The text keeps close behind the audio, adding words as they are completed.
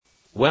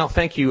Well,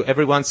 thank you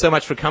everyone so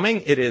much for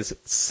coming. It is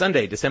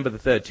Sunday, December the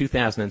 3rd,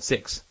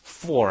 2006,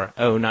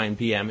 4:09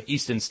 p.m.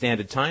 Eastern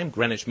Standard Time,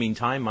 Greenwich Mean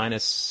Time,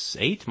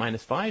 -8,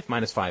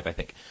 -5, I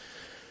think.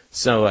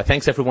 So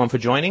thanks everyone for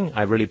joining.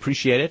 I really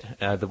appreciate it.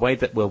 The way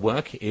that we'll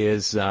work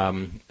is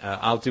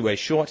I'll do a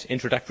short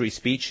introductory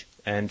speech,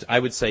 and I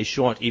would say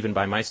short even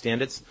by my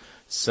standards.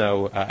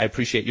 So I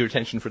appreciate your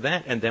attention for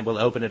that, and then we'll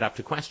open it up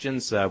to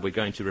questions. We're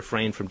going to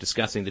refrain from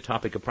discussing the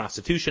topic of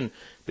prostitution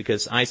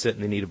because I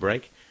certainly need a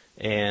break.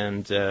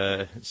 And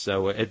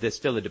so there's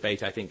still a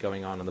debate, I think,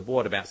 going on the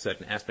board about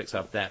certain aspects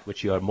of that,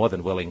 which you are more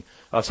than welcome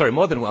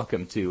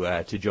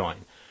to join.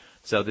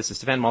 So this is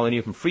Stefan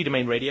Molyneux from Free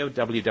Domain Radio,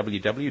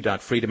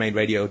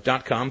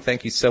 www.freedomainradio.com.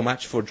 Thank you so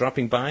much for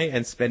dropping by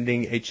and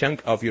spending a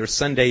chunk of your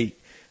Sunday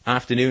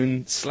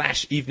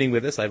afternoon/evening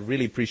with us. I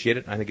really appreciate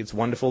it. I think it's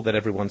wonderful that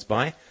everyone's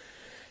by.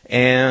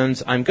 And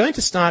I'm going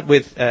to start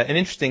with an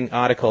interesting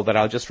article that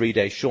I'll just read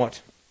a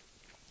short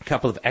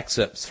couple of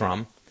excerpts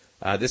from.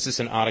 This is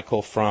an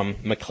article from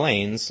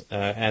Maclean's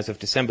as of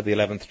December the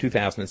 11th,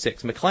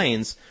 2006.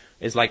 Maclean's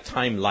is like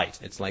Time Light.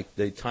 It's like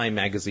the Time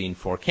magazine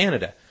for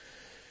Canada.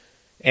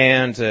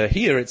 And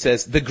here it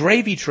says, the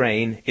gravy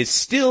train is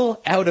still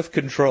out of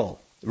control.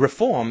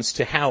 Reforms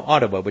to how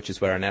Ottawa, which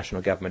is where our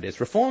national government is,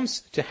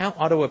 reforms to how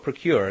Ottawa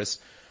procures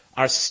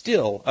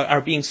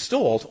are being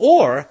stalled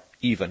or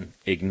even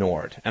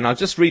ignored. And I'll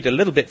just read a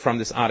little bit from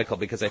this article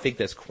because I think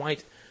there's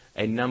quite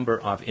a number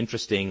of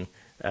interesting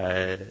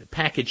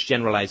package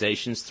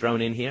generalizations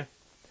thrown in here.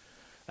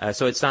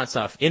 So it starts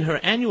off, in her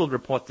annual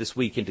report this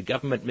week into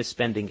government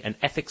misspending and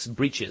ethics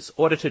breaches,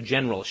 Auditor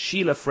General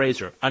Sheila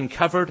Fraser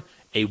uncovered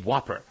a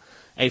whopper.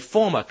 A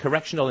former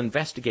correctional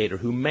investigator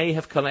who may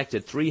have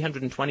collected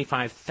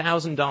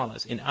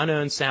 $325,000 in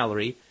unearned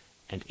salary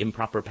and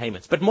improper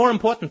payments. But more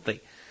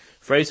importantly,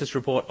 Fraser's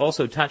report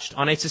also touched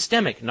on a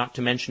systemic, not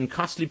to mention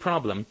costly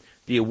problem,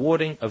 the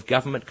awarding of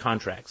government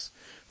contracts.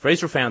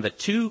 Fraser found that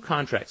 2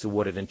 contracts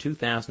awarded in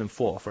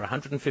 2004 for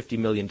 $150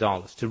 million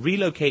to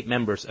relocate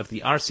members of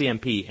the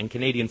RCMP and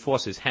Canadian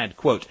Forces had,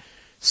 quote,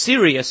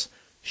 serious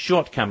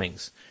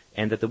shortcomings,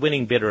 and that the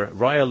winning bidder,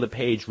 Royal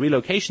LePage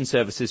Relocation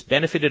Services,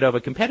 benefited over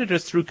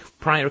competitors through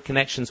prior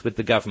connections with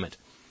the government.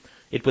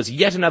 It was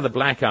yet another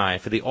black eye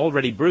for the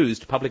already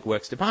bruised Public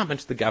Works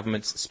Department, the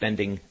government's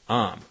spending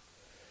arm.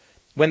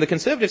 When the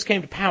Conservatives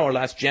came to power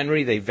last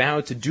January, they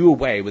vowed to do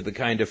away with the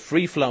kind of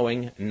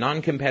free-flowing,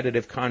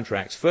 non-competitive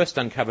contracts first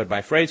uncovered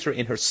by Fraser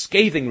in her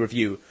scathing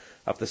review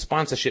of the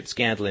sponsorship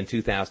scandal in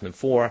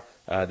 2004.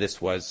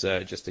 This was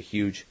just a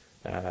huge,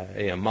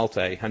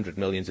 multi-hundred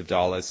millions of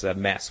dollars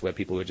mess where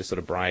people were just sort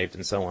of bribed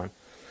and so on.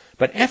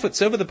 But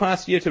efforts over the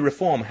past year to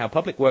reform how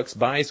Public Works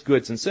buys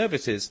goods and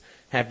services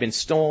have been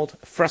stalled,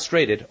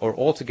 frustrated, or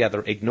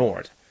altogether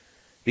ignored.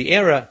 The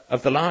era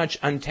of the large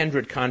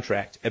untendered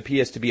contract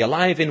appears to be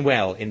alive and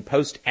well in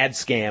post-ad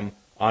scam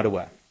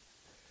Ottawa.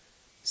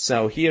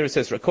 So here it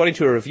says, according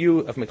to a review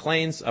of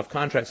Maclean's of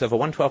contracts over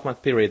one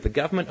 12-month period, the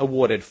government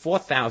awarded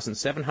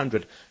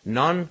 4,700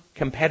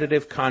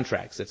 non-competitive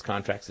contracts. That's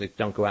contracts that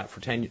don't go out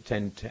for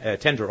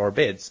tender or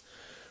bids,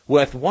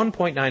 worth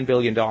 $1.9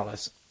 billion,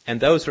 and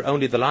those are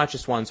only the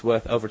largest ones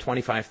worth over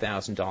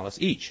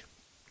 $25,000 each.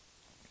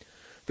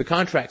 The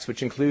contracts,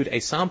 which include a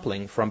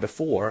sampling from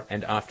before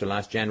and after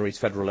last January's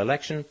federal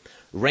election,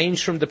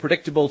 range from the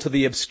predictable to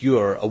the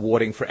obscure,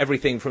 awarding for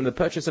everything from the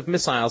purchase of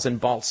missiles and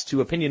bolts to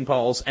opinion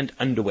polls and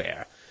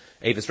underwear.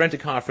 Avis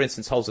Rent-A-Car, for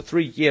instance, holds a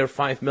 3-year,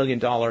 $5 million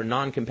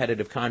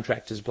non-competitive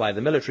contract to supply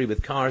the military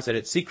with cars at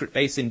its secret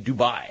base in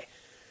Dubai.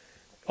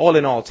 All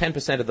in all,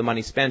 10% of the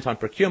money spent on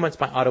procurements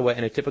by Ottawa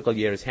in a typical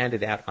year is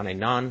handed out on a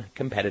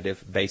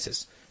non-competitive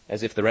basis,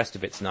 as if the rest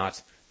of it's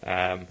not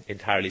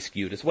entirely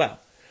skewed as well.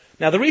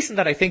 Now, the reason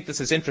that I think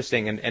this is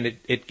interesting, and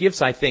it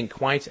gives, I think,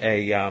 quite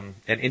an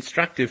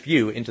instructive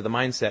view into the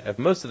mindset of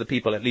most of the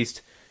people, at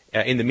least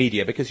in the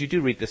media, because you do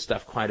read this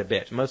stuff quite a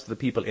bit, most of the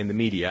people in the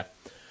media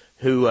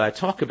who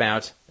talk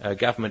about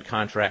government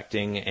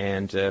contracting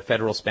and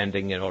federal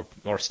spending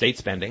or state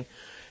spending,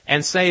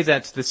 and say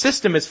that the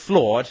system is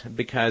flawed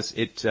because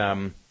it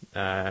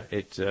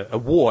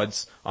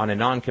awards on a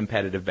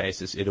non-competitive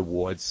basis, it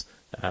awards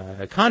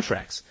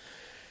contracts.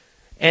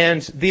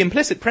 And the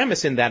implicit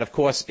premise in that, of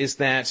course, is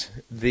that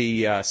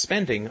the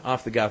spending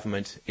of the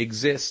government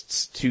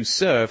exists to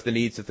serve the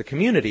needs of the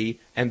community,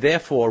 and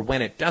therefore,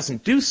 when it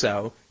doesn't do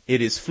so,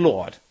 it is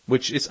flawed,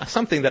 which is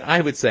something that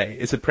I would say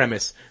is a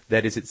premise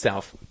that is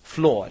itself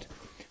flawed.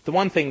 The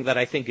one thing that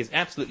I think is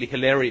absolutely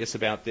hilarious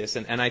about this,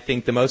 and I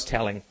think the most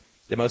telling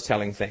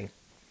thing,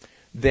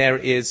 there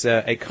is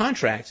a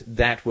contract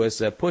that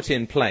was put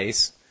in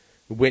place,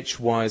 which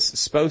was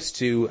supposed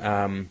to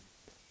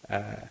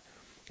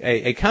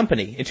a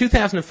company. In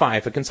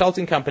 2005, a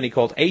consulting company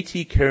called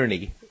A.T.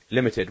 Kearney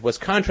Limited was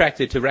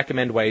contracted to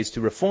recommend ways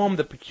to reform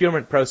the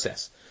procurement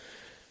process.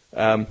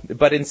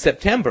 But in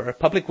September,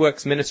 Public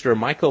Works Minister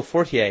Michael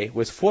Fortier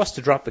was forced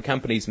to drop the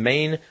company's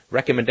main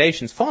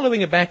recommendations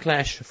following a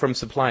backlash from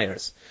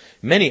suppliers.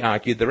 Many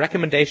argued the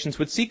recommendations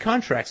would see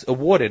contracts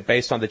awarded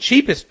based on the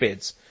cheapest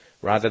bids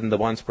rather than the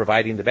ones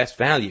providing the best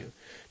value.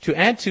 To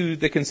add to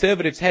the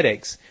Conservatives'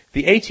 headaches,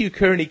 the A2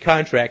 Kearney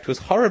contract was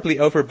horribly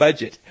over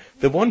budget.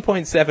 The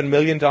 $1.7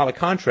 million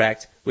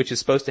contract, which is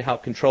supposed to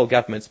help control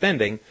government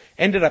spending,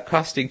 ended up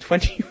costing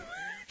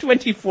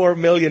 $24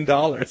 million.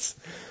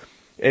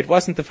 It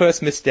wasn't the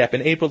first misstep.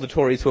 In April, the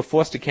Tories were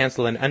forced to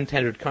cancel an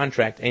untendered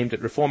contract aimed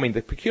at reforming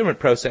the procurement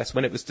process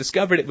when it was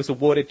discovered it was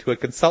awarded to a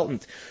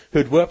consultant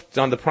who'd worked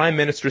on the Prime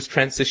Minister's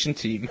transition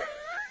team.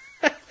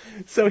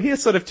 So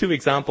here's sort of two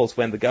examples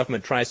when the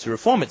government tries to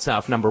reform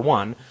itself. Number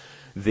one,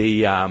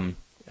 yes,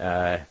 I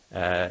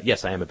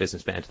am a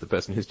businessman to the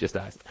person who's just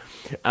asked.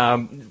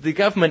 The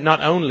government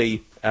not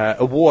only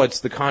awards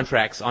the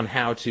contracts on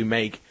how to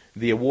make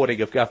the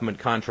awarding of government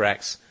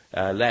contracts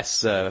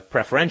less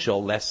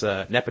preferential, less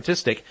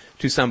nepotistic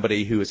to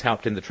somebody who has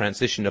helped in the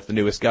transition of the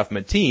newest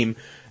government team,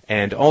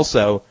 and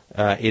also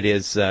it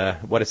is,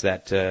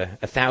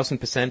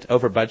 1,000%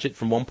 over budget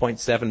from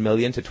 $1.7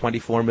 million to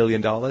 $24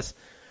 million.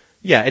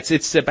 Yeah,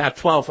 it's about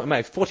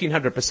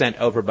 1,400%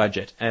 over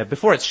budget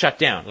before it's shut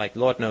down. Like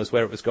Lord knows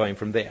where it was going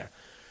from there.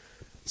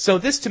 So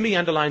this to me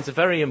underlines a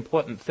very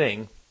important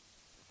thing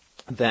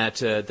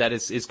that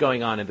is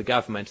going on in the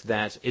government.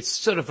 That it's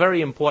sort of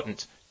very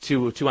important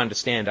to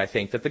understand. I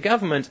think that the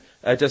government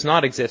does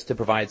not exist to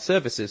provide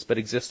services, but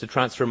exists to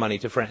transfer money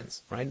to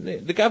friends. Right?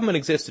 The government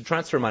exists to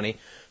transfer money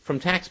from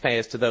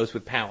taxpayers to those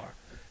with power,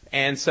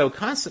 and so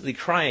constantly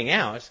crying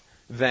out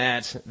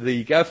that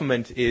the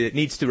government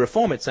needs to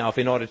reform itself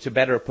in order to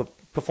better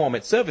perform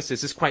its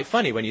services is quite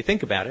funny when you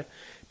think about it,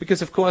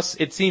 because of course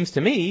it seems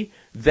to me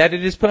that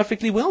it is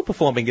perfectly well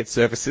performing its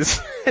services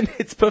and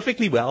it's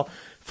perfectly well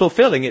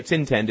fulfilling its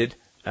intended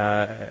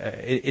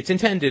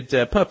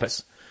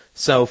purpose.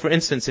 So, for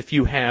instance, if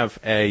you have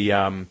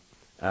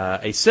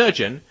a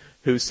surgeon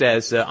who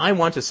says, "I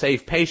want to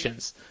save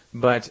patients,"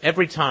 but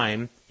every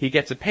time he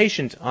gets a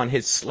patient on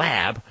his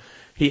slab,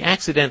 he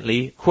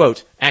accidentally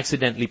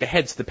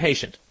beheads the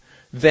patient.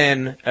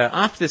 Then,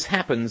 after this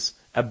happens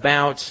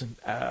about,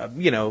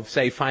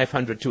 say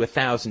 500 to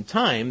 1,000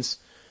 times,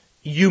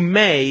 you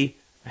may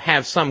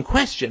have some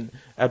question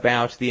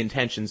about the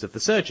intentions of the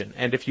surgeon.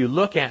 And if you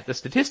look at the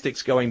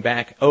statistics going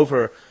back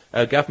over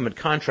government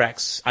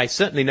contracts, I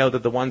certainly know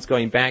that the ones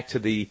going back to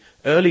the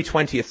early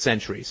 20th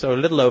century, so a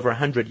little over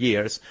 100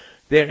 years,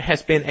 there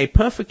has been a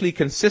perfectly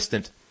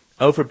consistent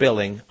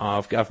overbilling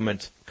of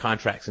government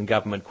contracts and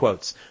government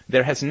quotes.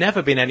 There has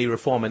never been any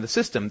reform in the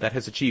system that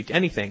has achieved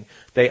anything.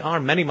 They are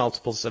many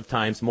multiples of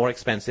times more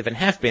expensive and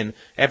have been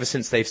ever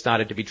since they've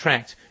started to be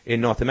tracked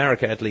in North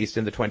America, at least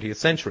in the 20th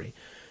century.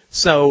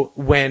 So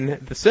when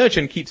the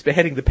surgeon keeps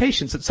beheading the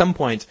patients at some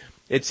point,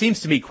 it seems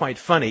to me quite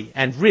funny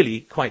and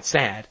really quite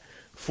sad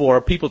for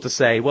people to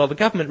say, well, the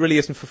government really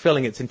isn't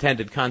fulfilling its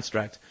intended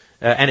construct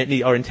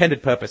or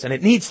intended purpose, and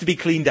it needs to be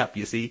cleaned up,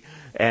 you see,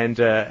 and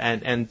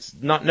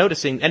not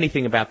noticing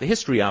anything about the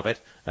history of it,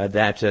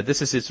 that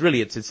this is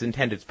its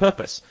intended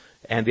purpose,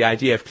 and the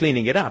idea of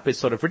cleaning it up is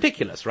sort of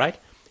ridiculous, right?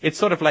 It's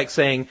sort of like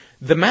saying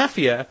the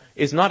mafia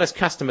is not as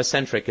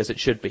customer-centric as it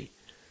should be,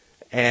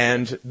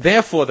 and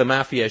therefore the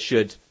mafia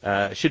should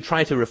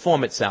try to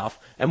reform itself,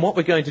 and what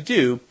we're going to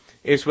do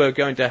is we're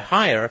going to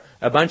hire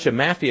a bunch of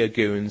mafia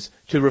goons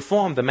to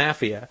reform the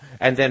mafia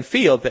and then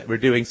feel that we're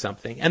doing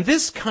something. And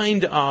this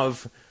kind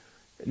of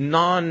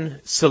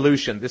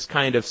non-solution, this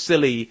kind of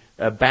silly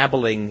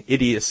babbling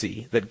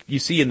idiocy that you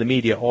see in the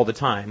media all the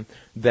time,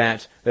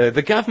 that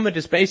the government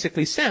is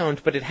basically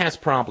sound, but it has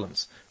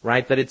problems,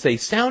 right? That it's a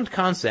sound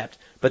concept,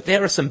 but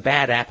there are some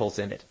bad apples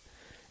in it.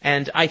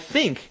 And I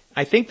think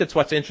that's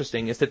what's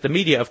interesting is that the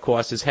media, of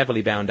course, is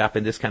heavily bound up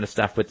in this kind of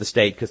stuff with the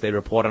state because they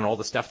report on all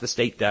the stuff the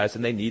state does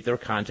and they need their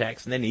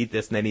contacts and they need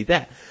this and they need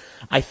that.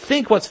 I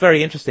think what's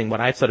very interesting,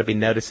 what I've sort of been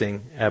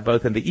noticing,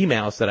 both in the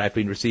emails that I've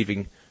been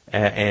receiving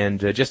and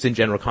just in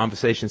general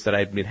conversations that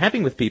I've been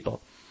having with people,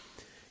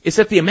 is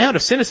that the amount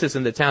of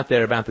cynicism that's out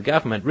there about the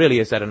government really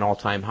is at an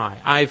all-time high.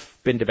 I've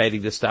been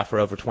debating this stuff for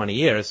over 20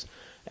 years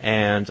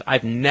and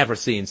I've never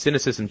seen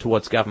cynicism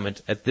towards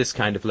government at this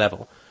kind of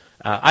level.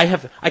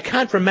 I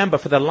can't remember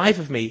for the life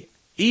of me,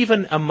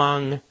 even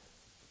among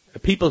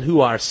people who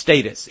are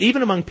statists,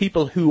 even among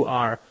people who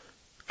are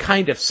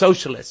kind of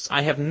socialists,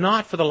 I have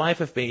not for the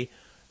life of me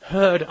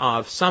heard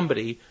of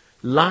somebody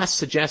last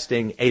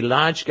suggesting a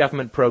large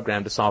government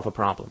program to solve a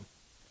problem.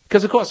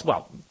 Because, of course,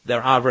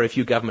 there are very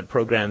few problems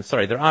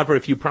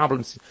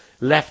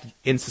left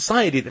in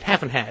society that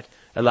haven't had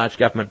a large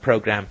government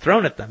program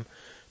thrown at them.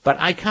 But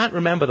I can't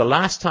remember the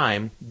last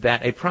time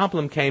that a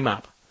problem came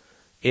up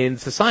in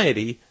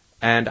society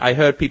and I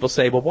heard people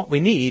say, well, what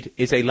we need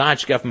is a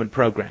large government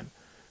program.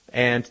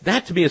 And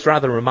that to me is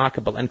rather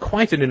remarkable and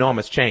quite an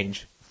enormous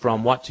change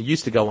from what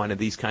used to go on in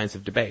these kinds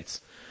of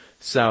debates.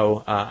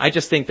 So I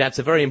just think that's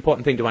a very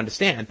important thing to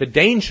understand. The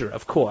danger,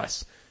 of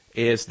course,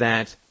 is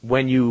that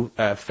when you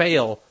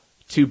fail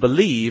to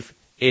believe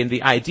in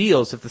the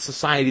ideals of the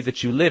society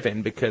that you live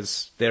in,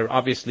 because they're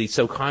obviously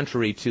so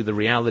contrary to the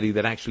reality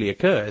that actually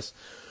occurs,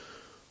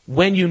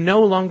 when you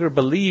no longer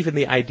believe in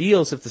the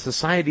ideals of the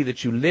society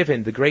that you live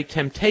in, the great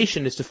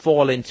temptation is to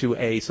fall into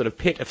a sort of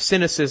pit of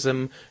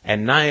cynicism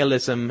and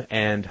nihilism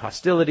and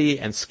hostility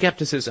and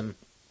skepticism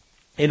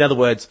In other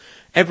words,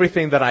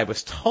 everything that I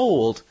was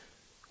told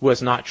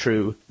was not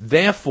true,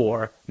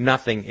 therefore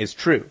nothing is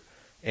true.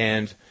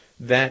 And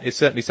that is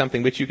certainly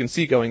something which you can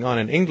see going on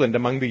in England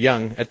among the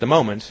young at the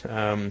moment,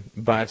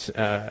 but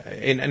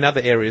in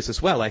other areas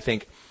as well, I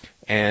think.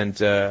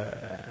 And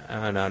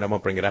I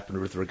won't bring it up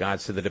with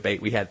regards to the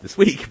debate we had this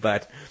week,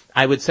 but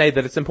I would say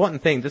that it's an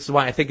important thing. This is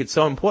why I think it's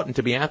so important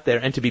to be out there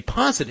and to be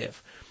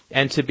positive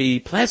and to be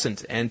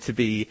pleasant and to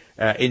be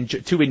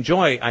to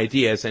enjoy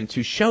ideas and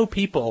to show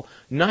people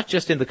not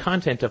just in the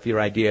content of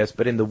your ideas,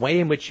 but in the way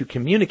in which you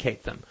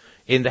communicate them,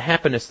 in the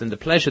happiness and the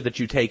pleasure that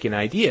you take in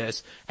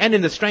ideas, and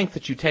in the strength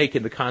that you take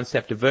in the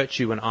concept of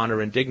virtue and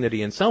honor and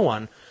dignity and so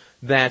on,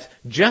 that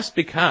just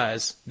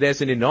because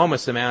there's an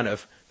enormous amount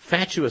of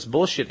fatuous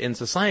bullshit in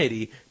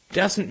society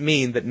doesn't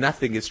mean that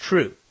nothing is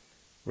true.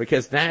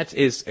 Because that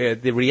is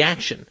the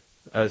reaction,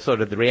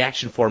 sort of the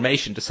reaction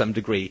formation to some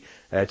degree,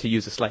 to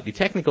use a slightly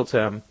technical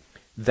term,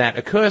 that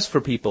occurs for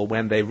people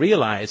when they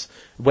realize,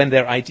 when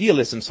their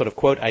idealism, sort of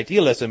quote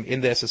idealism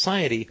in their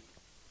society,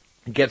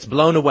 gets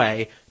blown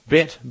away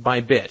bit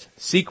by bit,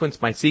 sequence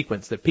by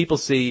sequence, that people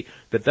see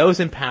that those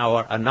in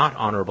power are not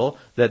honorable,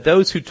 that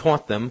those who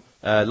taught them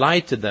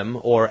lied to them,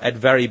 or at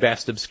very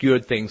best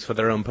obscured things for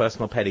their own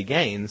personal petty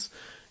gains.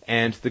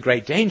 And the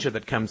great danger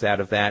that comes out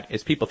of that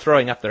is people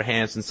throwing up their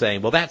hands and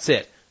saying, well, that's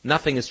it.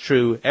 Nothing is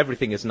true.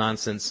 Everything is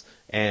nonsense.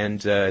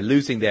 And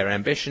losing their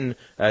ambition,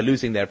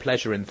 losing their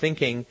pleasure in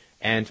thinking,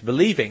 and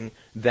believing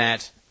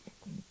that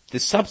the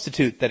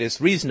substitute that is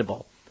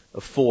reasonable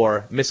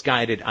for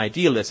misguided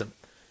idealism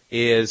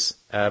is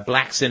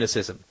black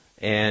cynicism,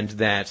 and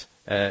that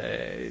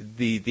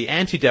the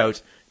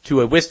antidote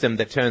to a wisdom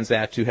that turns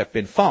out to have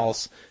been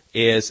false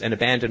is an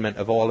abandonment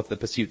of all of the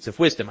pursuits of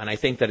wisdom. And I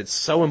think that it's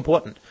so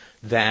important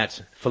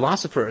that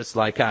philosophers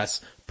like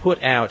us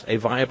put out a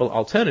viable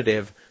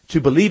alternative to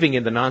believing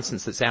in the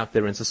nonsense that's out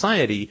there in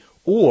society,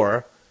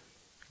 or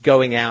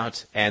going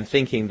out and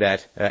thinking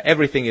that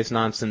everything is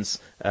nonsense,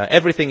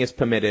 everything is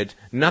permitted,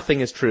 nothing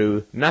is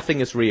true, nothing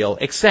is real,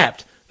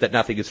 except that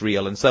nothing is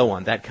real, and so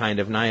on. That kind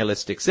of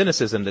nihilistic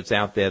cynicism that's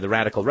out there, the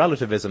radical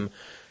relativism.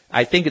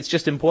 I think it's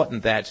just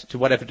important that, to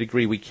whatever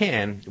degree we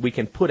can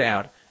put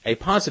out a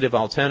positive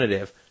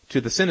alternative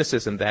to the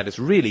cynicism that is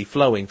really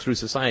flowing through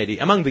society,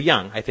 among the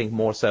young, I think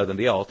more so than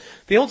the old.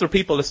 The older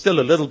people are still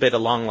a little bit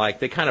along, like,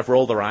 they kind of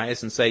roll their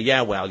eyes and say,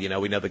 yeah, well,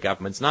 we know the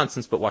government's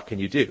nonsense, but what can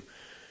you do?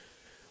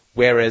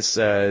 Whereas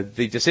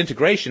the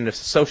disintegration of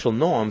social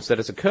norms that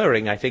is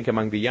occurring, I think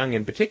among the young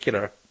in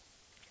particular,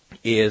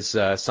 is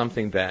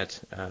something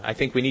that I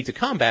think we need to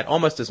combat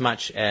almost as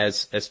much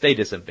as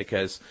statism,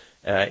 because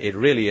it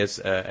really is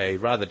a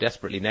rather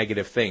desperately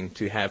negative thing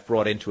to have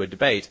brought into a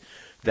debate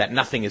that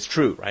nothing is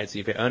true, right? So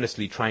if you're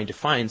earnestly trying to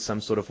find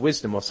some sort of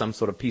wisdom or some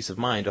sort of peace of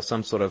mind or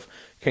some sort of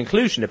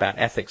conclusion about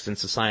ethics and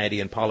society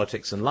and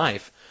politics and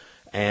life,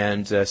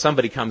 and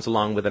somebody comes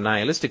along with a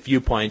nihilistic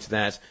viewpoint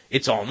that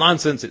it's all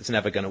nonsense, it's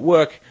never going to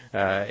work,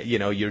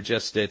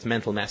 it's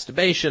mental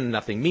masturbation,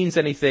 nothing means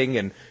anything,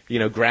 and,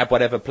 grab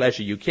whatever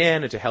pleasure you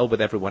can, and to hell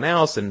with everyone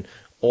else, and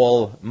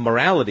all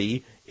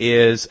morality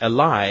is a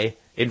lie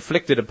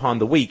inflicted upon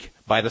the weak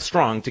by the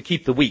strong to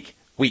keep the weak,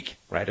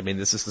 right? I mean,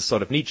 this is the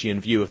sort of Nietzschean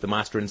view of the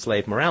master and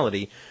slave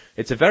morality.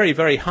 It's a very,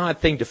 very hard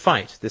thing to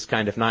fight, this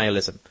kind of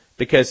nihilism,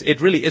 because it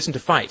really isn't a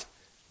fight.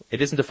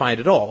 It isn't a fight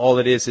at all. All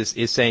it is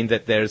saying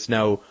that there's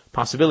no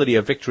possibility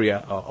of victory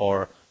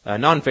or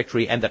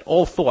non-victory, and that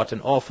all thought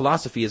and all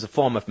philosophy is a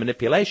form of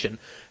manipulation,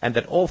 and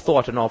that all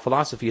thought and all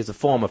philosophy is a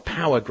form of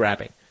power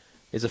grabbing,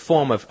 is a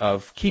form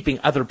of keeping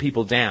other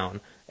people down,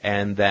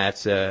 and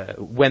that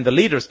when the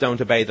leaders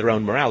don't obey their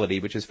own morality,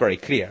 which is very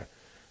clear,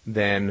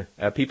 then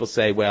people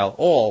say, well,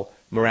 all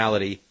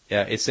morality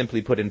is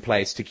simply put in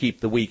place to keep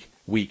the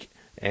weak.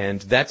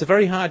 And that's a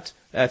very hard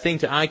thing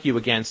to argue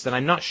against, and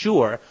I'm not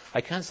sure,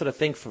 I can't sort of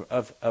think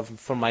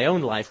from my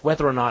own life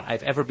whether or not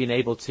I've ever been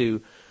able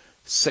to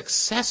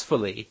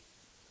successfully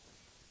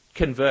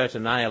convert a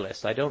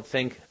nihilist. I don't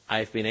think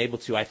I've been able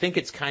to. I think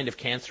it's kind of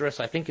cancerous.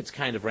 I think it's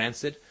kind of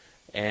rancid,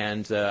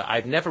 and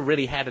I've never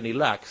really had any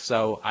luck.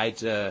 So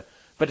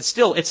but it's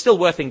still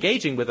worth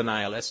engaging with a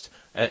nihilist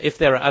if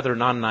there are other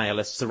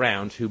non-nihilists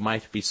around who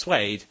might be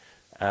swayed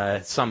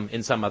in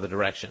some other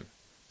direction.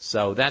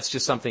 So that's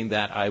just something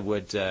that I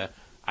would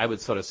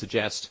sort of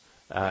suggest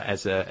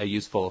as a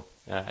useful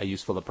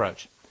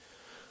approach.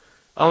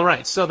 All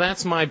right, so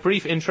that's my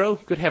brief intro.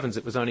 Good heavens,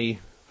 it was only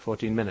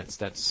 14 minutes.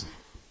 That's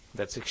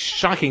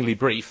shockingly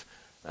brief,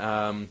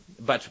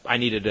 but I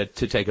needed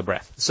to take a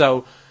breath.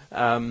 So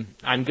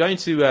I'm going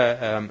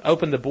to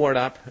open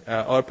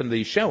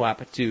the show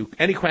up to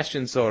any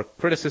questions or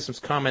criticisms,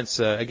 comments.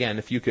 Again,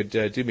 if you could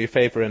do me a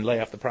favor and lay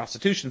off the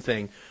prostitution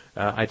thing.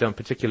 I don't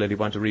particularly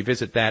want to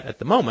revisit that at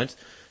the moment,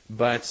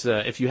 but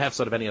if you have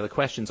sort of any other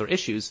questions or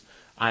issues,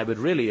 I would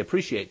really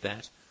appreciate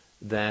that.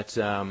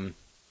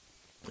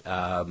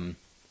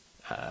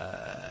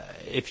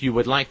 If you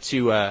would like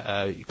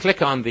to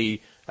click on the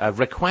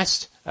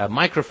request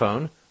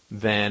microphone,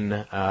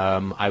 then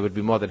I would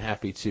be more than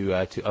happy to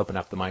open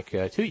up the mic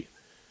to you.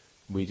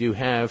 We do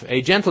have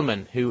a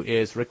gentleman who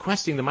is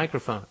requesting the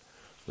microphone.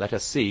 Let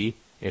us see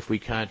if we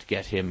can't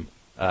get him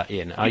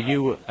in. Are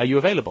you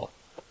available?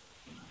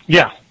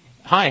 Yeah.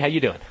 Hi, how you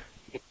doing?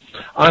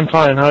 I'm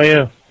fine. How are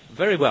you?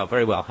 Very well,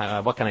 very well.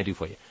 What can I do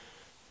for you?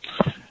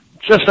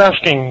 Just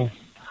asking,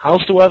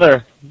 how's the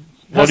weather?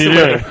 What are you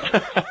doing?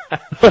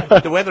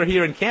 The weather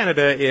here in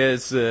Canada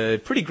is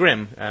pretty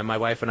grim. My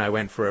wife and I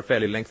went for a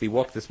fairly lengthy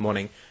walk this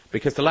morning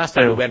because the last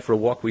time we went for a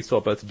walk we saw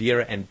both deer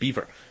and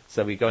beaver.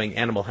 So we're going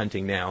animal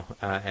hunting now,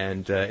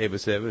 and it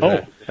was a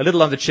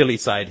little on the chilly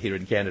side here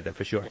in Canada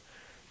for sure.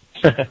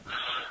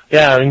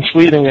 Yeah, in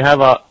Sweden we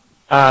have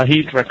a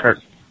heat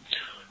record.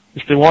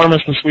 It's the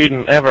warmest in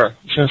Sweden ever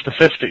since the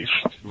 50s.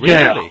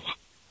 Really?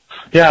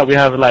 Yeah, we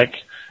have like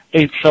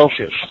 8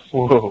 Celsius.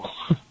 Whoa.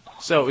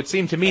 So it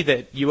seemed to me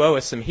that you owe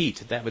us some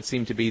heat. That would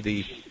seem to be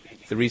the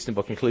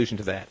reasonable conclusion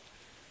to that.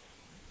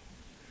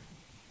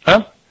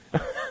 Huh?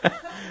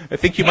 I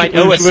think you might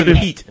owe us some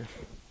heat.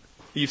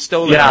 You've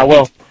stolen our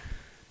well, heat.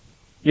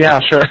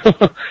 Yeah, sure.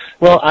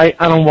 Well, I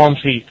don't want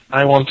heat.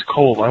 I want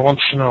cold. I want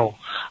snow.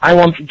 I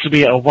want it to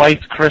be a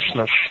white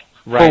Christmas.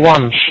 Right. For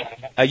once.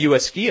 Are you a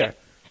skier?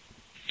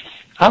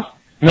 Huh?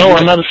 No,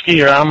 I'm not a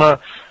skier.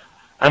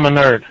 I'm a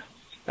nerd.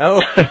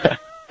 Oh.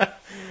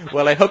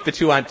 Well, I hope the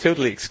two aren't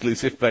totally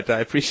exclusive, but I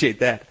appreciate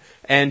that.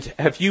 And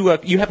have you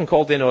haven't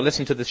called in or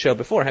listened to the show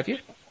before, have you?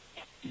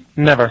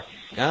 Never.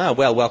 Ah,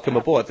 well, welcome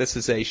aboard. This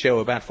is a show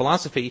about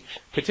philosophy,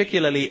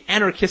 particularly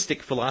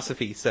anarchistic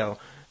philosophy. So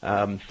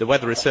the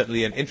weather is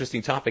certainly an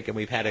interesting topic, and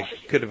we've had a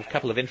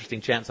couple of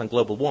interesting chats on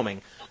global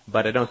warming,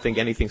 but I don't think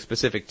anything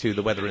specific to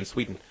the weather in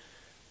Sweden.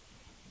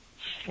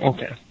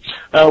 Okay.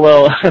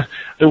 Well,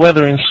 the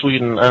weather in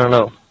Sweden, I don't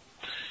know.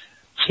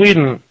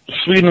 Sweden's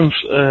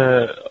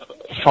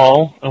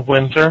fall and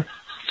winter,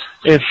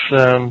 it's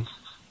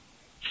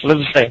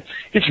let's say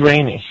it's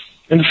rainy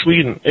in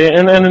Sweden,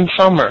 and in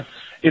summer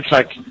it's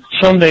like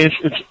some days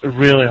it's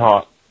really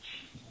hot.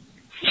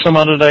 Some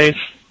other days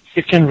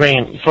it can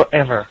rain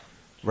forever.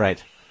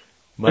 Right.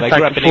 Well, it's I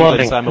grew like up in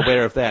flooding. England, so I'm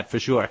aware of that for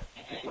sure.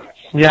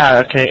 Yeah.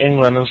 Okay.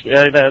 England is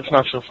that's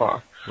not so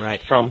far.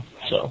 Right. From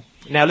so.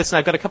 Now, listen,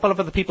 I've got a couple of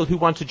other people who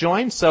want to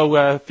join,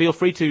 so feel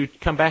free to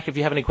come back if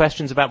you have any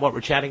questions about what we're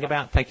chatting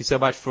about. Thank you so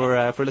much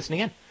for listening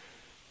in.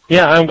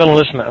 Yeah, I'm going to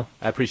listen now.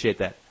 I appreciate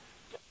that.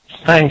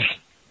 Thanks.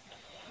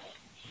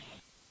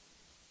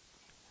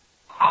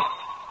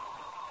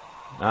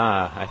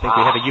 I think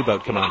we have a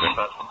U-boat commander.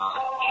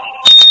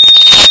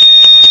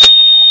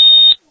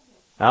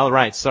 All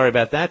right, sorry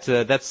about that.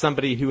 That's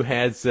somebody who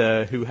had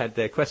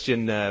their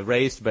question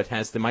raised, but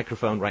has the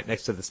microphone right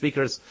next to the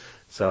speakers.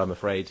 So I'm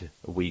afraid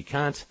we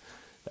can't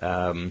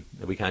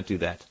do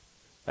that.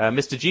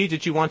 Mr. G,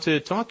 did you want to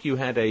talk? You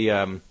had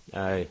all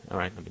right,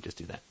 let me just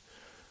do that.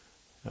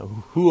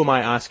 Who am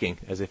I asking?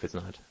 As if it's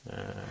not.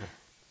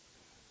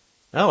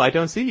 I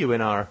don't see you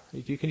in our.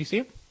 Can you see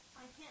him?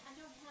 I can't. I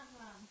don't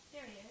have.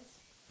 There he is.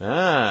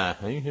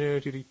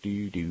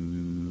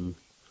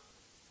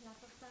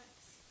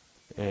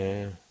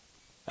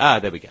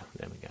 There we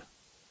go.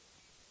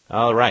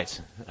 All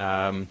right.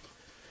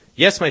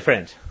 Yes, my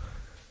friend.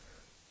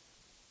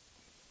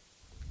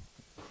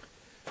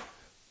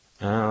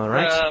 All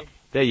right.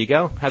 There you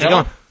go. How's it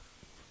going?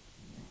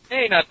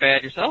 Hey, not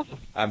bad. Yourself?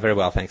 I'm very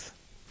well, thanks.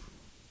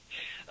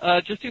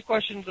 Just 2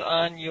 questions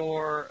on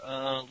your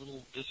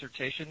little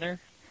dissertation there.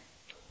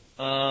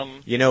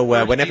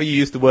 Whenever you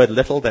use the word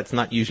little, that's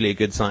not usually a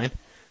good sign.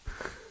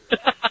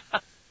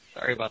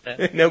 Sorry about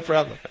that. No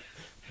problem.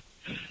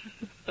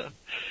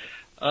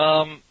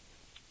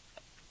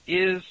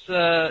 Is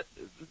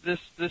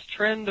this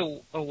trend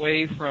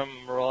away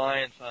from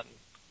reliance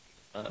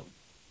on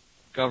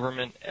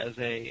government as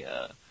a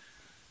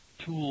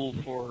tool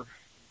for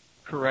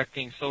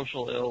correcting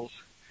social ills?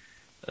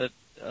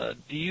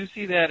 Do you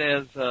see that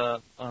as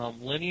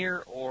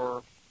linear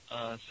or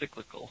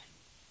cyclical?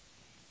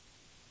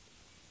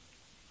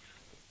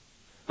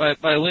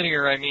 By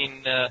linear, I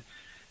mean,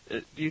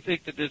 do you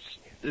think that this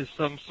is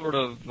some sort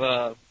of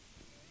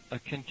a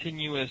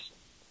continuous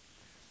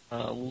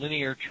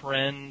linear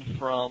trend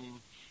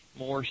from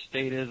more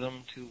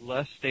statism to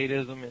less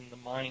statism in the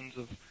minds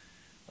of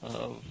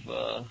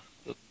the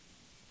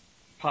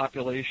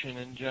population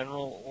in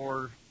general,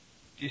 or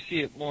do you see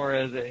it more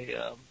as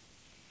a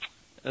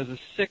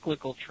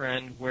cyclical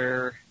trend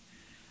where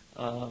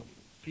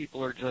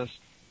people are just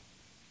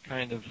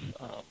kind of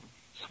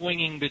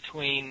swinging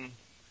between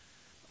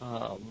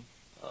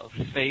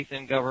faith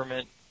in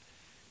government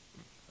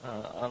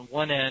on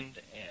one end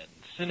and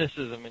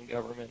cynicism in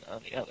government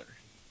on the other?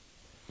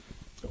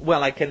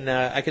 Well, I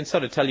can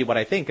sort of tell you what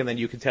I think, and then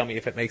you can tell me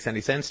if it makes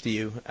any sense to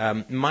you.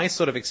 My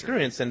sort of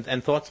experience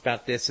and thoughts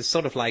about this is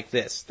sort of like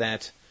this,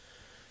 that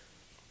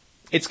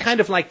it's kind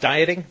of like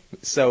dieting.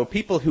 So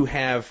people who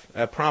have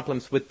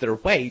problems with their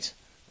weight,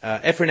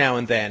 every now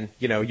and then,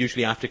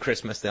 usually after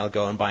Christmas, they'll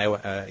go and buy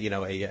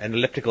an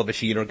elliptical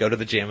machine or go to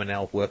the gym and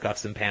they'll work off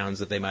some pounds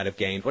that they might have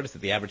gained. What is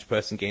it? The average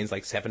person gains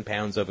like 7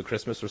 pounds over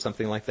Christmas or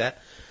something like that.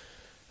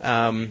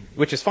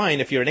 Which is fine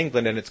if you're in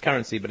England and it's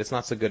currency, but it's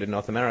not so good in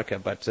North America.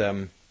 But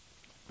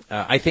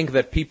I think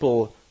that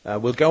people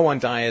will go on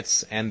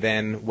diets, and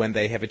then when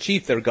they have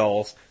achieved their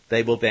goals,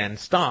 they will then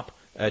stop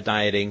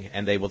dieting,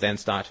 and they will then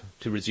start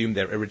to resume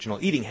their original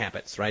eating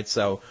habits, right?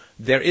 So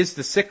there is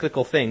the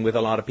cyclical thing with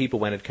a lot of people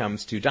when it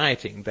comes to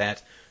dieting,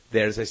 that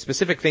there's a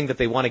specific thing that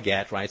they want to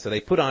get, right? So they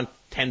put on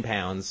 10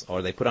 pounds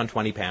or they put on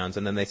 20 pounds,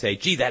 and then they say,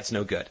 gee, that's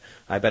no good.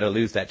 I better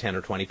lose that 10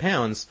 or 20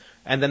 pounds.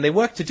 And then they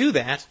work to do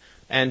that.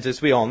 And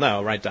as we all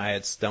know, right,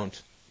 diets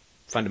don't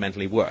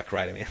fundamentally work,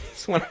 right? I mean,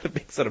 it's one of the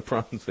big sort of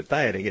problems with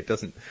dieting. It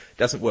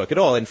doesn't work at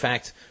all. In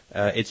fact,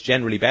 it's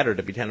generally better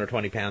to be 10 or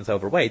 20 pounds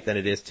overweight than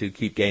it is to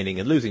keep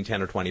gaining and losing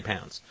 10 or 20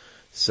 pounds.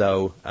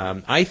 So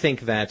I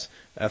think that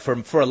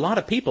for a lot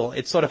of people,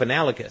 it's sort of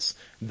analogous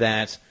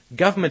that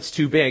government's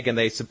too big and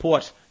they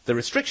support the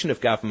restriction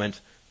of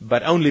government,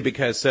 but only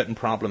because certain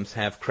problems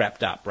have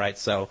crept up, right?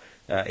 So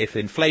if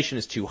inflation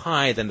is too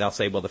high, then they'll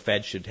say, well, the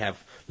Fed should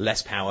have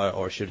less power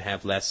or should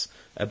have less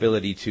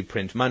ability to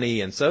print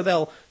money, and so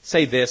they'll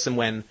say this. And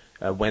when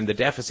the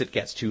deficit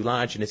gets too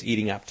large and is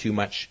eating up too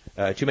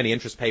many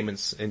interest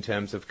payments in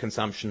terms of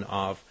consumption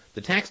of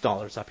the tax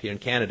dollars, up here in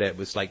Canada, it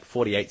was like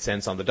 48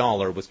 cents on the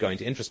dollar was going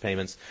to interest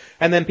payments.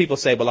 And then people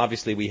say, well,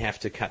 obviously we have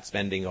to cut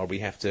spending or we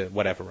have to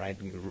whatever, right,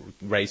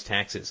 raise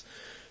taxes.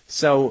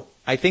 So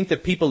I think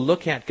that people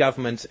look at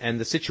government and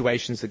the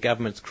situations that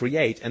governments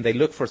create, and they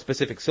look for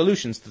specific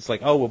solutions. That's like,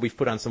 oh, well, we've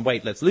put on some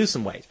weight, let's lose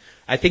some weight.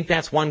 I think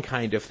that's one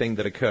kind of thing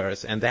that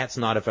occurs, and that's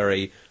not a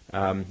very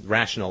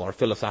rational or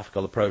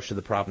philosophical approach to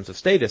the problems of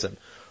statism.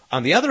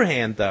 On the other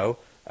hand, though,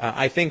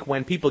 I think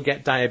when people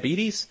get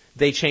diabetes,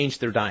 they change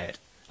their diet.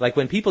 Like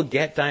when people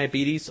get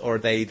diabetes or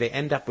they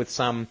end up with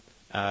some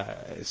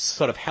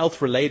sort of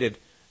health-related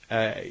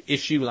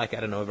issue, like,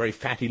 I don't know, a very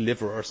fatty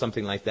liver or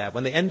something like that,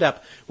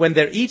 when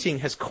their eating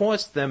has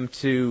caused them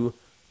to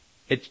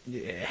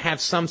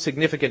have some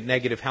significant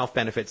negative health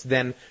benefits,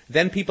 then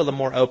people are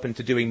more open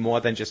to doing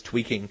more than just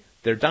tweaking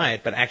their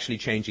diet, but actually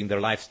changing their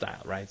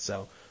lifestyle, right?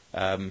 So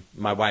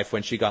my wife,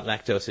 when she got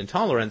lactose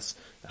intolerance,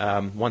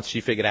 once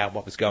she figured out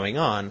what was going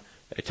on,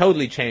 it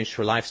totally changed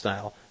her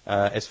lifestyle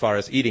as far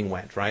as eating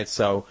went, right?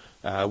 So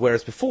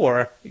whereas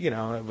before,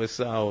 it was,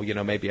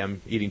 maybe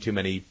I'm eating too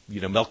many,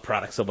 milk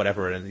products or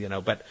whatever,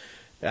 and, but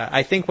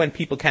I think when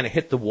people kind of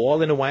hit the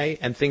wall in a way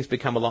and things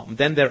become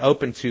then they're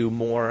open to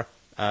more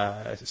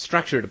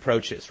structured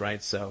approaches,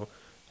 right? So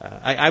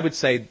I would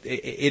say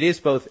it is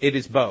both.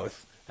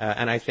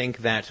 And I think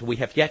that we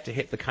have yet to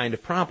hit the kind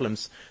of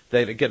problems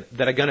that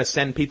are going to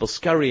send people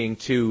scurrying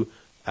to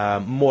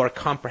more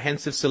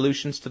comprehensive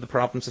solutions to the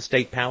problems of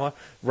state power.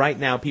 Right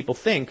now, people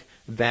think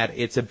that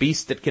it's a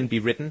beast that can be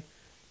ridden,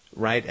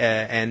 right?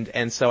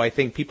 And so I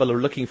think people are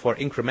looking for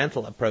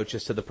incremental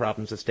approaches to the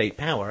problems of state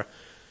power.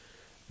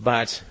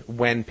 But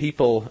when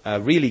people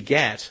really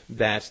get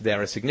that there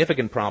are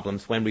significant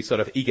problems, when we sort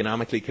of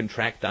economically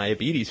contract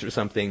diabetes or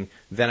something,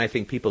 then I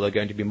think people are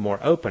going to be more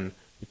open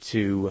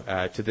to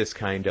this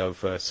kind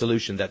of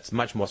solution that's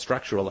much more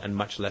structural and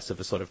much less of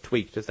a sort of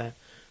tweak. Does that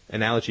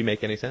analogy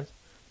make any sense?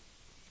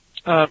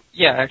 Yeah,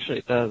 actually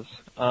it does.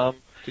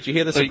 Did you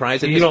hear the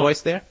surprise in his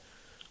voice there?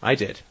 I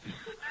did.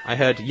 I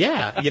heard,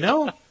 yeah,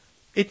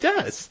 it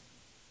does.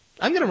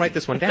 I'm going to write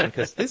this one down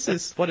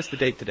because what is the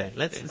date today?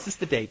 This is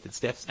the date that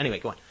Steph's, anyway,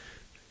 go on.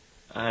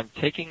 I'm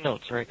taking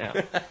notes right now.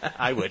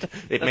 I would.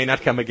 It may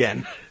not come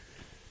again.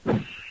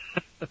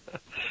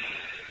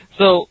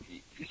 So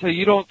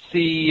you don't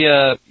see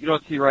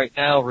right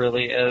now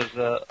really as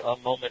a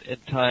moment in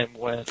time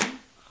when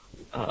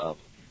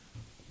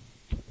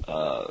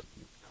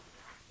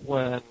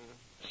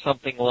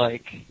something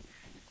like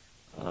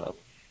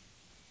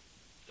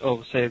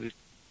say that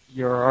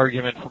your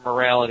argument for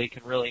morality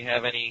can really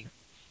have any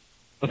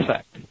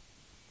effect.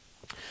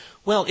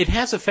 Well, it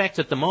has effect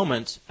at the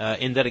moment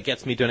in that it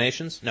gets me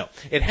donations. No,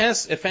 it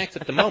has effect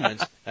at the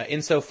moment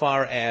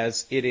insofar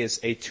as it is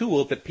a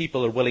tool that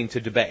people are willing to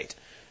debate.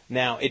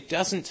 Now, it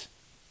doesn't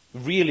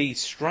really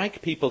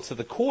strike people to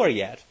the core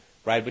yet,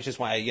 right? Which is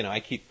why, I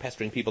keep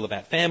pestering people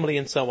about family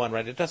and so on,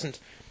 right? It doesn't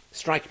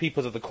strike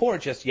people to the core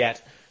just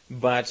yet,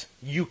 but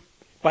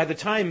by the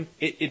time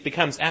it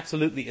becomes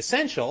absolutely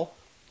essential,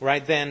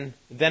 right, then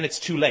it's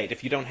too late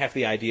if you don't have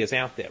the ideas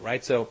out there,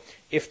 right? So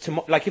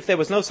if there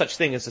was no such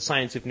thing as the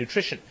science of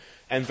nutrition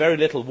and very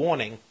little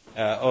warning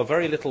or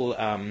very little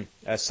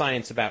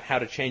science about how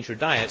to change your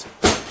diet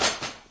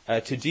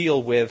to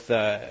deal with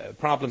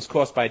problems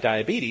caused by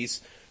diabetes,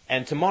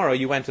 and tomorrow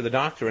you went to the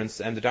doctor and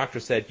the doctor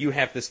said, you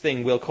have this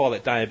thing, we'll call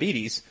it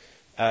diabetes,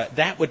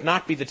 that would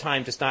not be the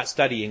time to start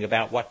studying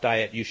about what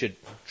diet you should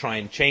try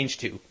and change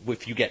to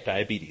if you get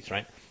diabetes,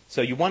 right?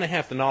 So you want to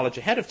have the knowledge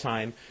ahead of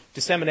time,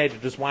 disseminate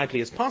it as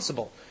widely as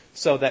possible,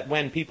 so that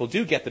when people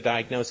do get the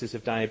diagnosis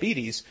of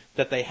diabetes,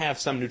 that they have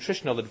some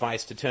nutritional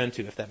advice to turn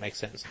to, if that makes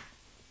sense.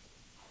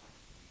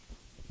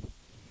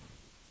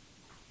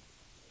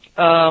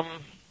 Okay,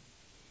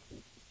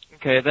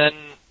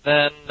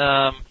 then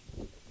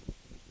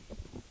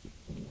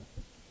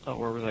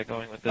where was I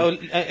going with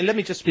this? Let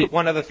me just put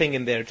one other thing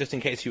in there, just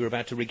in case you were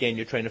about to regain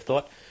your train of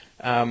thought,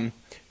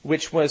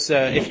 which was,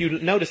 if you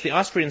notice, the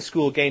Austrian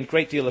school gained a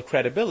great deal of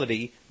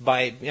credibility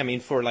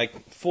for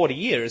like 40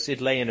 years,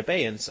 it lay in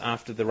abeyance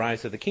after the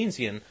rise of the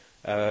Keynesian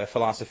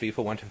philosophy,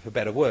 for want of a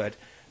better word,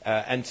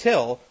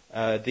 until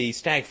the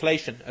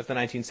stagflation of the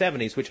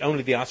 1970s, which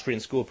only the Austrian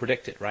school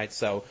predicted, right?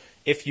 So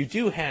if you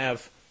do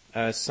have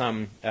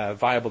some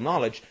viable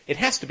knowledge, it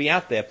has to be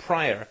out there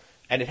prior,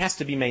 and it has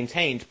to be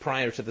maintained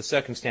prior to the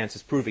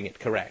circumstances proving it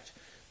correct,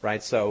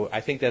 right? So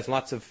I think there's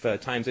lots of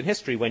times in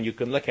history when you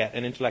can look at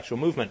an intellectual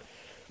movement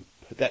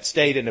that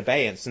stayed in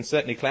abeyance, and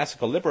certainly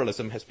classical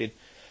liberalism has been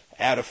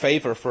out of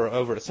favor for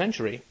over a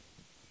century.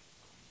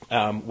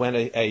 When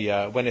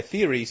a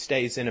theory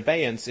stays in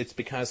abeyance, it's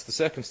because the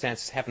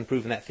circumstances haven't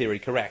proven that theory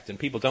correct, and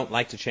people don't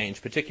like to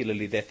change,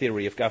 particularly their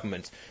theory of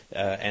government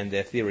and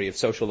their theory of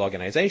social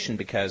organization,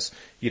 because,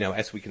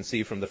 as we can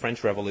see from the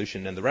French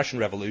Revolution and the Russian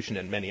Revolution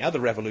and many other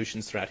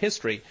revolutions throughout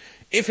history,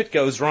 if it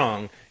goes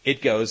wrong,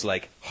 it goes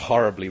like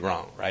horribly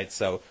wrong, right?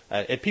 So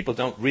people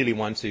don't really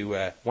want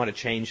to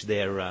change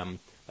their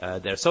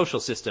social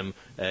system,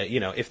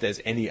 if there's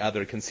any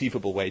other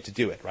conceivable way to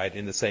do it, right?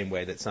 In the same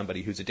way that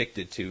somebody who's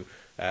addicted to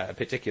a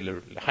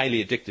particular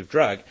highly addictive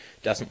drug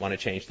doesn't want to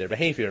change their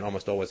behavior and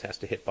almost always has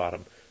to hit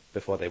bottom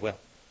before they will.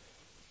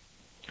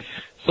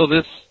 So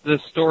this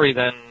story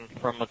then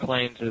from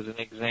Maclean's is an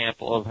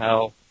example of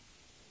how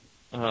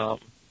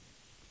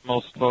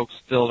most folks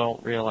still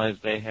don't realize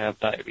they have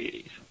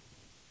diabetes.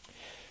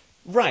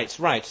 Right.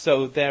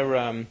 So they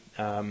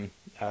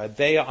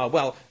are,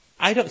 well,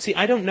 I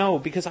don't know,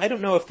 because I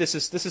don't know if this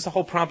is a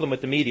whole problem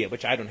with the media,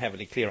 which I don't have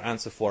any clear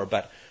answer for,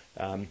 but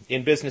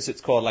in business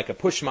it's called like a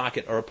push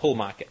market or a pull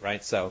market,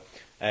 right? So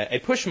a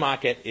push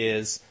market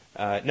is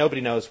nobody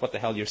knows what the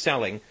hell you're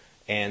selling,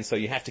 and so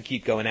you have to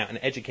keep going out and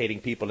educating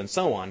people and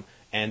so on.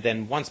 And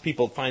then once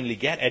people finally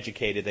get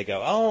educated, they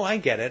go, oh, I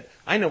get it.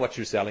 I know what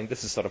you're selling.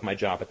 This is sort of my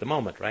job at the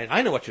moment, right?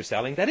 I know what you're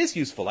selling. That is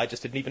useful. I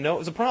just didn't even know it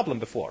was a problem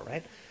before,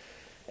 right?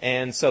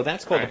 And so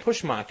that's called a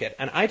push market.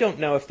 And I don't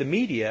know if the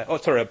media,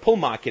 a pull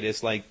market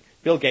is like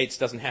Bill Gates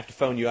doesn't have to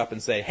phone you up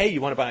and say, hey,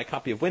 you want to buy a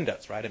copy of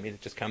Windows, right? I mean,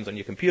 it just comes on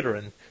your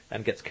computer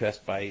and gets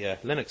cursed by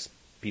Linux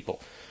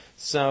people.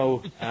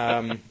 So,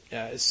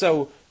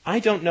 so I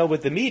don't know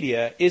with the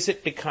media, is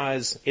it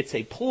because it's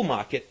a pull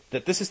market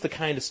that this is the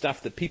kind of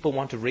stuff that people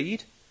want to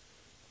read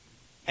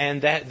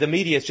and that the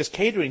media is just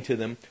catering to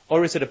them,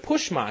 or is it a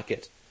push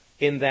market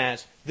in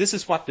that this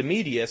is what the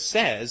media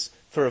says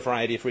for a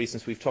variety of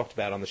reasons we've talked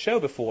about on the show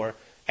before,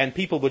 and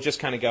people will just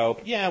kind of go,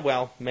 yeah,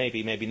 well,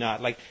 maybe, maybe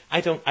not. Like,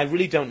 I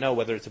really don't know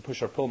whether it's a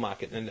push or pull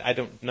market, and I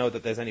don't know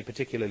that there's any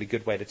particularly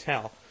good way to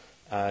tell.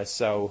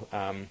 So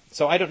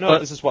I don't know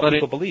if this is what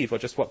people believe or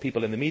just what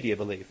people in the media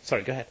believe.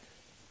 Sorry, go ahead.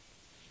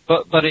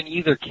 But in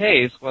either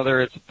case,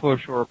 whether it's a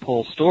push or a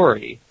pull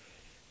story,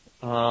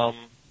 the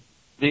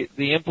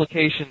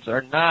implications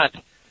are not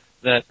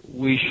that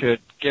we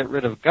should get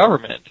rid of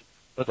government,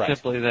 but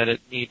simply that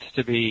it needs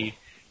to be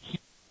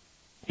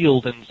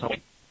healed in some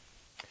way.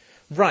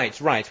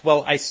 Right.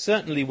 Well, I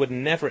certainly would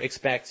never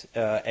expect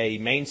a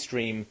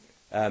mainstream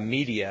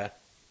media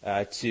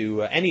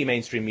any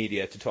mainstream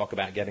media to talk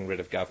about getting rid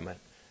of government.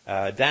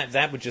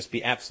 That would just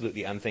be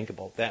absolutely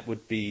unthinkable. That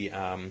would be,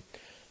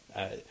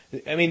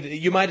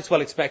 you might as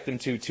well expect them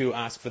to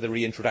ask for the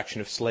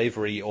reintroduction of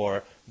slavery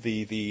or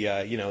a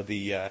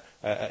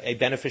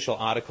beneficial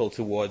article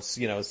towards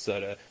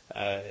sort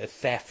of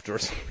theft or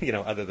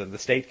other than the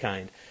state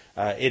kind.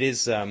 It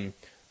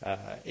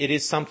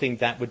is something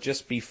that would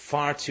just be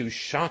far too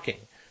shocking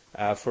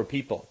for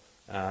people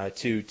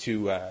to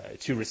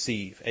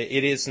receive.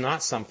 It is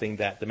not something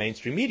that the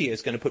mainstream media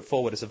is going to put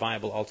forward as a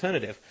viable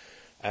alternative.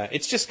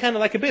 It's just kind of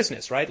like a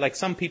business, right? Like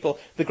some people,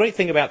 the great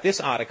thing about this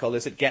article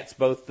is it gets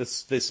both the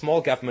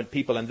small government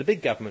people and the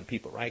big government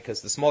people, right?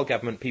 Because the small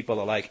government people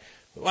are like,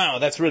 wow,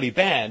 that's really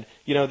bad.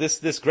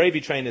 This gravy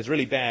train is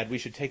really bad. We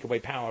should take away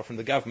power from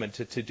the government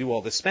to do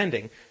all this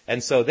spending.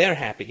 And so they're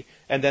happy.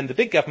 And then the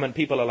big government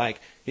people are like,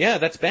 yeah,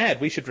 that's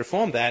bad. We should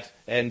reform that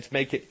and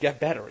make it get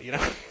better,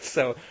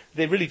 So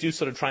they really do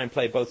sort of try and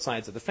play both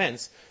sides of the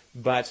fence.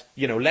 But,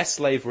 less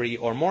slavery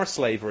or more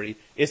slavery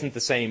isn't the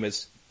same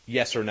as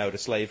yes or no to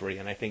slavery.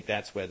 And I think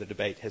that's where the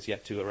debate has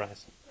yet to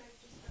arise.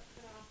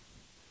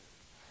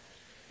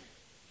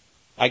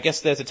 I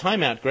guess there's a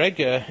timeout, Greg,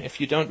 if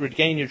you don't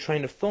regain your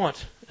train of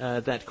thought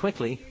that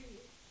quickly.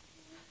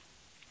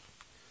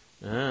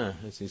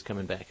 He's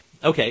coming back.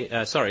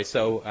 Okay, sorry.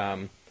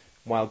 So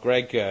while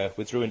Greg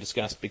withdrew in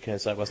disgust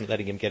because I wasn't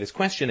letting him get his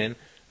question in,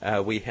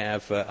 we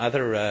have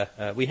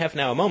we have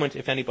now a moment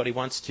if anybody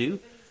wants to.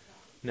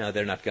 No,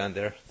 they're not gone.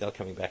 They're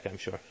coming back, I'm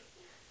sure.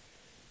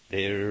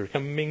 They're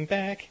coming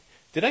back.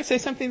 Did I say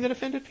something that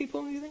offended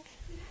people, do you think?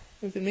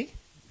 Was it me?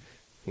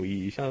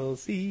 We shall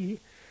see.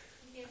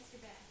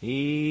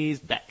 He's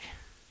back.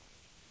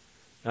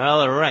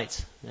 All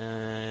right.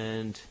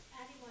 And do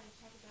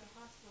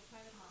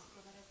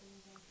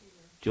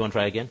you want to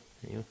try again?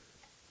 You?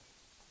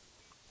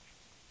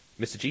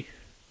 Mr. G?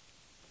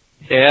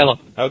 Yeah, hello.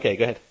 Okay,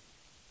 go ahead.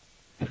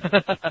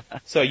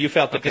 So you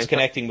felt that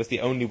disconnecting was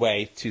the only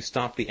way to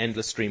stop the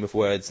endless stream of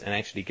words and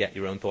actually get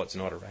your own thoughts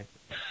in order, right?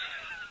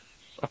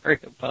 Sorry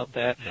about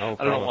that. No problem.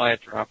 I don't know why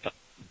it dropped.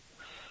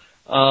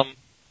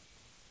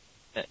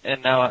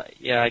 And now,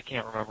 I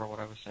can't remember what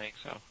I was saying.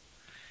 So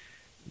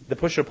the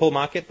push or pull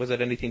market, was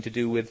that anything to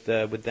do with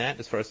that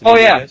as far as the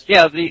goes?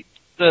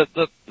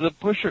 The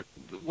push or,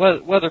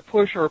 whether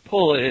push or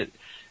pull,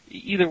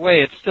 either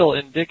way, it's still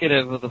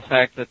indicative of the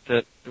fact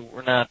that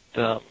we're not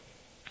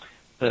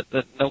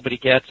that nobody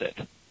gets it.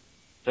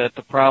 That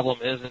the problem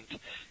isn't,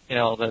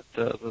 that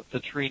the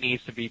tree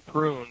needs to be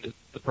pruned.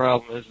 The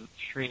problem is that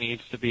the tree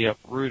needs to be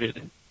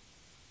uprooted.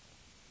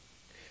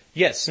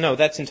 Yes, no,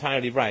 that's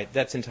entirely right.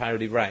 I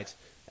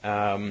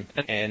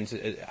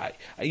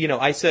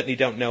certainly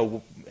don't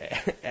know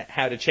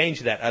how to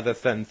change that other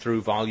than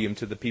through volume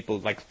to the people,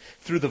 like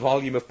through the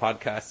volume of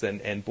podcasts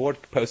and board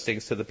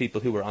postings to the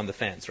people who are on the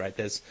fence, right?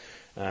 There's,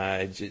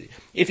 and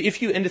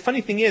the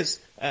funny thing is,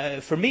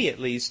 for me at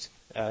least,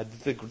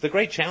 the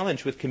great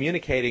challenge with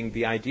communicating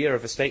the idea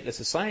of a stateless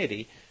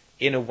society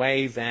in a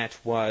way that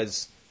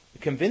was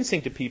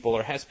convincing to people,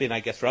 or has been, I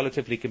guess,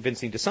 relatively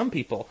convincing to some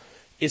people,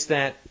 is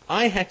that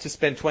I had to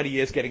spend 20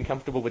 years getting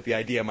comfortable with the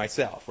idea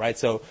myself, right?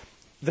 So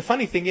the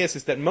funny thing is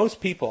that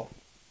most people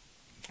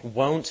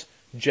won't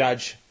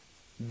judge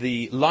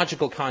the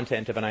logical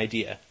content of an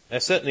idea.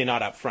 Certainly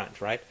not up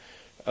front, right?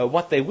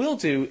 What they will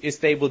do is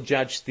they will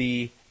judge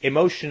the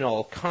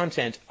emotional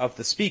content of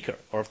the speaker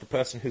or of the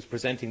person who's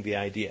presenting the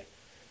idea.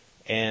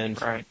 And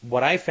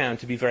what I found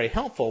to be very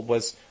helpful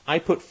was I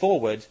put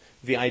forward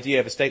the idea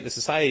of a stateless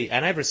society,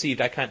 and I've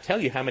received, I can't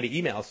tell you how many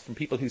emails from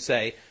people who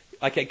say,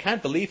 like, I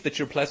can't believe that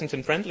you're pleasant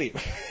and friendly,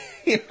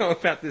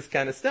 about this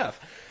kind of stuff.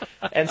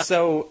 And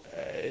so,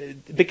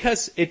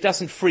 because it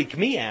doesn't freak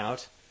me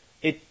out,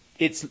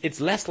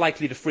 it's less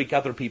likely to freak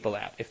other people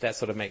out, if that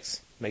sort of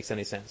makes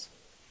any sense.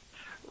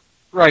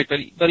 Right,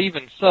 but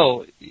even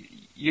so,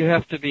 you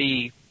have to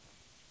be,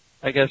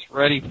 I guess,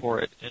 ready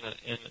for it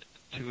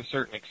to a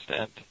certain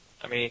extent.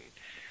 I mean,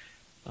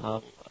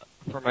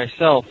 for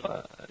myself,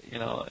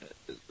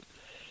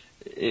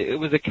 it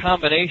was a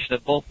combination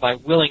of both my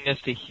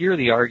willingness to hear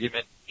the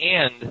argument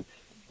and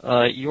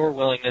your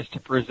willingness to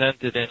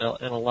present it in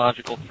a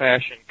logical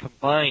fashion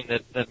combined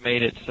that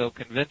made it so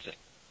convincing,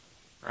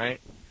 right?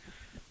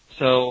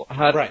 So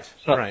how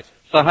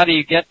do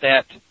you get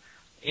that,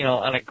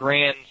 on a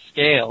grand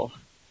scale?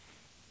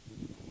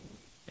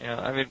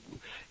 I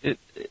mean,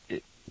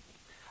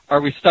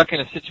 are we stuck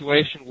in a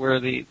situation where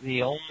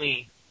the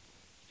only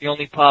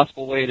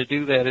possible way to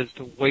do that is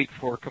to wait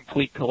for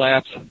complete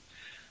collapse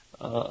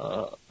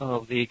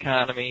of the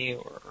economy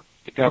or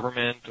the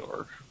government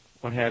or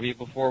what have you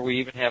before we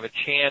even have a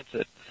chance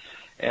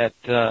at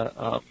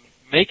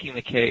making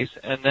the case?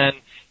 And then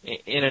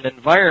in an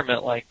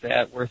environment like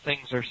that where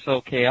things are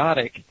so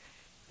chaotic,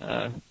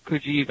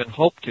 could you even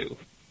hope to?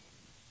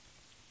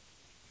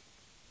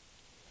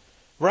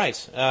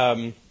 Right.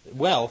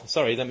 Well,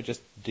 sorry, let me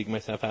just dig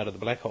myself out of the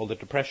black hole of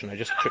depression. I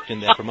just tripped in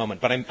there for a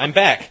moment, but I'm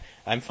back.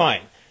 I'm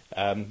fine.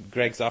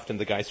 Greg's often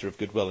the geyser of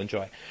goodwill and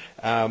joy.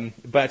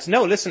 But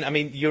no, listen, I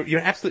mean, you're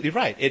absolutely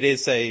right. It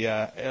is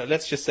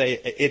let's just say,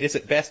 it is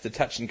at best a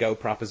touch and go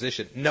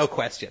proposition. No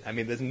question. I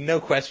mean, there's no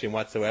question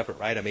whatsoever,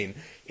 right? I mean,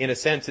 in a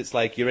sense, it's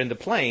like you're in the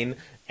plane,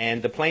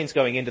 and the plane's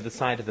going into the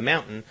side of the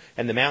mountain,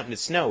 and the mountain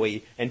is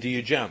snowy, and do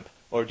you jump,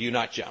 or do you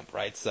not jump,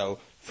 right? So,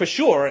 for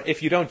sure,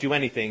 if you don't do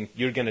anything,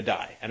 you're going to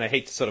die. And I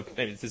hate to sort of,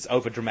 this is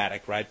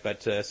over-dramatic, right?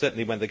 But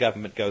certainly when the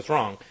government goes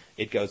wrong,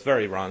 it goes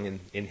very wrong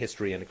in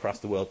history and across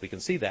the world. We can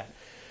see that.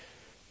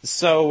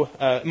 So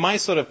my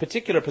sort of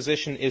particular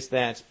position is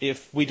that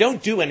if we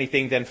don't do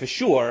anything, then for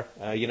sure,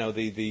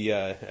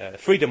 the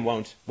freedom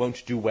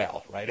won't do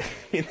well, right? I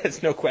mean,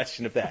 there's no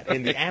question of that.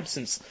 In the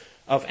absence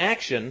of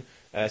action,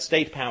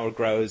 state power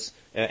grows,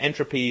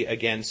 entropy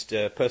against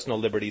personal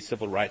liberties,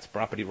 civil rights,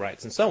 property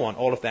rights, and so on.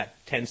 All of that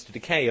tends to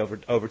decay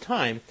over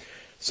time.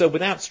 So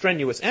without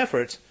strenuous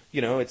effort,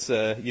 it's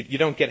you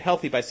don't get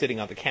healthy by sitting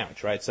on the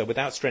couch, right? So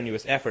without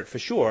strenuous effort, for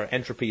sure,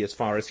 entropy as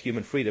far as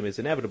human freedom is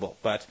inevitable.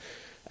 But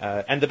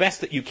and the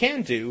best that you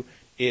can do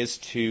is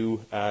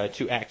to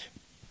act,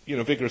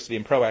 vigorously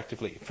and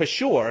proactively. For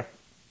sure,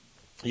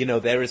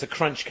 there is a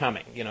crunch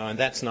coming, and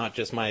that's not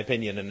just my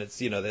opinion, and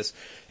it's,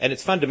 and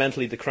it's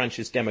fundamentally the crunch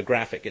is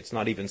demographic. It's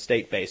not even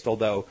state-based,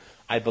 although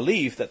I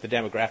believe that the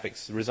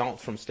demographics result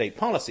from state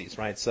policies,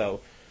 right? So,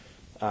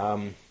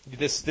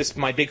 this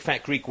My Big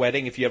Fat Greek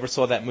Wedding, if you ever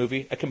saw that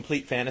movie, a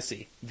complete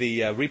fantasy.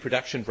 The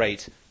reproduction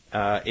rate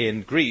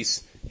in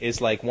Greece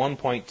is like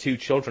 1.2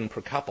 children per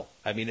couple.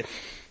 I mean,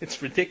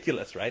 it's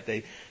ridiculous, right?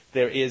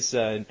 There is,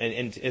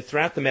 and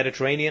throughout the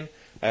Mediterranean,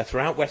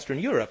 throughout Western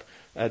Europe,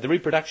 the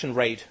reproduction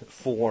rate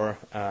for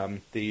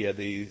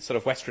the sort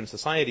of Western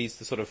societies,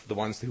 the sort of the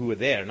ones who are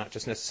there, not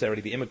just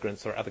necessarily the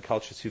immigrants or other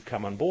cultures who've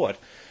come on board,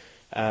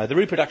 the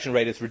reproduction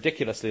rate is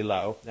ridiculously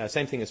low.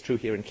 Same thing is true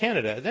here in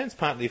Canada. That's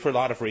partly for a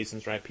lot of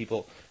reasons, right?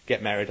 People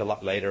get married a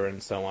lot later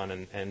and so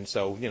on, and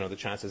so the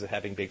chances of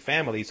having big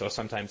families or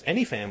sometimes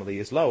any family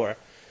is lower.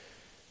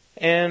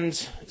 And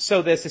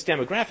so there's this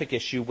demographic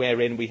issue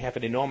wherein we have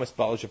an enormous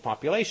bulge of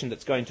population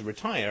that's going to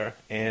retire,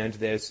 and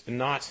there's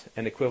not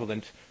an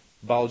equivalent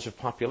bulge of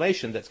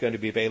population that's going to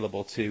be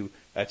available to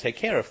take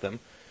care of them.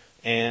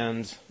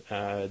 And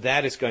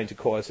that is going to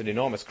cause an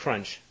enormous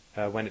crunch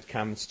when it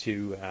comes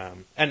to,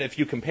 and if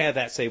you compare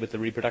that, say, with the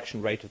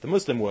reproduction rate of the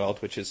Muslim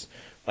world, which is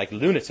like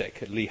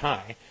lunatically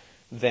high,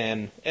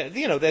 then,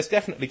 there's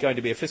definitely going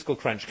to be a fiscal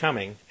crunch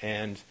coming.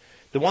 And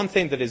the one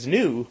thing that is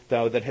new,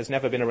 though, that has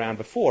never been around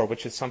before,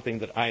 which is something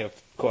that I, of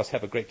course,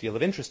 have a great deal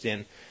of interest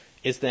in,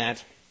 is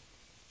that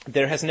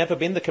there has never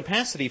been the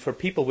capacity for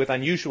people with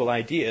unusual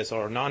ideas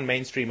or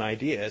non-mainstream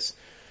ideas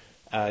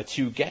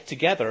to get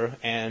together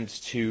and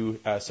to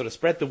sort of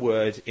spread the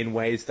word in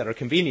ways that are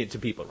convenient to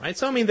people, right?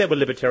 So, I mean, there were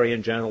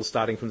libertarian journals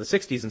starting from the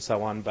 60s and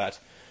so on, but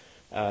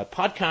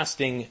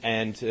podcasting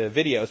and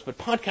videos, but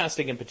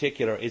podcasting in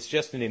particular is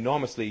just an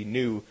enormously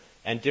new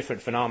and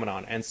different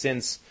phenomenon. And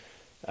since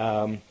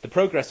the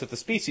progress of the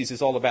species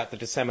is all about the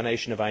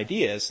dissemination of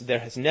ideas, there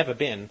has never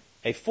been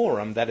a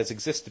forum that has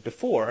existed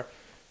before.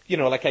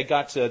 Like I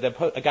got,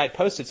 a guy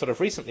posted sort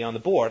of recently on the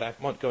board, I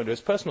won't go into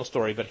his personal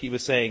story, but he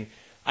was saying,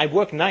 I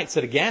work nights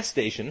at a gas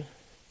station,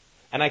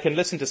 and I can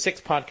listen to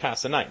 6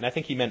 podcasts a night. And I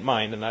think he meant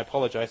mine, and I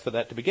apologize for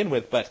that to begin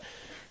with, but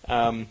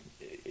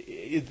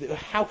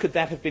how could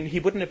that have been? He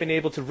wouldn't have been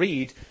able to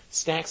read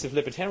stacks of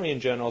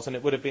libertarian journals, and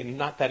it would have been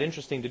not that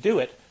interesting to do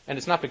it. And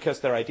it's not because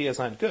their ideas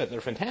aren't good.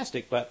 They're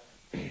fantastic, but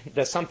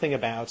there's something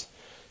about,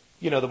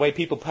 the way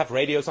people have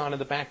radios on in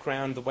the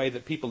background, the way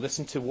that people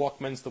listen to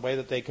Walkmans, the way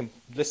that they can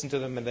listen to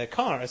them in their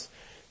cars.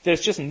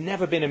 There's just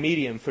never been a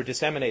medium for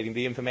disseminating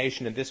the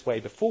information in this way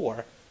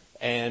before.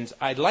 And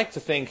I'd like to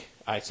think,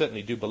 I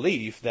certainly do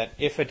believe, that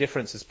if a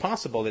difference is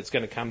possible, it's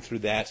going to come through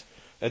that.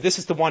 This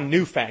is the one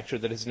new factor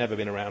that has never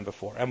been around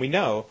before. And we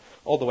know,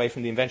 all the way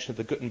from the invention of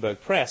the Gutenberg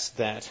press,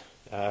 that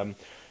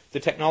the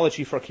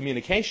technology for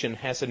communication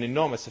has an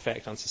enormous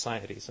effect on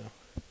society. So.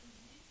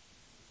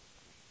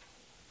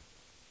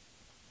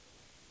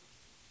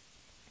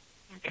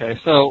 Okay,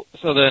 so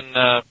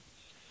then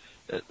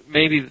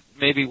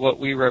maybe what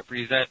we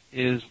represent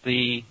is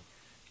the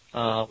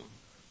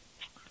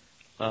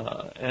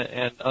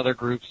and other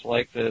groups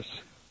like this,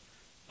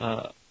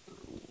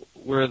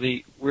 we're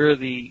the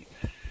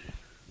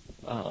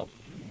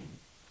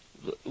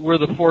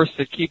force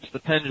that keeps the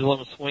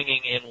pendulum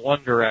swinging in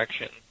one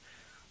direction,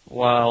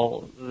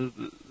 while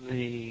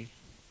the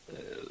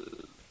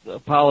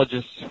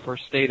apologists for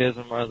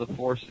statism are the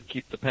force that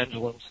keep the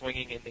pendulum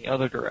swinging in the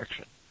other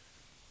direction.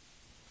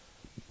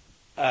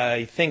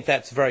 I think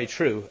that's very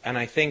true, and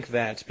I think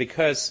that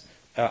because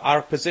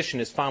our position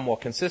is far more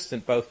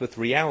consistent both with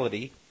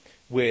reality,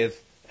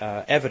 with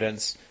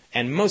evidence,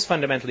 and most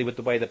fundamentally with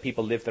the way that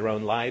people live their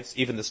own lives,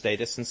 even the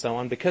statists and so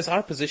on, because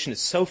our position is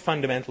so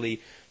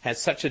fundamentally,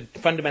 has such a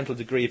fundamental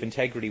degree of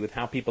integrity with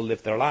how people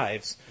live their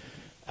lives,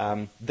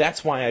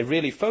 that's why I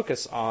really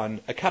focus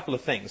on a couple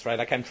of things, right?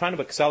 Like I'm trying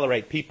to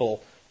accelerate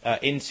people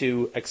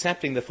into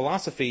accepting the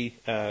philosophy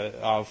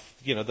of,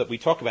 that we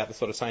talk about, the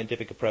sort of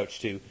scientific approach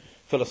to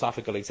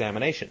philosophical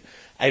examination.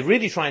 I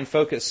really try and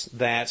focus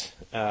that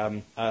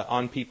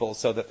on people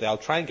so that they'll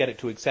try and get it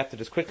to accept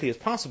it as quickly as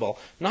possible,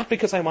 not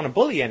because I want to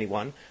bully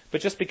anyone,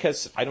 but just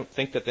because I don't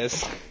think that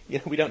there's,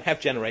 we don't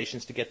have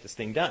generations to get this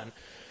thing done.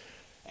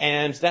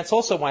 And that's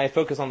also why I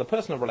focus on the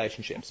personal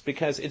relationships,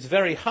 because it's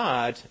very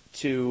hard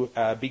to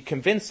be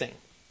convincing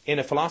in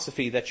a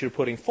philosophy that you're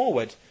putting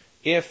forward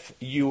if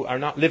you are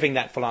not living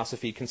that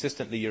philosophy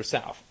consistently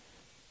yourself,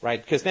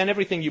 right? Because then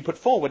everything you put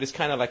forward is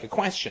kind of like a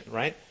question,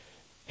 right?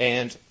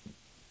 And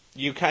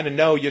you kind of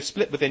know you're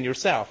split within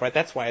yourself, right?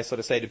 That's why I sort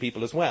of say to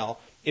people as well,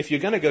 if you're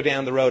going to go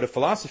down the road of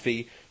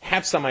philosophy,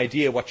 have some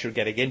idea what you're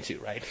getting into,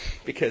 right?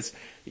 Because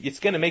it's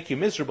going to make you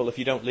miserable if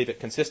you don't live it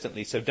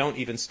consistently. So don't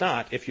even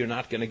start if you're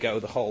not going to go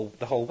the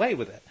whole way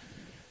with it.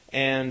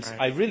 And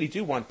right. I really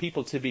do want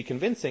people to be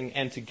convincing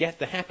and to get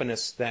the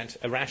happiness that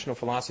a rational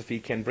philosophy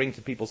can bring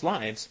to people's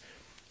lives.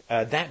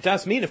 That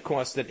does mean, of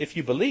course, that if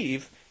you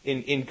believe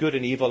in good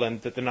and evil,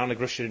 and that the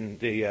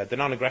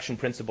non-aggression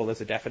principle is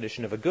a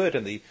definition of a good,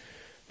 and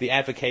the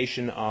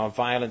advocation of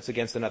violence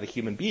against another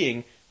human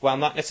being, while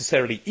not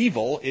necessarily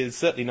evil, is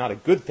certainly not a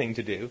good thing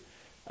to do.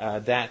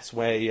 That's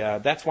why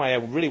I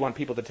really want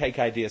people to take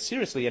ideas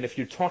seriously. And if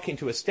you're talking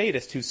to a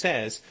statist who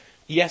says,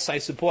 yes, I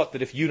support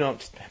that if you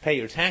don't pay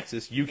your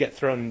taxes, you get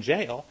thrown in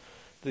jail,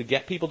 to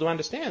get people to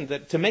understand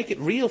that, to make it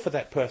real for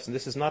that person,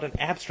 this is not an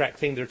abstract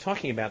thing they're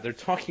talking about. They're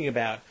talking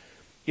about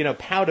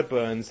powder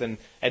burns and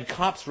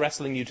cops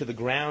wrestling you to the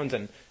ground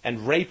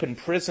and rape in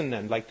prison,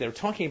 and like they're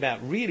talking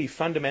about really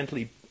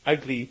fundamentally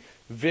ugly,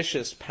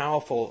 vicious,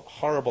 powerful,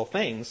 horrible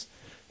things,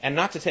 and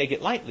not to take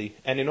it lightly.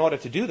 And in order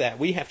to do that,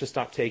 we have to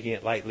stop taking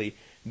it lightly.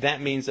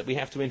 That means that we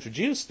have to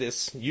introduce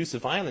this use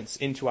of violence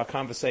into our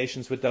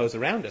conversations with those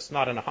around us,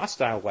 not in a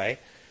hostile way,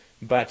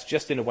 but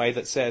just in a way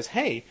that says,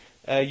 hey,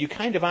 you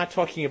kind of are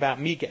talking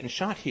about me getting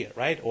shot here,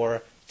 right?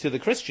 Or to the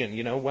Christian,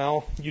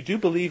 well, you do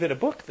believe in a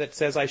book that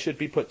says I should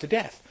be put to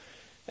death.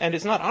 And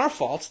it's not our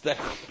fault that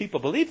people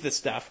believe this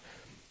stuff,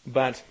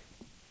 but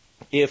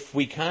if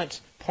we can't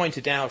point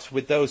it out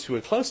with those who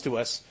are close to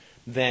us,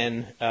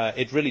 then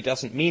it really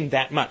doesn't mean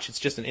that much. It's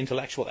just an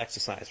intellectual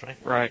exercise, right?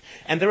 Right.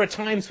 And there are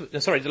times,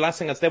 the last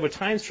thing is, there were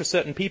times for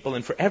certain people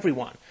and for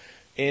everyone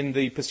in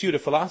the pursuit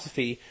of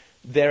philosophy,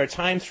 there are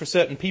times for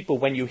certain people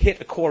when you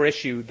hit a core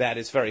issue that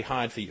is very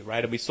hard for you,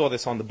 right? And we saw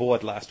this on the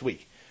board last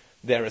week.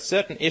 There are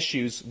certain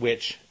issues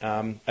which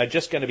are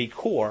just going to be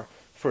core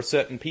for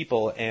certain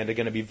people and are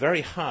going to be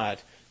very hard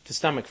to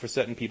stomach for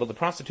certain people. The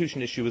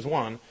prostitution issue is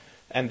one,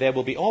 and there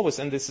will be always,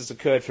 and this has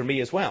occurred for me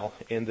as well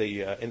in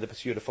the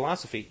pursuit of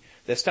philosophy,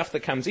 there's stuff that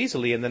comes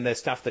easily, and then there's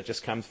stuff that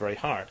just comes very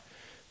hard.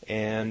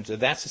 And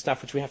that's the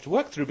stuff which we have to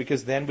work through,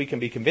 because then we can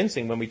be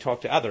convincing when we talk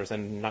to others,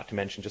 and not to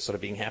mention just sort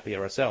of being happy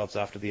ourselves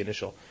after the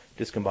initial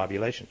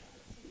discombobulation.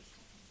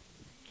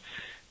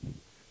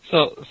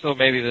 So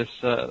maybe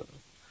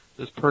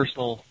this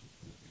personal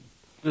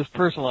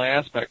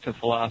aspect of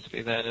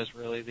philosophy then is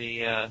really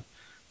the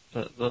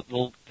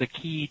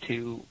key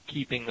to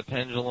keeping the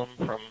pendulum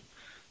from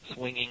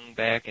swinging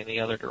back in the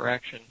other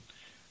direction.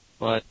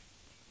 But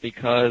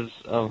because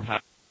of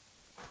how...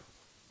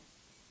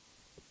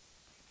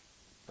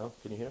 Oh,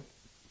 can you hear him?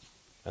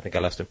 I think I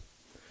lost him.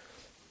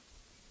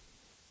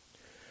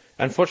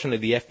 Unfortunately,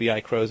 the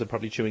FBI crows are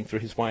probably chewing through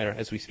his wire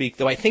as we speak,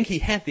 though I think he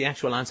had the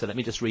actual answer. Let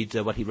me just read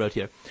what he wrote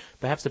here.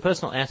 Perhaps the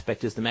personal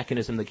aspect is the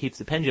mechanism that keeps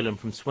the pendulum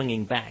from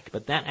swinging back,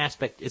 but that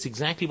aspect is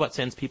exactly what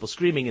sends people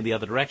screaming in the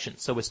other direction,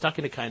 so we're stuck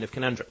in a kind of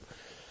conundrum.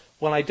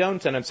 Well, I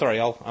don't, and I'm sorry,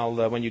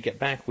 I'll when you get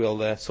back,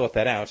 we'll sort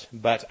that out,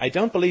 but I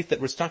don't believe that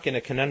we're stuck in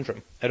a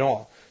conundrum at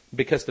all,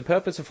 because the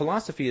purpose of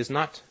philosophy is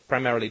not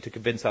primarily to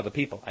convince other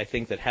people. I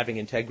think that having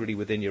integrity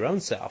within your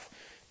own self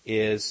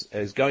is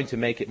going to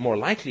make it more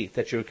likely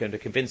that you're going to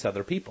convince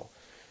other people.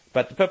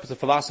 But the purpose of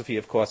philosophy,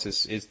 of course,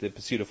 is the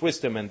pursuit of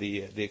wisdom and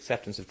the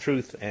acceptance of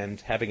truth and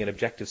having an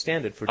objective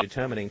standard for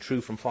determining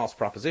true from false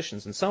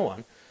propositions and so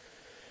on.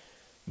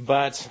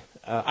 But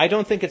I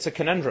don't think it's a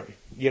conundrum.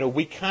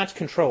 We can't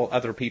control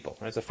other people.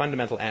 That's a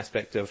fundamental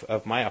aspect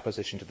of my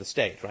opposition to the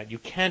state, right? You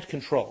can't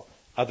control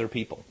other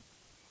people.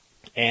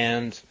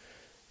 And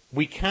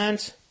we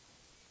can't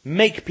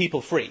make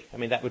people free. I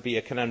mean, that would be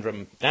a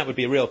conundrum. That would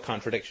be a real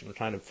contradiction. We're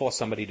trying to force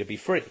somebody to be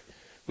free.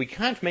 We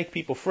can't make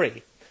people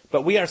free,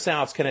 but we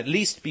ourselves can at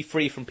least be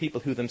free from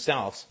people who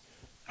themselves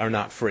are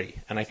not free.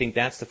 And I think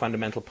that's the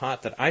fundamental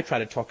part that I try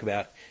to talk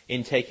about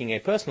in taking a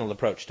personal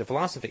approach to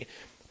philosophy.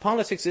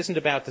 Politics isn't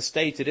about the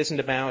state. It isn't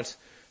about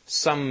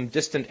some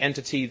distant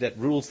entity that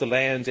rules the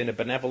land in a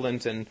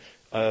benevolent and,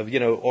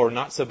 or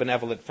not so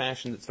benevolent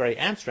fashion that's very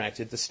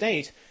abstracted. The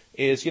state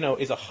is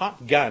a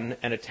hot gun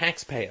and a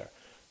taxpayer.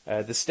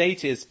 The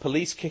state is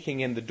police kicking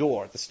in the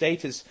door. The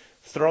state is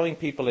throwing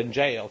people in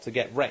jail to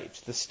get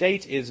raped. The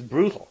state is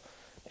brutal.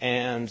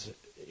 And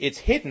it's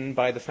hidden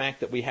by the fact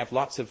that we have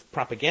lots of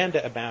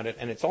propaganda about it,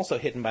 and it's also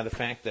hidden by the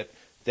fact that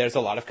there's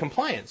a lot of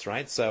compliance,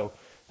 right? So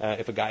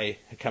if a guy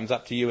comes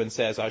up to you and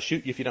says, I'll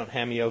shoot you if you don't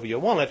hand me over your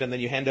wallet, and then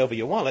you hand over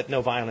your wallet,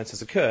 no violence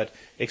has occurred,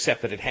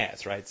 except that it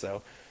has, right?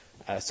 So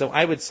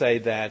I would say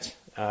that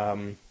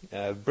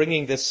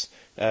bringing this,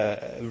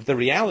 the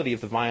reality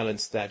of the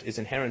violence that is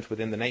inherent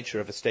within the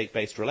nature of a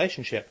state-based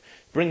relationship,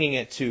 bringing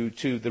it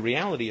to the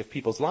reality of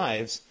people's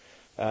lives,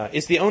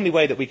 is the only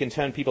way that we can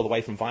turn people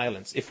away from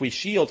violence. If we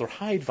shield or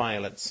hide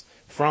violence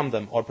from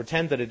them or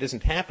pretend that it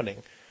isn't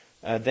happening,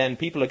 then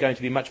people are going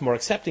to be much more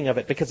accepting of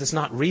it because it's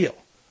not real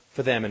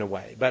for them in a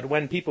way. But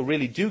when people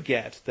really do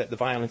get that the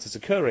violence is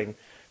occurring,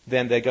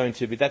 then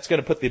that's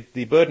going to put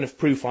the burden of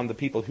proof on the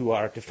people who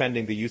are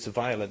defending the use of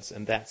violence,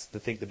 and that's, I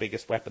think, the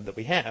biggest weapon that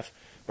we have,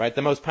 right?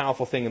 The most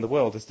powerful thing in the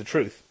world is the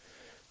truth.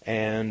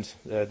 And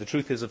the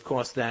truth is, of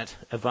course, that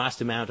a vast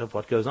amount of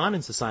what goes on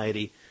in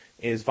society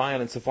is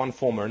violence of one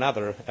form or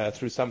another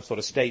through some sort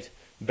of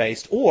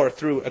state-based or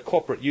through a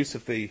corporate use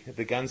of the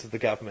guns of the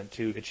government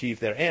to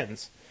achieve their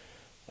ends.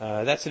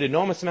 That's an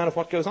enormous amount of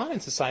what goes on in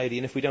society,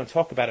 and if we don't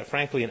talk about it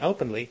frankly and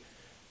openly,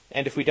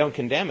 and if we don't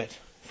condemn it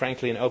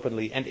frankly and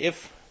openly, and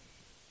if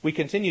we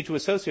continue to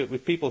associate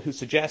with people who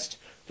suggest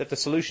that the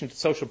solution to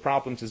social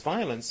problems is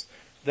violence,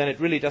 then it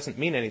really doesn't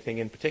mean anything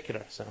in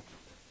particular. So,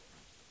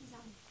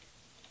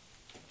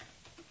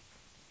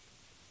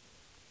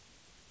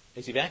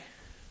 is he back?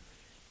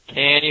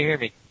 Can you hear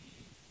me?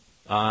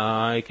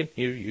 I can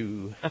hear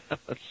you.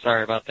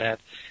 Sorry about that.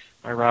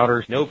 My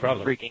router's no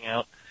problem. Freaking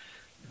out.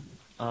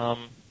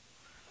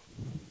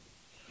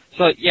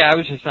 So yeah, I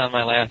was just on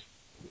my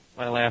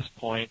last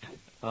point.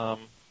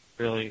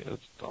 Really,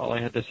 all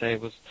I had to say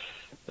was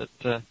that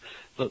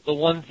the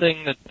one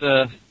thing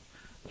that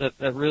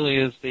really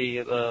is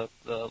the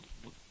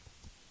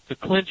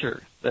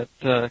clincher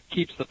that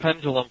keeps the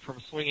pendulum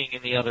from swinging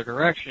in the other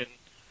direction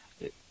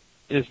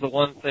is the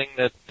one thing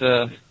that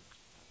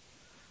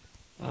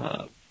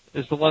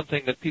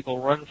people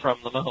run from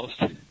the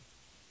most.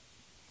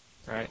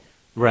 Right.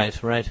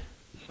 Right.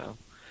 So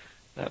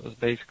that was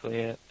basically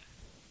it.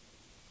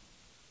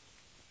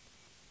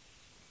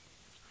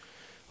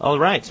 All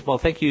right. Well,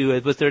 thank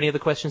you. Was there any other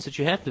questions that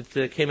you had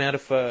that came out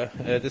of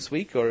this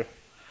week, or?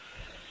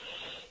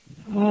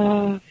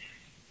 Well,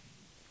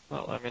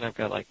 I mean, I've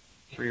got like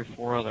 3 or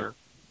 4 other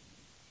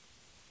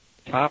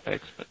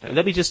topics. But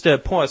let me just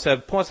pause.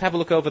 Pause. Have a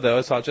look over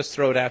those. I'll just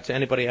throw it out to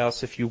anybody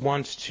else if you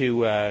want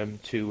to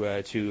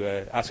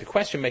ask a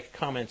question, make a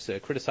comment,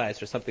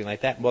 criticize, or something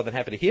like that. More than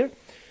happy to hear.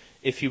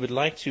 If you would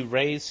like to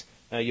raise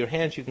your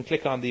hand, you can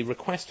click on the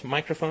request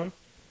microphone,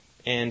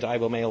 and I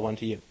will mail one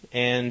to you.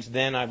 And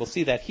then I will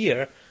see that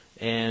here,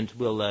 and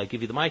we'll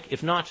give you the mic.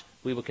 If not,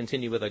 we will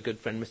continue with our good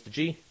friend Mr.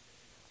 G.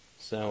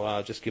 So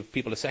I'll just give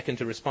people a second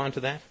to respond to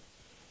that.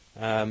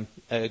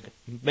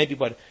 Maybe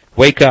what?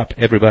 Wake up,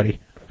 everybody.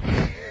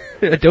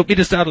 Don't mean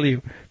to startle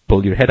you.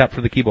 Pull your head up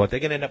from the keyboard. They're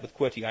going to end up with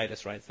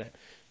QWERTY-itis, right? It's that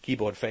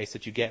keyboard face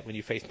that you get when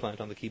you face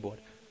plant on the keyboard.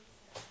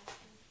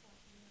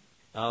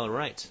 All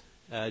right.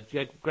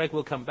 Greg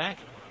will come back.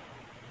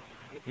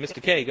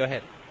 Mr. K, go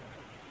ahead.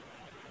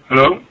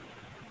 Hello?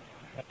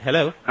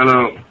 Hello?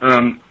 Hello.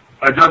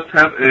 I just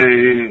have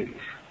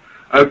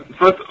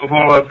first of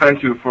all, I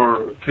thank you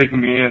for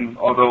taking me in,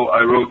 although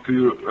I wrote to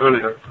you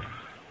earlier.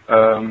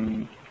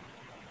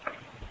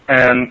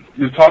 And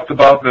you talked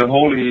about the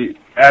holy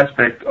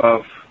aspect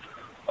of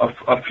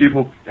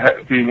people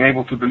being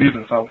able to believe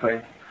in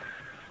something,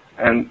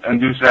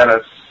 and use that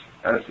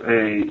as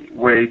a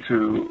way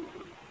to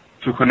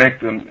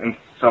connect them in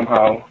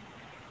somehow.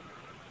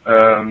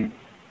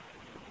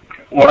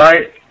 What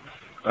I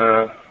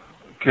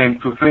came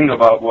to think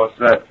about was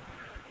that,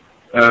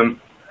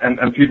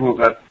 and people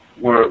that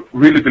were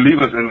really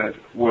believers in it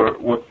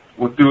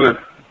would do it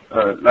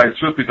like it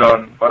should be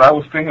done. But I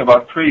was thinking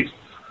about priests,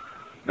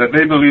 that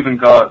they believe in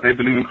God, they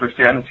believe in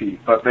Christianity,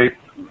 but they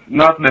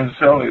don't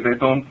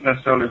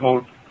necessarily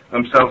hold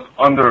themselves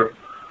under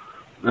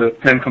the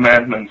Ten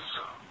Commandments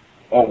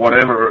or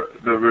whatever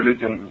the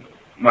religion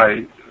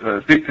might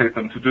dictate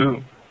them to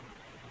do.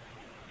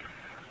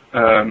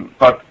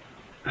 But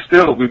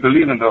still, we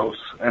believe in those,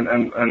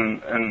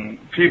 and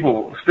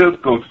people still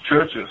go to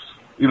churches,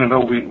 even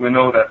though we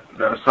know that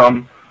there are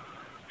some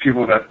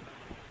people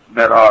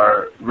that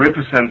are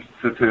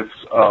representatives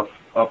of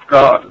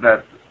God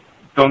that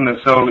don't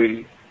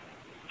necessarily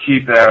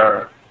keep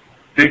their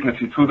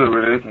dignity to the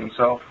religion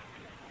itself.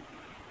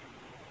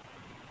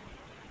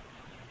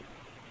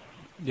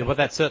 Yeah, well,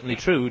 that's certainly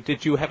true.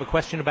 Did you have a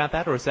question about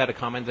that, or is that a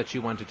comment that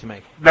you wanted to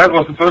make? That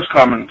was the first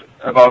comment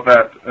about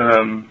that.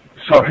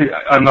 Sorry,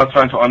 I'm not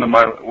trying to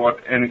undermine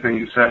anything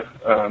you said,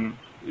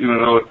 even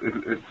though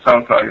it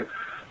sounds like it.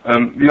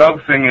 The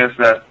other thing is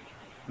that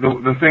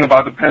the thing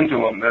about the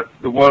pendulum, that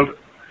the world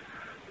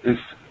is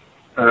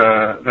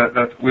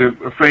that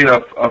we're afraid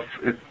of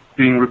it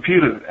being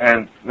repeated,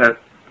 and that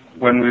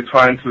when we're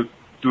trying to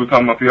do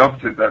something of the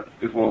opposite, that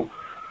it will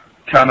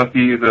kind of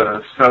be the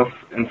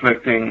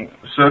self-inflicting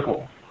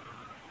circle.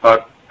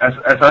 But as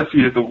I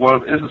see it, the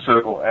world is a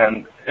circle,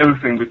 and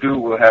everything we do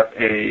will have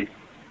a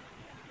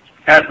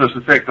adverse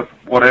effect of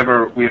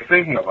whatever we're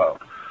thinking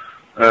about.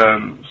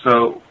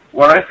 So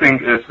what I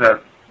think is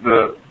that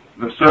the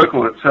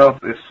circle itself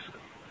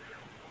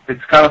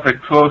it's kind of a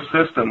closed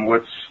system,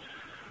 which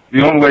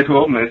the only way to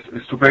open it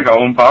is to break our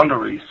own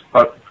boundaries.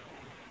 But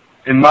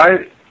in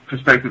my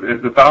perspective,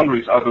 the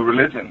boundaries are the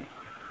religion,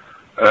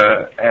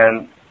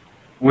 and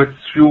which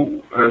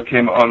you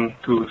came on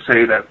to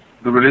say that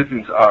the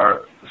religions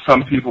are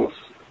some people's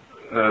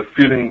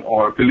feeling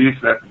or belief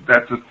that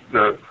that's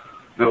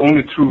the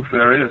only truth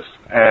there is,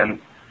 and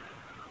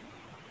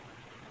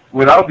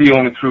without the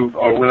only truth,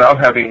 or without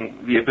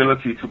having the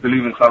ability to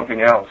believe in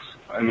something else,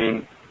 I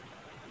mean,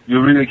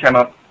 you really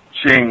cannot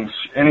change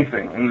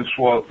anything in this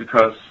world,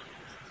 because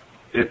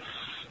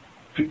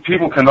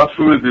people cannot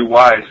truly be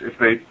wise if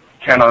they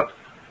cannot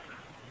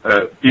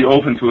be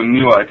open to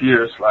new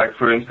ideas, like,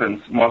 for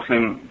instance,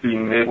 Muslim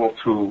being able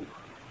to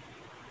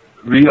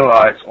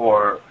realize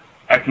or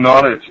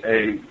acknowledge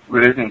a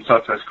religion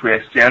such as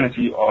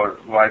Christianity, or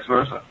vice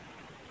versa.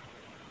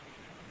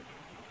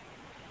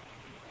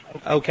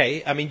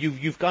 Okay, I mean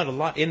you've got a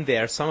lot in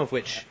there, some of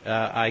which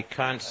I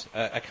can't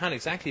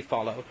exactly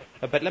follow.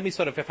 But let me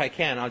sort of, if I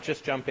can, I'll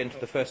just jump into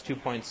the first 2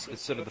 points,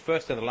 sort of the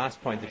first and the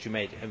last point that you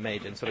made,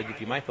 and sort of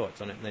give you my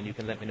thoughts on it, and then you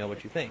can let me know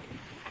what you think.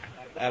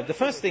 The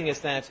first thing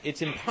is that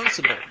it's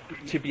impossible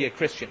to be a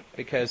Christian,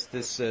 because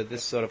this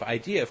sort of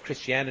idea of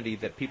Christianity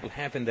that people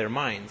have in their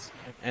minds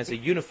as a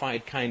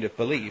unified kind of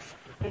belief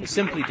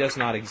simply does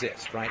not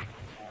exist, right?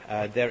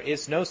 There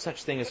is no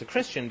such thing as a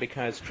Christian,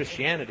 because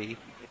Christianity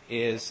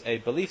is a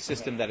belief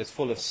system that is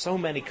full of so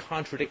many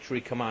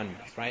contradictory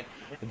commandments, right?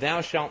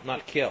 Thou shalt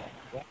not kill.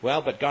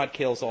 Well, but God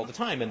kills all the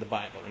time in the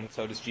Bible, and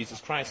so does Jesus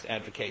Christ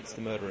advocates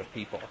the murder of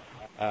people.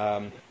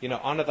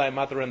 Honor thy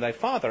mother and thy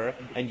father,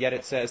 and yet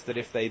it says that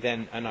if they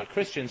then are not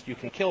Christians, you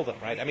can kill them,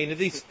 right? I mean,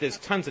 there's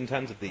tons and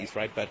tons of these,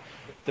 right? But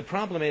the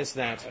problem is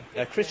that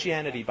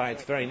Christianity, by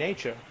its very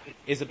nature,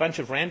 is a bunch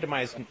of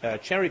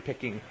randomized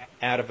cherry-picking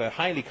out of a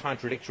highly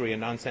contradictory and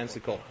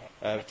nonsensical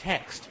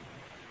text,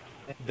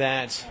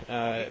 that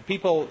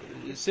people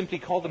simply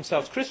call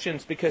themselves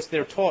Christians because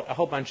they're taught a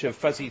whole bunch of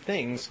fuzzy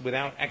things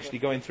without actually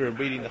going through and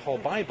reading the whole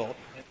Bible.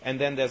 And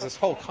then there's this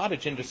whole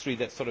cottage industry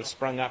that's sort of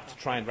sprung up to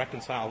try and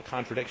reconcile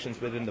contradictions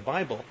within the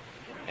Bible,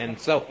 and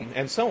so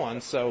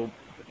on. So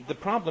the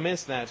problem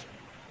is that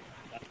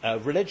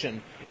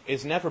religion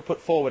is never put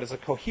forward as a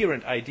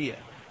coherent idea.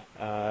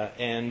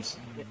 And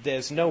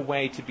there's no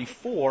way to be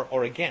for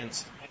or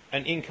against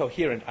an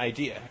incoherent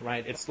idea,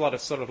 right? It's a lot of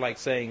sort of like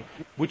saying,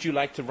 would you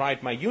like to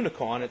ride my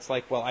unicorn? It's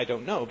like, well, I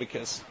don't know,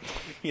 because,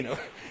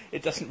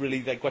 it doesn't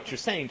really, like what you're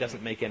saying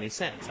doesn't make any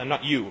sense. I'm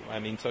not you, I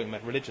mean talking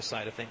about religious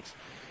side of things.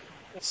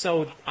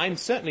 So I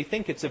certainly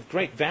think it's of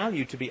great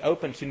value to be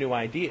open to new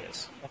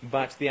ideas,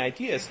 but the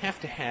ideas have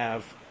to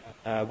have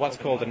what's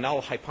called a null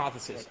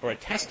hypothesis, or a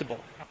testable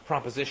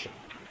proposition.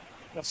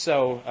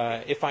 So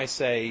if I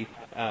say,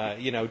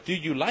 do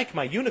you like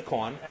my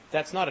unicorn?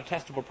 That's not a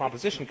testable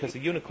proposition because the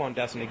unicorn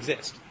doesn't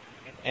exist.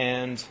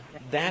 And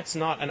that's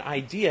not an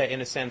idea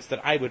in a sense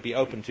that I would be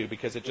open to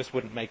because it just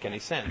wouldn't make any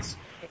sense.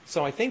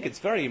 So I think it's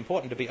very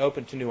important to be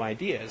open to new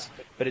ideas,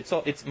 but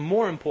it's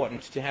more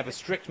important to have a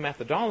strict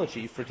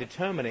methodology for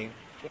determining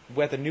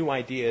whether new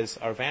ideas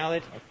are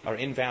valid, are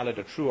invalid,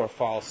 or true or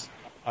false,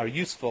 are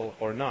useful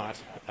or not.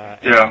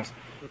 And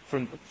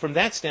from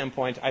that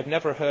standpoint, I've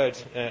never heard,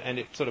 and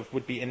it sort of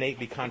would be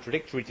innately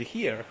contradictory to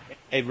hear,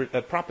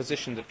 a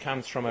proposition that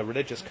comes from a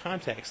religious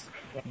context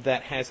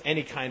that has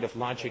any kind of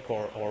logic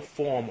or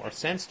form or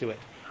sense to it.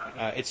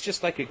 It's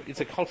just like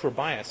it's a cultural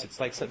bias. It's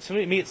like,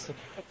 to me, it's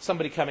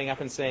somebody coming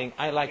up and saying,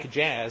 I like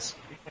jazz.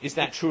 Is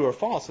that true or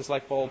false? It's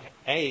like, well,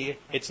 A,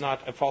 it's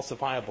not a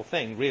falsifiable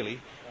thing,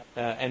 really.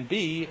 And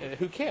B,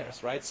 who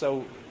cares, right?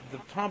 So the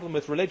problem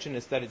with religion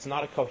is that it's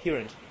not a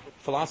coherent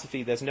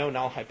philosophy. There's no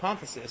null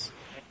hypothesis.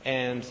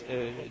 And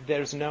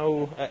there's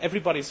no...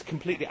 everybody's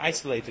completely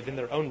isolated in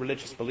their own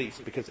religious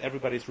beliefs because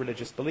everybody's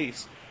religious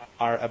beliefs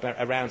are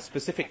around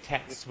specific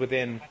texts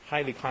within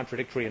highly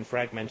contradictory and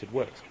fragmented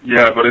works.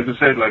 Yeah, but if you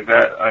say it like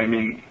that, I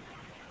mean,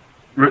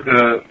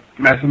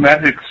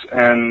 mathematics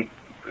and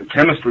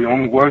chemistry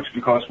only works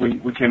because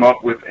we came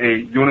up with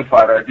a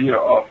unified idea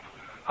of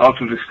how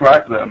to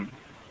describe them.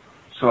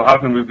 So how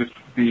can we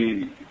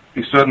be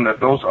certain that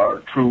those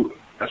are true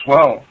as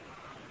well?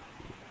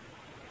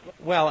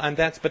 Well, and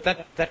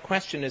that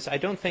question is, I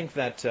don't think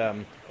that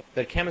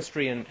that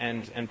chemistry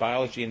and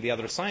biology and the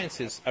other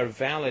sciences are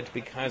valid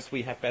because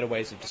we have better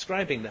ways of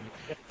describing them.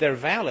 They're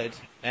valid,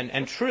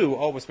 and true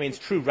always means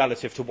true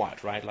relative to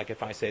what, right? Like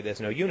if I say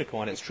there's no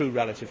unicorn, it's true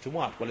relative to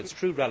what? Well, it's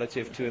true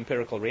relative to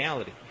empirical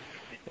reality.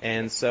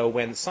 And so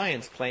when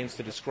science claims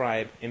to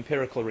describe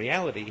empirical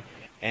reality,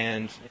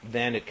 and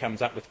then it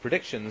comes up with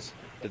predictions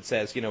that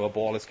says, a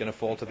ball is going to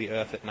fall to the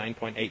earth at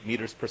 9.8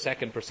 meters per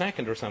second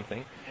or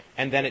something,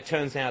 and then it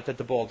turns out that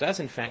the ball does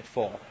in fact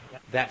fall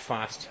that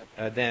fast,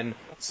 then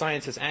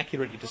science has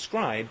accurately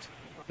described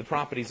the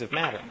properties of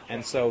matter.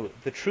 And so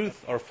the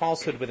truth or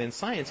falsehood within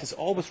science is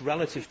always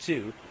relative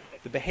to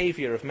the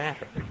behavior of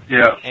matter.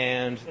 Yeah.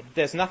 And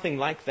there's nothing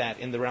like that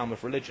in the realm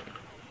of religion.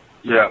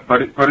 Yeah,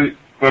 but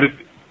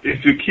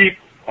if you keep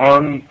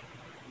on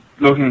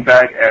looking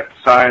back at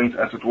science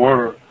as it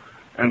were,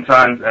 and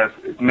science as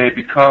it may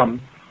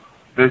become,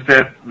 they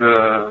said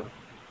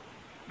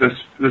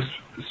this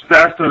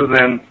faster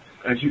than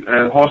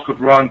a horse could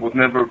run would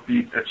never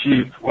be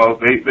achieved. Well,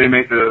 they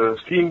made the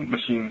steam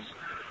machines.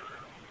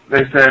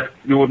 They said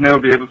you would never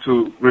be able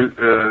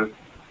to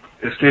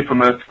escape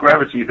from Earth's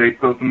gravity. They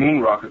built the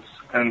moon rockets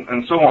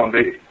and so on.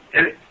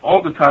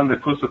 All the time they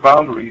push the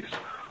boundaries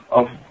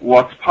of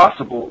what's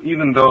possible,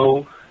 even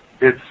though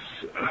it's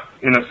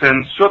in a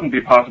sense shouldn't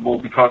be possible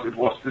because it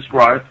was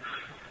described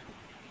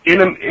in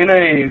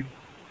a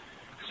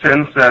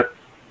sense that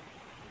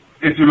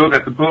if you look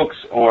at the books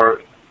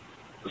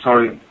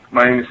sorry,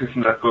 my English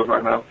isn't that good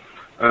right now.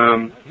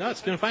 No,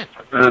 it's doing fine.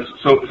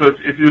 So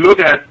if you look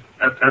at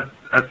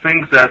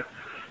things that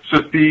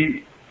should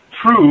be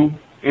true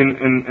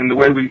in the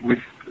way we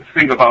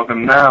think about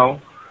them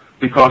now,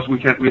 because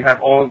we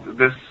have all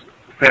this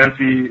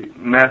fancy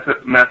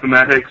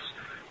mathematics,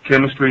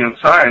 chemistry, and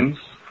science,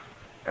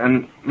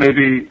 and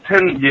maybe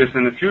 10 years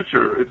in the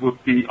future it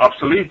would be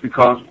obsolete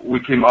because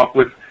we came up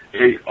with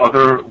a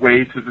other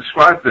way to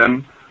describe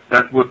them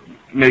that would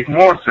make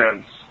more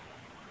sense.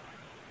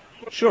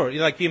 Sure,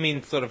 like you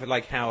mean sort of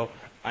like how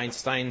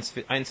Einstein's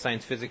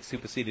physics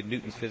superseded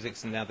Newton's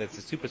physics, and now there's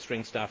the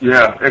superstring stuff.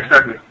 Yeah,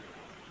 exactly.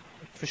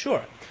 For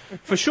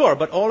sure.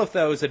 But all of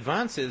those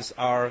advances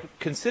are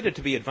considered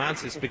to be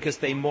advances because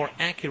they more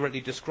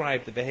accurately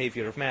describe the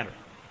behavior of matter.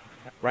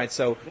 Right,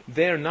 so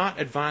they're not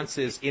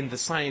advances in the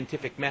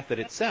scientific method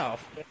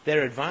itself.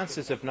 They're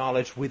advances of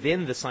knowledge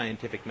within the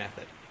scientific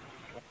method.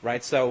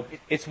 Right, so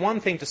it's one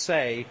thing to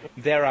say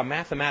there are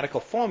mathematical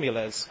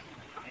formulas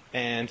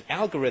and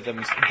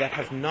algorithms that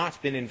have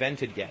not been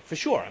invented yet. For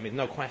sure, I mean,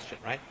 no question,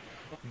 right?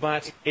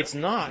 But it's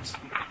not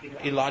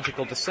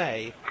illogical to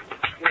say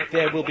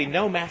there will be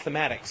no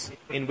mathematics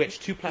in which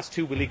 2 +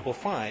 2 will equal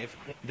 5.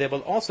 There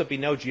will also be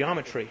no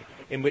geometry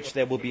in which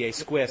there will be a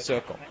square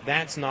circle.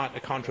 That's not a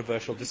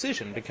controversial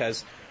decision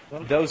because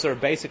those are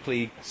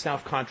basically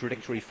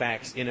self-contradictory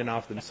facts in and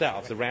of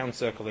themselves. A round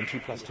circle and 2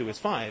 + 2 is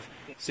 5,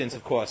 since,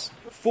 of course,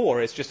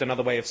 4 is just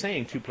another way of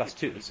saying 2 +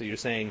 2. So you're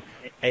saying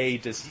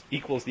A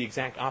equals the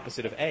exact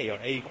opposite of A, or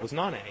A equals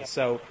non-A.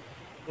 So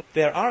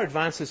there are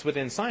advances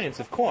within science,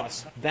 of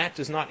course. That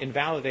does not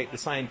invalidate the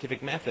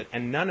scientific method,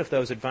 and none of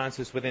those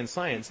advances within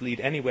science lead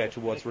anywhere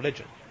towards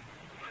religion.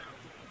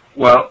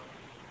 Well,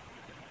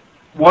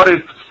 what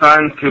if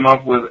science came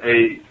up with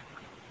a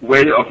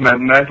way of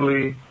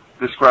mathematically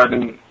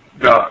describing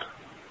God?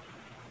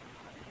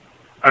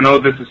 I know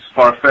this is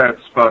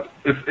far-fetched, but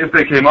if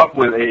they came up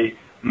with a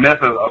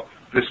method of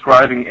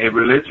describing a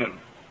religion,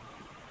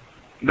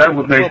 that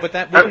would make... Well, but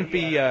that wouldn't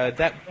be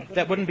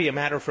that wouldn't be a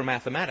matter for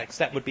mathematics.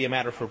 That would be a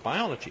matter for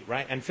biology,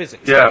 right, and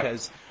physics. Yeah.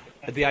 Because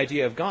the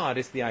idea of God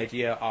is the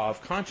idea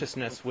of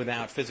consciousness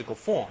without physical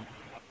form,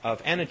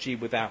 of energy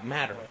without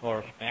matter,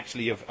 or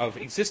actually of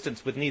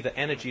existence with neither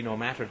energy nor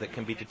matter that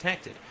can be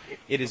detected.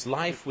 It is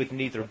life with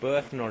neither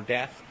birth nor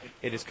death.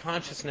 It is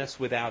consciousness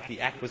without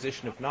the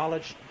acquisition of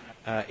knowledge.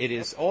 It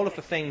is all of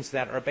the things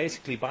that are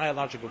basically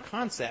biological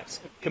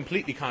concepts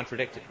completely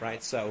contradicted,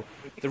 right? So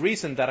the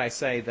reason that I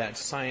say that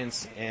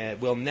science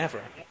will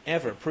never,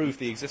 ever prove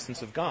the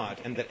existence of God,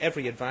 and that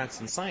every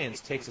advance in science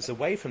takes us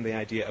away from the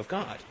idea of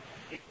God,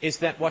 is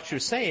that what you're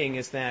saying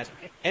is that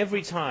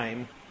every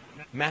time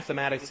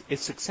mathematics is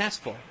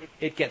successful,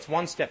 it gets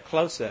one step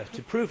closer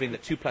to proving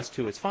that 2 plus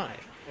 2 is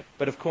 5.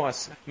 But of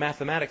course,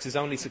 mathematics is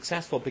only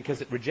successful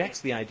because it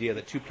rejects the idea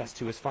that 2 plus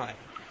 2 is 5.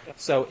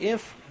 So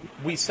if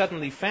we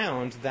suddenly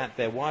found that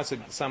there was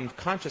some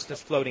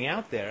consciousness floating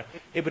out there,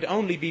 it would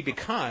only be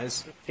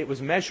because it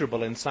was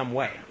measurable in some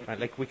way. Right?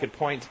 Like we could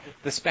point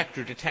the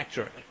spectre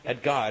detector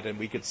at God and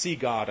we could see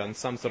God on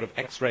some sort of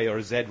X-ray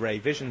or Z-ray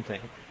vision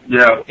thing.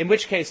 Yeah. In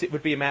which case it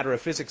would be a matter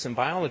of physics and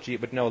biology.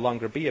 It would no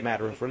longer be a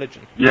matter of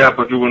religion. Yeah,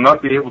 but you will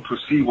not be able to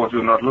see what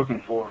you're not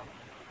looking for.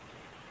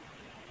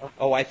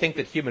 Oh, I think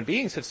that human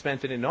beings have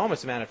spent an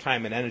enormous amount of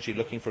time and energy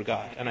looking for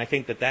God, and I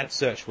think that that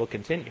search will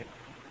continue.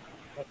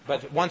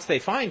 But once they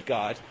find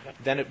God,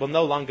 then it will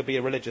no longer be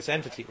a religious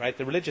entity, right?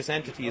 The religious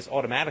entity is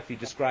automatically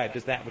described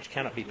as that which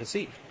cannot be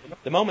perceived.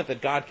 The moment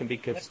that God can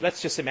be...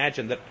 Let's just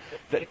imagine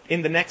that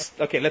in the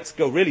next... Okay, let's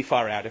go really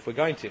far out if we're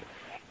going to.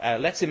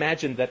 Let's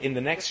imagine that in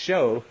the next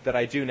show that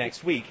I do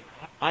next week,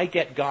 I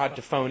get God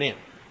to phone in,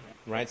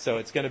 right? So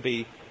it's going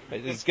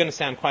to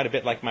sound quite a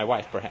bit like my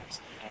wife, perhaps.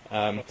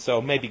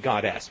 So maybe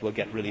God-esque. We'll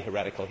get really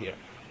heretical here.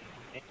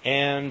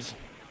 And...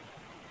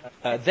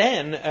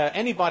 then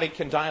anybody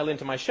can dial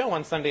into my show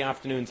on Sunday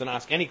afternoons and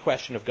ask any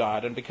question of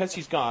God, and because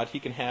he's God, he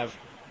can have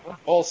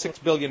all 6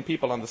 billion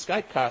people on the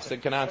Skype cast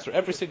that can answer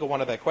every single one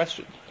of their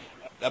questions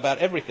about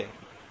everything.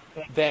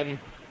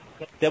 Then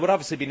there would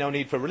obviously be no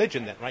need for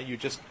religion then, right?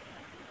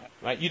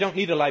 You don't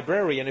need a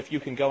librarian if you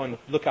can go and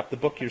look up the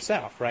book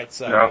yourself, right?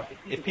 So Yeah.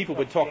 If people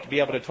would be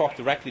able to talk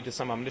directly to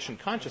some omniscient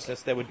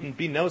consciousness, there would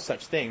be no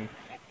such thing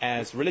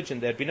as religion.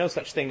 There'd be no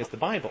such thing as the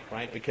Bible,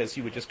 right? Because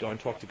you would just go and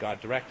talk to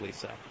God directly,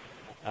 so...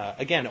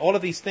 again, all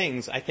of these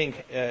things, I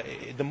think,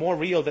 the more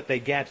real that they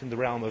get in the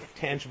realm of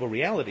tangible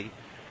reality,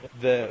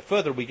 the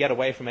further we get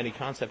away from any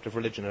concept of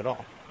religion at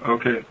all.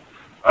 Okay.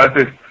 I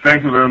think,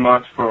 thank you very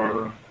much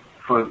for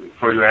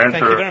your answer.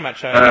 Thank you very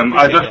much.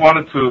 I just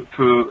wanted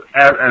to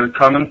add a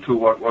comment to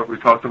what we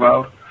talked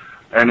about,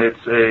 and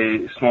it's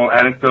a small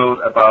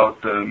anecdote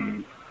about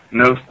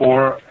Niels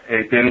Bohr,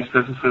 a Danish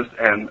physicist,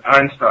 and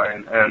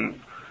Einstein, and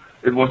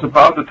it was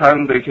about the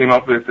time they came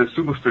up with the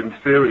superstring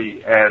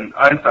theory, and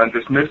Einstein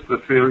dismissed the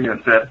theory and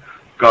said,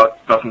 God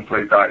doesn't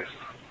play dice.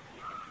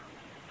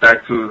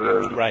 Back to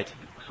the... Right.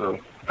 So,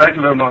 thank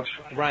you very much.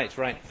 Right.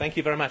 Thank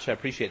you very much. I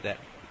appreciate that.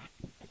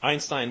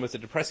 Einstein was a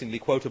depressingly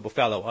quotable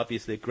fellow,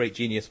 obviously a great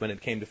genius when it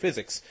came to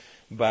physics,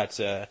 but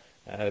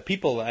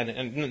people,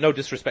 and no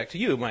disrespect to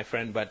you, my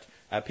friend, but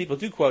people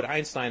do quote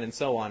Einstein and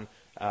so on,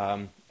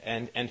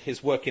 and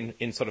his work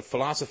in sort of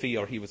philosophy,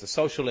 or he was a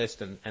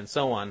socialist and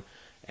so on.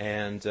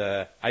 And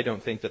I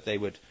don't think that they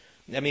would...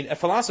 I mean, a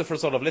philosopher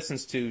sort of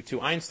listens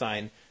to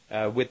Einstein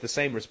with the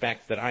same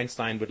respect that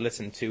Einstein would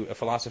listen to a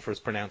philosopher's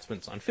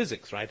pronouncements on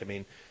physics, right? I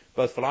mean,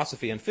 both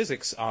philosophy and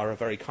physics are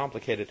very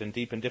complicated and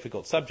deep and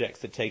difficult subjects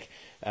that take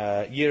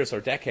years or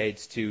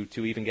decades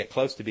to even get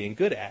close to being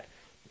good at.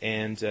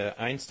 And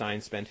Einstein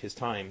spent his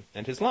time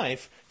and his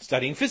life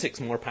studying physics.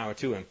 More power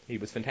to him. He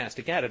was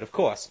fantastic at it, of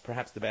course,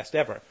 perhaps the best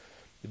ever.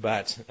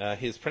 But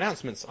his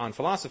pronouncements on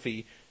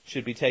philosophy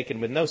should be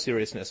taken with no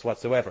seriousness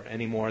whatsoever,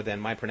 any more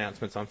than my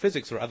pronouncements on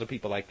physics or other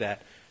people like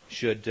that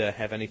should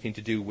have anything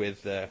to do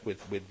with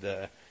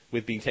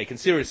being taken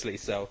seriously.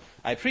 So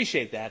I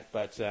appreciate that,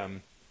 but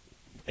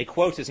a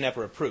quote is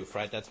never a proof,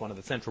 right? That's one of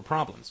the central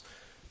problems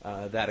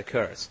that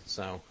occurs.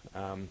 So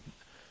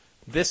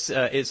this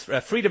is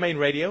Free Domain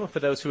Radio. For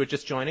those who are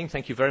just joining,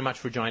 thank you very much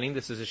for joining.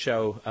 This is a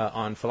show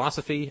on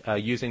philosophy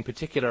using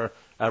particular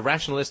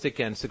rationalistic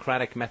and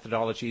Socratic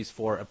methodologies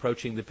for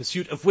approaching the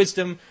pursuit of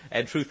wisdom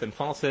and truth and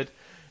falsehood.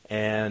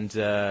 And,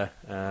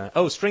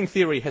 string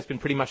theory has been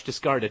pretty much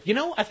discarded. You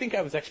know, I think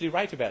I was actually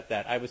right about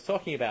that. I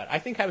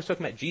think I was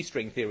talking about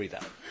G-string theory, though,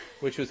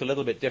 which was a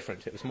little bit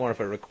different. It was more of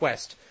a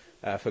request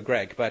for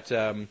Greg. But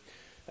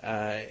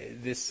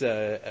this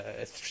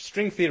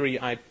string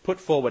theory I put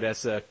forward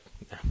as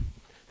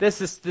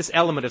there's this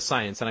element of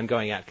science, and I'm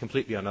going out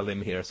completely on a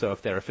limb here, so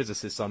if there are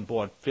physicists on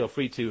board, feel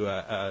free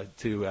to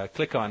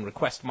click on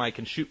Request Mike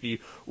and shoot me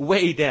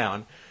way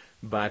down.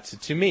 But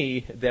to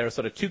me, there are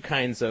sort of two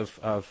kinds of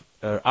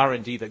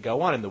R&D that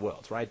go on in the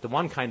world, right? The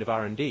one kind of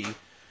R&D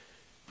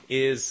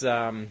is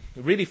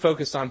really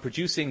focused on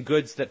producing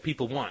goods that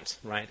people want,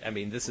 right? I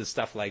mean, this is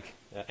stuff like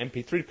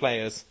MP3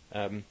 players,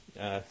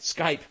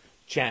 Skype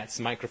chats,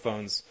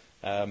 microphones,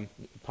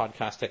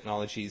 podcast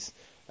technologies,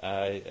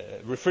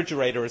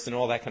 refrigerators, and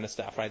all that kind of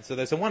stuff, right? So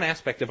there's one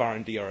aspect of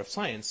R&D or of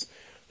science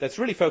that's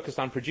really focused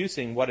on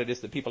producing what it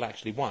is that people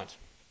actually want.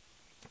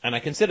 And I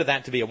consider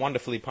that to be a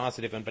wonderfully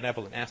positive and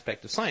benevolent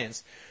aspect of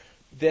science.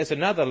 There's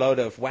another load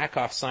of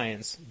whack-off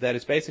science that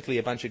is basically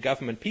a bunch of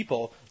government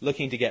people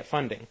looking to get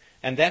funding.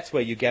 And that's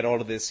where you get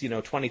all of this,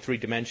 23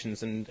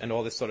 dimensions and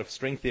all this sort of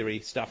string theory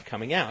stuff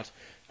coming out.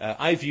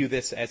 I view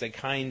this as a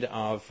kind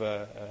of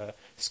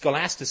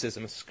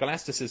scholasticism.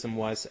 Scholasticism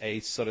was a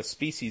sort of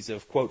species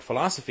of, quote,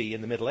 philosophy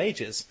in the Middle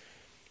Ages,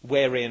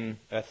 wherein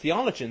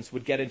theologians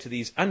would get into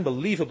these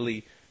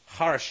unbelievably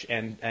harsh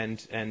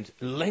and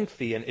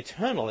lengthy and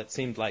eternal, it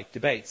seemed like,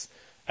 debates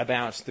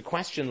about the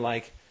question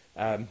like,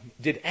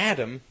 did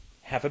Adam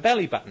have a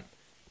belly button?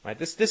 Right?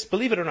 This,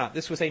 believe it or not,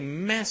 this was a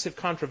massive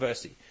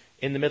controversy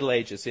in the Middle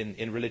Ages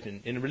in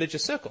religion, in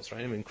religious circles,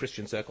 right? I mean,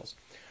 Christian circles.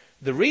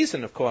 The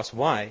reason, of course,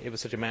 why it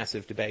was such a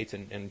massive debate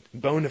and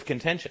bone of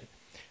contention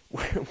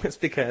was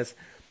because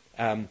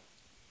Adam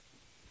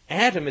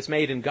is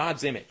made in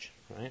God's image,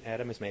 right?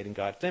 Adam is made in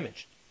God's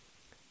image.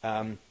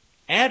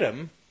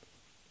 Adam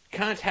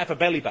can't have a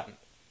belly button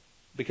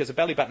because a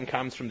belly button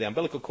comes from the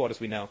umbilical cord, as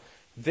we know.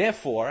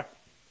 Therefore,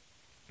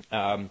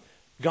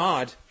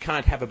 God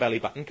can't have a belly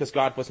button because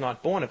God was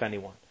not born of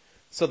anyone.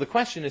 So the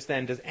question is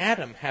then, does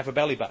Adam have a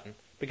belly button?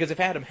 Because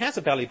if Adam has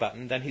a belly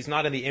button, then he's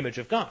not in the image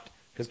of God,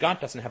 because God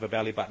doesn't have a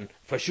belly button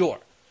for sure.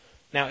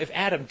 Now, if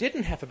Adam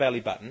didn't have a belly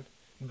button,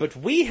 but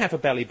we have a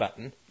belly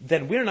button,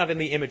 then we're not in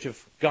the image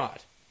of God.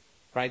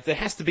 Right? There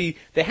has to be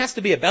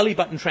a belly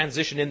button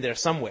transition in there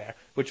somewhere,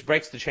 which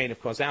breaks the chain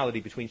of causality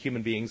between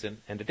human beings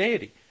and a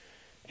deity.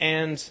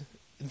 And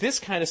this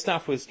kind of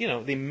stuff was,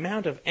 the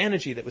amount of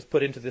energy that was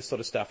put into this sort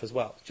of stuff as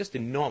well. Just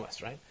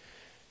enormous, right?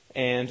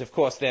 And of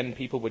course then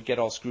people would get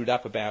all screwed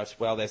up about,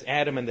 well, there's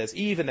Adam and there's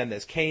Eve and then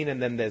there's Cain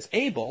and then there's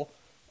Abel.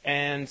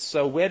 And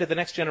so where did the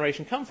next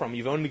generation come from?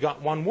 You've only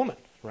got one woman,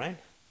 right?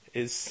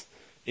 Is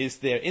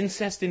there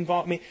incest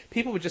involved? I mean,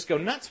 people would just go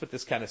nuts with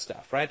this kind of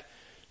stuff, right?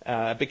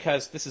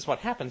 Because this is what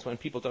happens when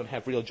people don't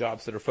have real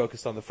jobs that are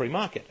focused on the free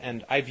market.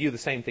 And I view the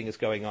same thing as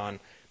going on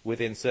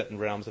within certain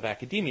realms of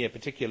academia,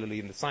 particularly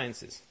in the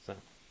sciences. So.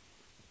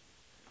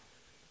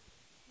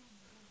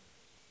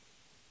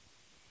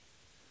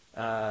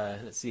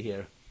 Let's see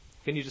here.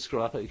 Can you just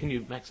scroll up? Can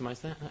you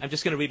maximize that? I'm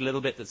just going to read a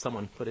little bit that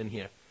someone put in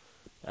here.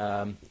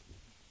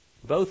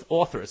 Both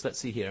authors, let's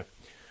see here.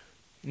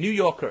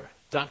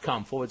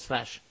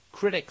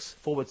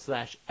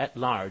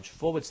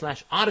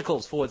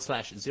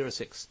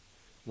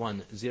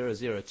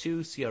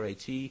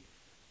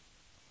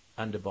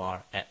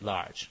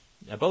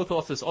 Both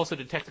authors also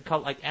detect a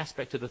cult-like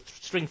aspect to the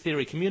string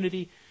theory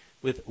community,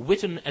 with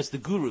Witten as the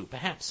guru.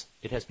 Perhaps,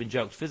 it has been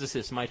joked,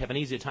 physicists might have an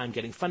easier time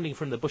getting funding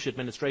from the Bush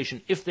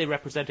administration if they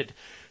represented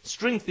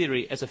string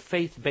theory as a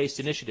faith-based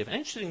initiative. And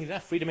interestingly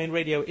enough, Free Domain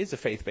Radio is a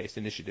faith-based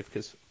initiative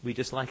because we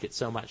dislike it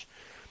so much.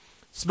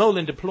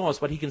 Smolin deplores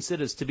what he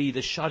considers to be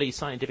the shoddy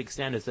scientific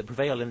standards that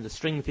prevail in the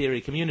string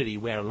theory community,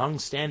 where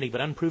long-standing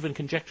but unproven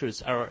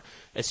conjectures are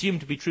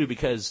assumed to be true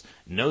because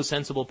no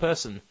sensible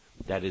person,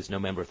 that is, no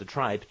member of the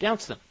tribe,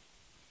 doubts them.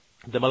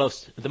 The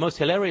most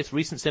hilarious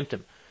recent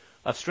symptom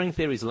of string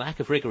theory's lack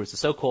of rigor is the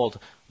so-called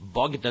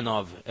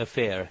Bogdanov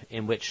affair,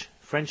 in which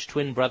French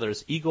twin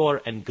brothers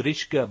Igor and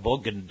Grishka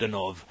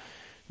Bogdanov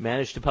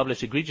managed to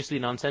publish egregiously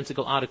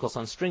nonsensical articles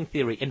on string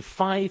theory in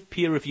 5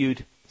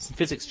 peer-reviewed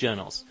physics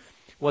journals.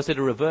 Was it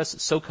a reverse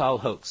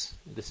Sokal hoax?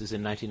 This is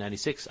in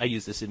 1996. I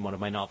use this in one of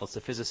my novels. The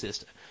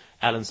physicist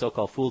Alan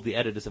Sokal fooled the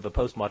editors of a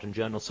postmodern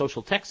journal,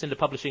 Social Text, into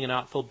publishing an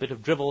artful bit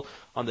of drivel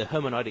on the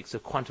hermeneutics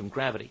of quantum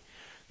gravity.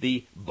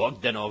 The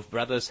Bogdanov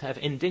brothers have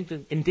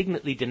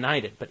indignantly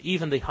denied it, but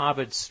even the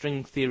Harvard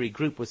string theory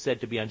group was said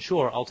to be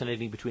unsure,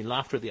 alternating between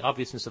laughter at the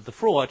obviousness of the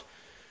fraud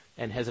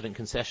and hesitant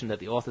concession that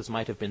the authors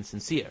might have been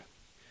sincere.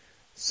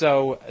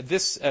 So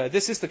this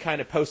is the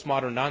kind of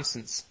postmodern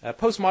nonsense.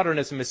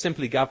 Postmodernism is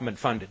simply government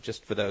funded,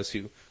 just for those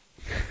who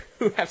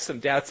have some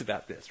doubts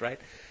about this,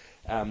 right?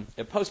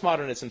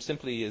 Postmodernism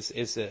simply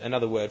is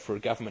another word for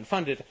government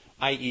funded,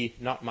 i.e.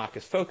 not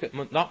market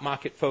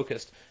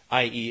focused,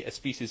 i.e. a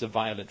species of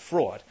violent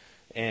fraud.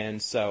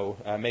 And so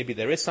maybe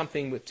there is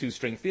something with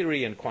two-string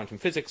theory and quantum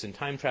physics and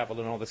time travel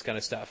and all this kind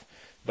of stuff.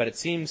 But it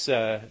seems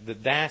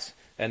that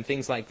and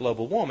things like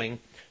global warming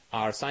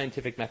are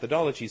scientific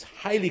methodologies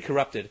highly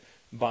corrupted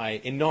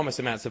by enormous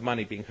amounts of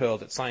money being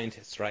hurled at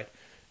scientists, right?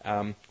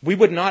 We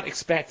would not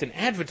expect an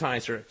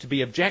advertiser to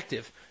be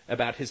objective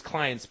about his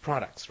client's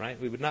products,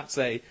 right? We would not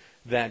say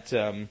that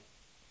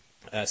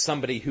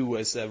somebody who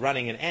was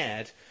running an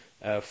ad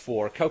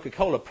for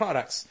Coca-Cola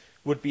products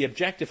would be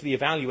objectively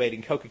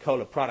evaluating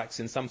Coca-Cola products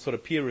in some sort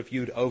of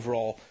peer-reviewed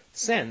overall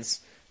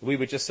sense, we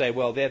would just say,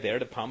 well, they're there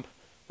to pump,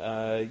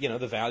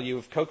 the value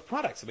of Coke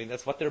products. I mean,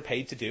 that's what they're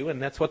paid to do,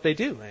 and that's what they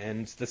do.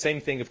 And the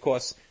same thing, of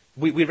course,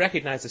 we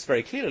recognize this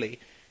very clearly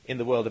in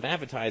the world of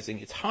advertising.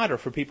 It's harder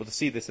for people to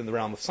see this in the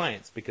realm of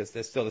science because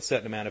there's still a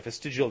certain amount of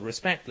vestigial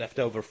respect left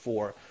over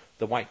for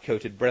the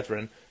white-coated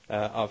brethren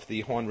of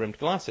the horn-rimmed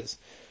glasses.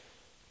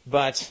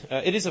 But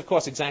it is, of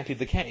course, exactly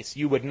the case.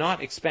 You would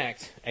not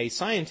expect a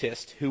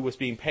scientist who was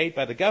being paid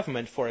by the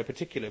government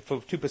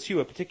to pursue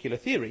a particular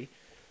theory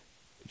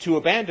to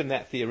abandon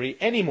that theory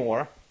any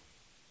more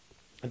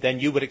than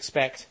you would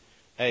expect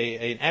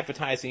an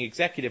advertising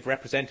executive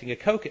representing a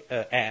Coke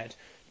ad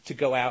to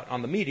go out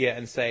on the media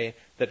and say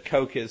that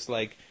Coke is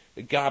like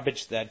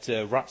garbage that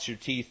rots your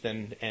teeth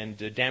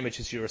and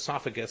damages your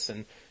esophagus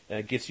and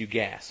gives you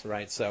gas,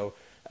 right? So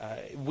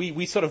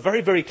we sort of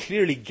very, very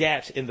clearly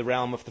get in the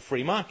realm of the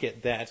free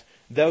market that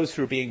those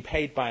who are being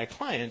paid by a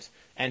client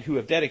and who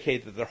have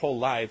dedicated their whole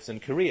lives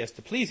and careers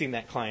to pleasing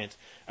that client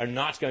are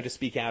not going to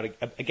speak out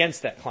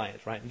against that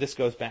client, right? And this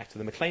goes back to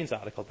the Maclean's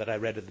article that I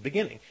read at the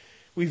beginning.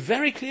 We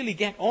very clearly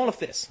get all of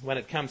this when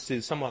it comes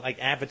to someone like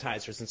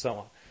advertisers and so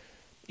on.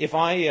 If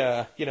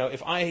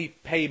I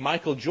pay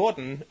Michael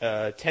Jordan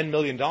 $10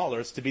 million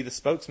to be the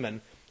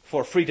spokesman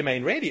for Free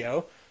Domain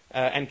Radio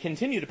and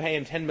continue to pay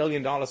him $10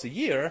 million a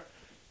year,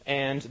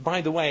 and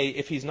by the way,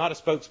 if he's not a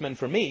spokesman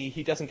for me,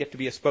 he doesn't get to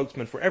be a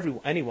spokesman for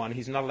anyone.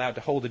 He's not allowed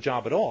to hold a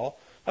job at all.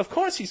 Of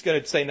course he's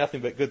going to say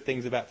nothing but good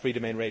things about Free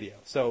Domain Radio.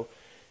 So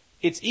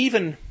it's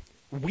even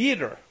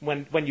weirder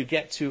when you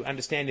get to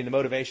understanding the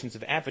motivations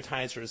of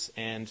advertisers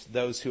and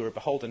those who are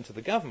beholden to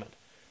the government.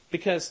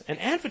 Because an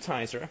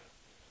advertiser,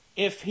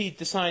 if he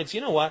decides,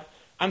 you know what,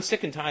 I'm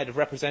sick and tired of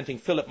representing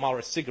Philip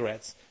Morris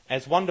cigarettes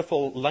as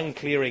wonderful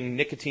lung-clearing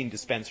nicotine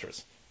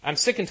dispensers. I'm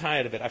sick and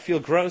tired of it. I feel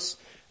gross.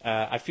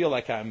 I feel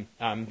like I'm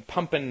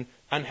pumping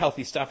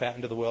unhealthy stuff out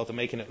into the world and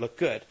making it look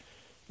good.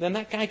 Then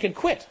that guy can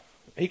quit.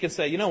 He can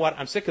say, you know what,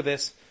 I'm sick of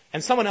this,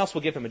 and someone else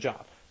will give him a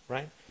job,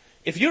 right?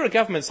 If you're a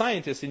government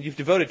scientist and you've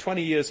devoted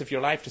 20 years of your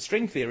life to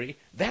string theory,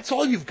 that's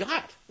all you've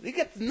got. You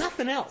get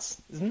nothing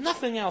else. There's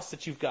nothing else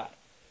that you've got.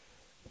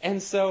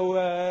 And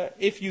so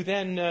if you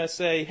then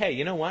say, hey,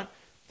 you know what,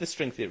 this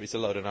string theory is a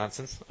load of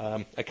nonsense.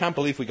 I can't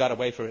believe we got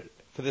away for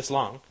this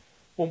long.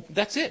 Well,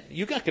 that's it.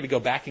 You're not going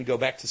to go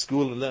back to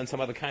school and learn some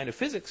other kind of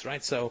physics,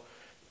 right? So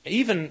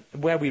even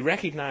where we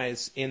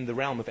recognize in the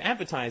realm of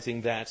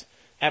advertising that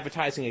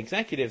advertising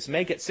executives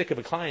may get sick of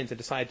a client and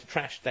decide to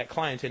trash that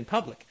client in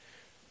public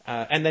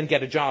and then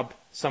get a job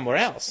somewhere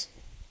else,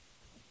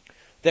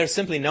 there's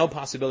simply no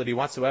possibility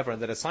whatsoever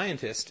that a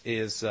scientist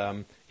is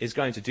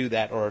going to do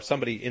that, or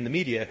somebody in the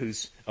media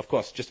who's, of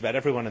course, just about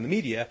everyone in the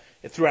media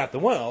throughout the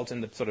world,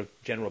 in the sort of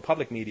general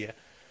public media,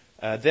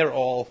 they're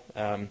all,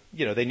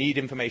 they need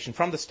information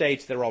from the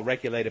state. They're all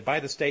regulated by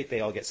the state. They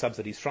all get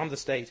subsidies from the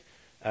state,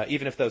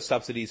 even if those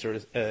subsidies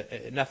are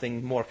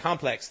nothing more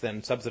complex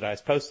than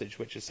subsidized postage,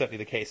 which is certainly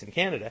the case in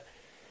Canada.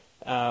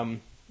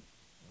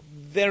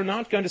 They're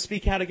not going to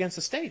speak out against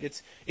the state.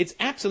 It's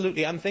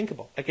absolutely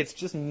unthinkable. Like, it's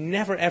just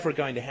never ever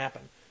going to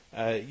happen.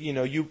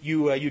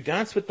 You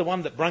dance with the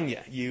one that brung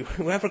you.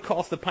 Whoever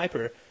calls the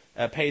piper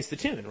pays the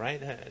tune,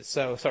 right?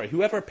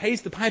 Whoever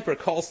pays the piper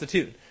calls the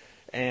tune.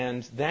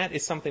 And that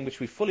is something which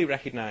we fully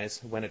recognize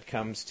when it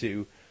comes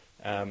to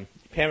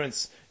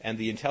parents and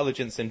the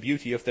intelligence and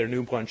beauty of their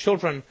newborn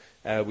children.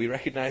 We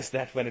recognize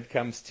that when it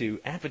comes to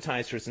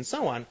advertisers and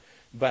so on.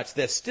 But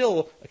there's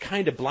still a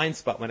kind of blind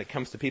spot when it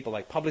comes to people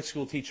like public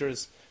school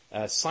teachers,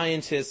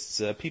 scientists,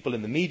 people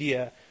in the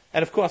media.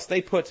 And of course, they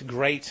put a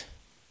great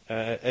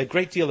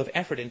deal of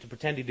effort into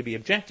pretending to be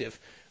objective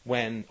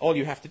when all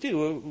you have to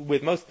do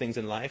with most things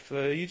in life,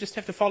 you just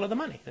have to follow the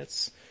money.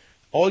 That's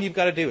all you've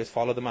got to do is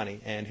follow the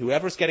money. And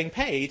whoever's getting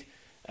paid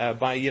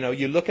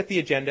you look at the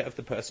agenda of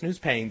the person who's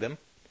paying them,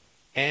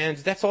 and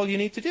that's all you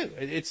need to do.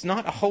 It's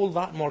not a whole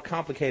lot more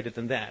complicated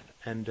than that.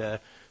 And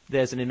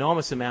there's an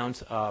enormous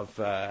amount of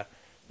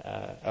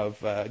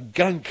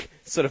gunk,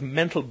 sort of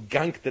mental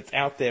gunk that's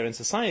out there in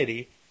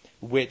society,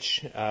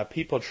 which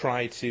people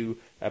try to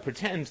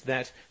pretend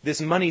that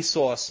this money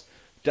source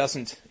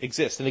doesn't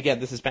exist. And again,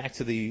 this is back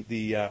to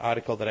the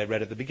article that I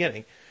read at the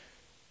beginning.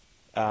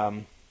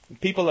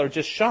 People are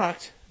just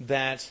shocked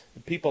that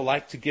people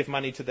like to give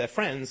money to their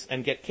friends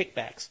and get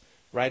kickbacks,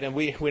 right? And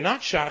we're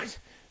not shocked,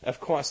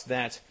 of course,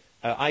 that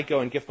I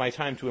go and give my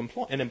time to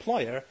an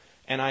employer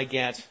and I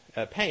get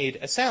paid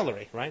a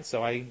salary, right?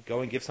 So I go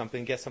and give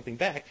something, get something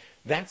back.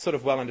 That's sort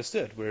of well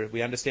understood.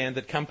 We understand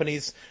that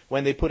companies,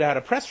 when they put out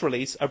a press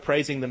release, are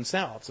praising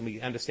themselves. And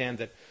we understand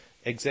that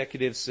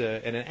executives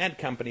in an ad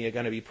company are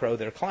going to be pro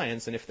their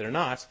clients, and if they're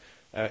not,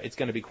 it's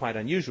going to be quite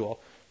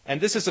unusual. And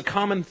this is a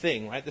common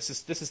thing, right? This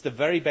is the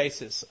very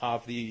basis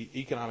of the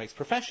economics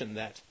profession,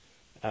 that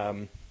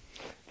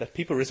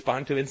people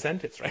respond to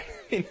incentives, right?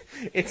 I mean,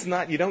 it's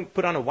not, you don't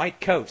put on a white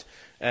coat,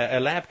 a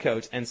lab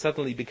coat, and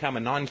suddenly become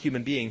a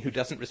non-human being who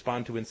doesn't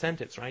respond to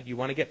incentives, right? You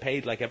want to get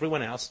paid like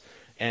everyone else,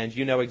 and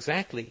you know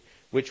exactly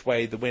which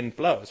way the wind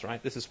blows,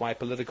 right? This is why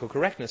political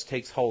correctness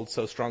takes hold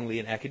so strongly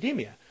in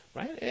academia,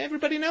 right?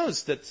 Everybody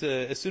knows that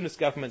as soon as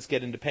governments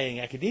get into paying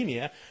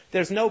academia,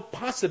 there's no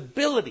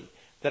possibility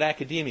that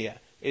academia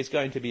is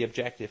going to be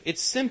objective.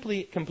 It's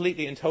simply,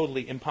 completely, and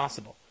totally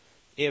impossible.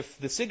 If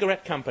the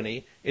cigarette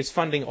company is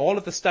funding all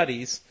of the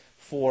studies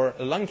for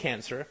lung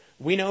cancer,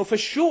 we know for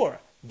sure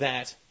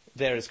that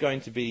there is going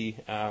to be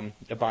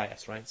a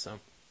bias, right? So,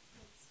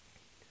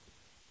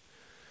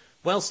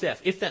 well,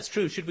 Steph, if that's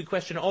true, should we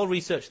question all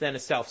research then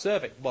as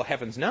self-serving? Well,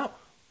 heavens no.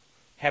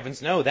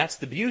 Heavens no. That's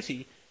the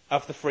beauty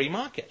of the free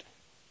market,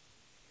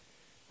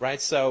 right?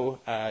 So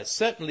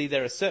certainly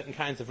there are certain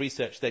kinds of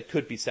research that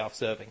could be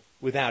self-serving,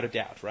 without a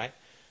doubt, right?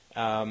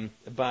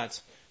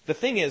 But the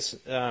thing is,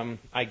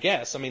 I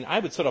guess, I mean, I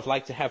would sort of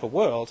like to have a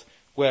world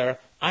where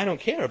I don't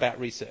care about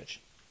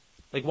research.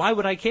 Like, why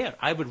would I care?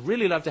 I would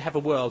really love to have a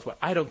world where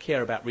I don't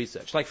care about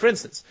research. Like, for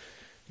instance,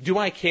 do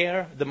I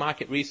care the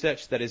market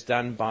research that is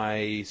done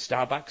by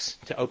Starbucks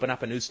to open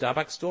up a new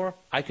Starbucks store?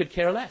 I could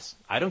care less.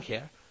 I don't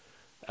care.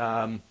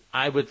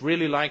 I would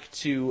really like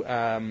to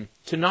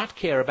not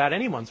care about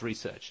anyone's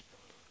research.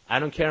 I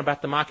don't care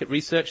about the market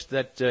research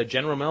that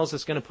General Mills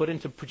is going to put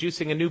into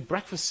producing a new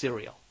breakfast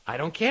cereal. I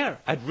don't care.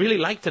 I'd really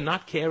like to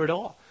not care at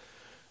all.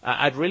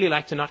 I'd really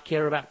like to not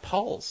care about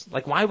polls.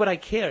 Like, why would I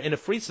care? In a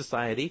free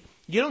society,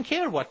 you don't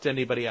care what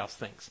anybody else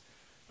thinks,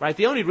 right?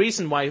 The only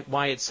reason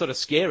why it's sort of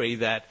scary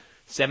that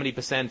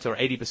 70% or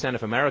 80%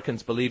 of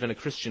Americans believe in a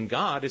Christian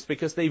God is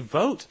because they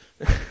vote.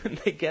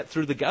 They get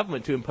through the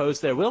government to impose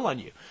their will on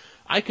you.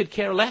 I could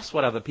care less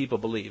what other people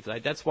believe.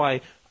 Right? That's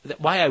why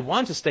I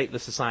want a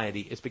stateless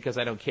society is because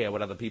I don't care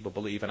what other people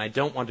believe, and I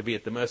don't want to be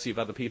at the mercy of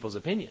other people's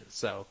opinions.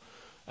 So,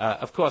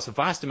 of course, a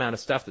vast amount of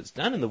stuff that's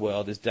done in the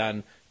world is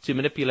done to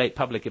manipulate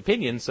public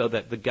opinion so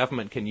that the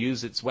government can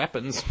use its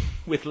weapons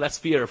with less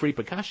fear of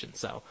repercussions.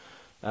 So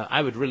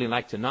I would really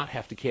like to not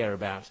have to care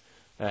about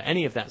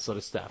any of that sort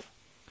of stuff.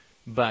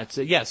 But,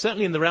 yeah,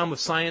 certainly in the realm of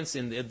science,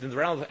 in the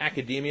realm of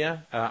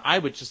academia, I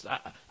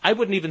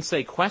wouldn't even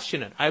say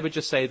question it. I would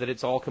just say that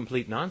it's all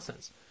complete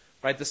nonsense.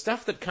 Right? The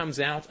stuff that comes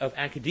out of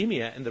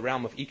academia in the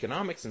realm of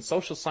economics and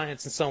social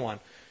science and so on,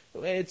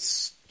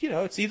 it's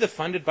either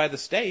funded by the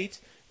state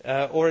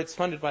or it's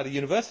funded by the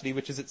university,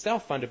 which is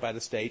itself funded by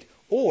the state,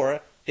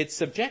 or it's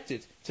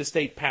subjected to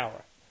state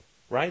power,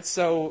 right?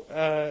 So,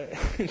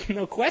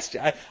 no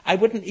question. I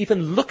wouldn't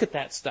even look at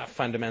that stuff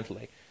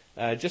fundamentally,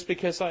 just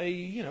because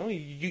you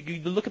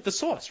look at the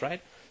source,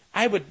 right?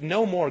 I would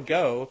no more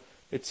go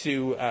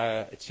to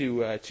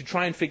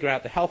try and figure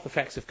out the health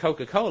effects of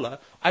Coca-Cola.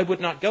 I would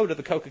not go to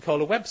the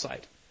Coca-Cola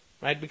website,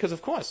 right? Because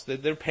of course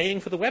they're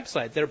paying for the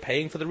website, they're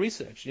paying for the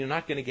research. You're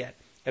not going to get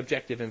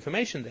objective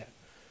information there.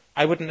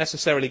 I wouldn't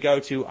necessarily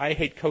go to I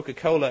hate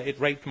Coca-Cola, it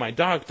raped my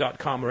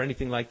dog.com or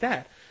anything like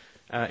that.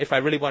 If I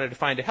really wanted to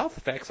find the health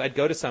effects, I'd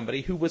go to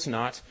somebody who was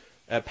not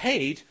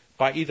paid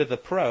by either the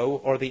pro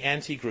or the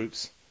anti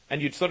groups,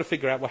 and you'd sort of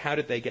figure out, well, how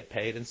did they get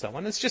paid and so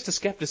on. It's just a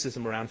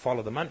skepticism around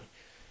follow the money.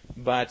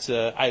 But,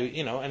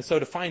 and so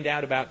to find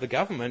out about the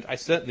government, I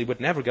certainly would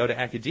never go to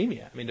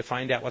academia. I mean, to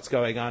find out what's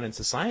going on in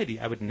society,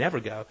 I would never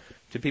go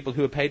to people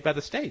who are paid by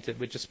the state. It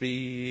would just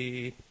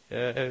be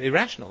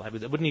irrational. I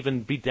wouldn't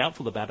even be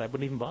doubtful about it. I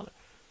wouldn't even bother.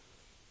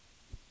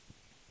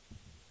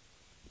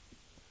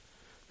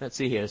 Let's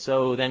see here.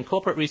 So then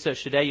corporate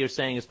research today, you're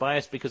saying, is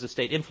biased because of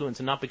state influence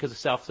and not because of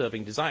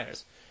self-serving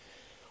desires.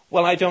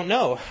 Well, I don't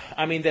know.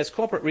 I mean, there's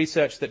corporate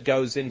research that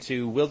goes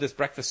into, will this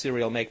breakfast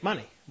cereal make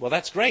money? Well,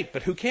 that's great,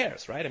 but who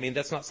cares, right? I mean,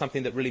 that's not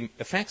something that really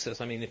affects us.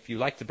 I mean, if you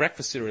like the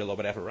breakfast cereal or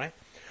whatever, right?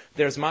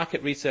 There's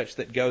market research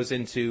that goes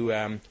into,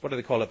 what do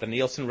they call it, the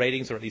Nielsen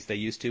ratings, or at least they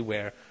used to,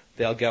 where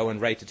they'll go and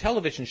rate a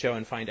television show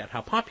and find out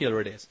how popular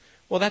it is.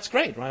 Well, that's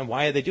great, right?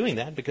 Why are they doing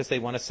that? Because they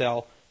want to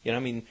sell. I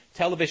mean,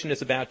 television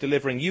is about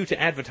delivering you to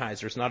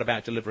advertisers, not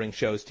about delivering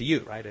shows to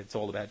you, right? It's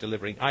all about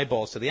delivering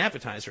eyeballs to the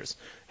advertisers,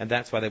 and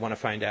that's why they want to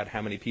find out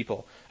how many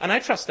people. And I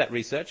trust that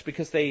research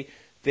because the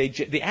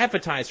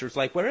advertisers,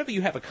 like wherever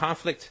you have a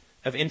conflict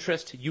of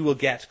interest, you will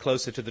get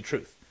closer to the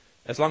truth,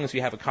 as long as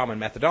you have a common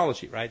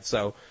methodology, right?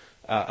 So,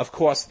 of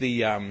course,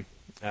 the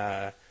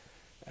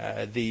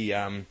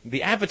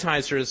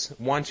advertisers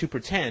want to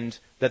pretend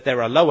that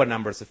there are lower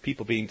numbers of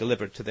people being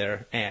delivered to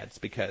their ads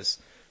because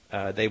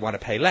they want to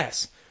pay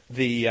less.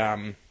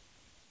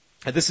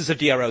 This is a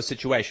DRO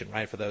situation,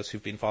 right, for those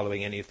who've been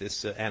following any of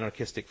this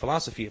anarchistic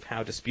philosophy of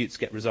how disputes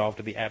get resolved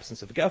in the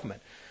absence of a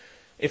government.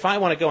 If I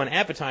want to go and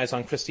advertise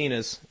on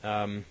Christina's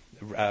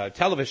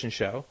television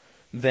show,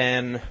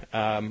 then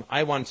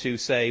I want to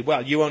say,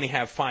 well, you only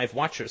have 5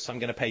 watchers, so I'm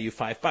going to pay you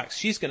 $5.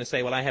 She's going to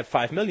say, well, I have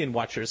 5 million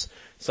watchers,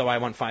 so I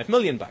want $5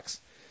 million.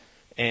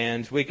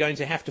 And we're going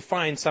to have to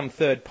find some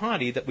third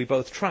party that we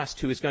both trust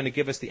who is going to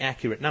give us the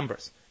accurate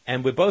numbers.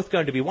 And we're both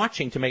going to be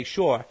watching to make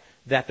sure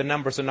that the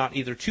numbers are not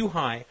either too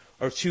high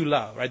or too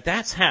low, right?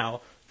 That's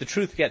how the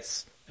truth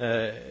gets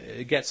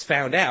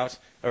found out,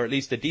 or at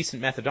least a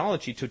decent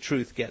methodology to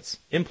truth gets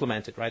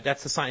implemented, right?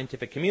 That's the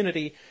scientific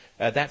community.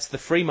 That's the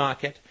free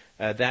market.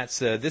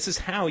 This is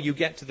how you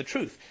get to the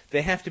truth.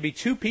 There have to be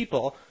 2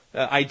 people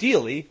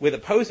ideally with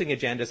opposing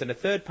agendas and a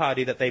third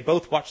party that they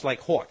both watch like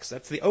hawks.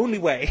 That's the only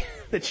way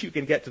that you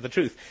can get to the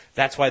truth.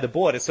 That's why the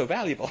board is so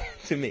valuable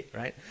to me,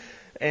 right?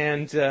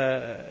 And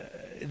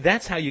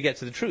that's how you get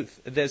to the truth.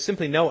 There's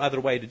simply no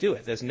other way to do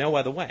it. There's no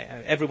other way.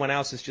 Everyone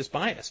else is just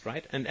biased,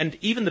 right? And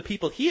even the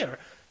people here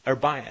are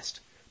biased.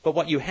 But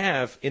what you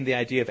have in the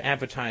idea of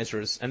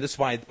advertisers, and this is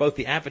why both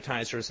the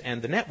advertisers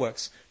and the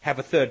networks have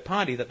a third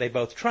party that they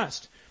both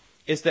trust,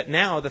 is that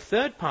now the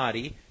third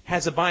party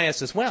has a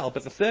bias as well,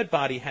 but the third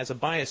party has a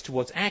bias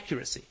towards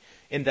accuracy,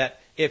 in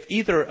that if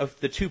either of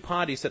the two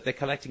parties that they're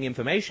collecting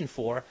information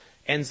for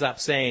ends up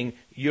saying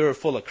you're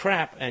full of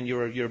crap and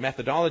your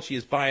methodology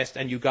is biased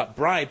and you got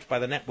bribed by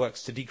the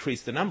networks to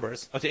decrease the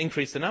numbers or to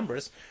increase the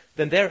numbers,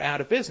 then they're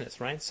out of business,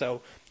 right?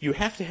 So you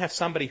have to have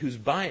somebody whose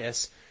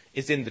bias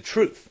is in the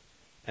truth.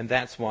 And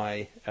that's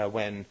why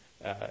when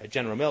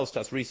General Mills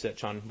does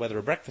research on whether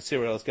a breakfast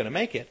cereal is going to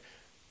make it,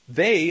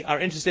 they are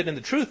interested in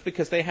the truth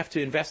because they have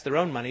to invest their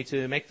own money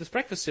to make this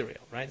breakfast cereal,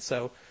 right?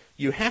 So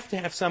you have to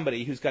have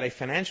somebody who's got a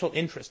financial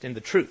interest in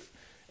the truth.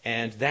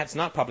 And that's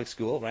not public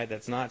school, right?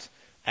 That's not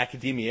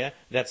academia.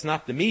 That's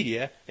not the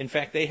media. In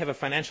fact, they have a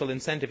financial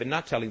incentive in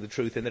not telling the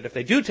truth, and that if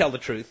they do tell the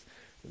truth,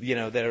 you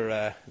know,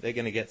 they're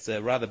going to get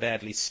rather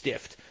badly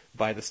stiffed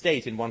by the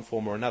state in one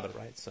form or another,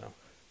 right? So.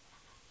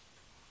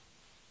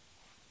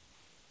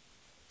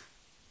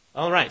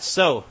 All right,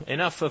 so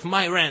enough of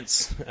my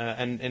rants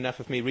and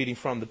enough of me reading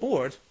from the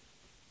board.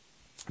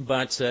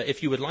 But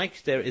if you would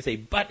like, there is a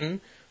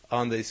button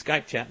on the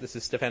Skype chat. This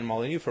is Stefan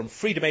Molyneux from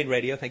Free Domain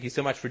Radio. Thank you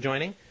so much for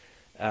joining.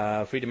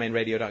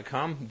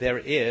 freedomainradio.com. There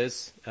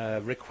is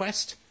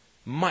request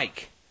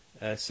mic,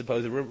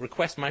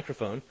 request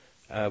microphone,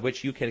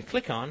 which you can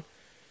click on,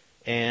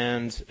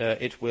 and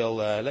it will.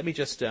 Let me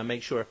just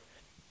make sure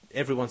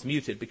everyone's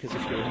muted, because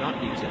if you're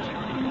not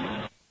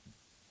muted,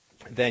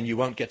 then you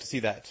won't get to see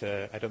that.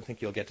 I don't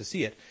think you'll get to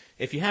see it.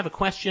 If you have a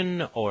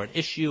question or an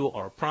issue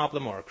or a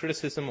problem or a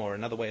criticism or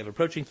another way of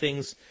approaching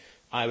things,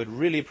 I would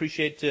really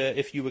appreciate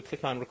if you would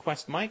click on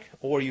Request Mic,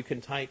 or you can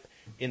type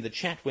in the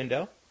chat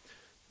window.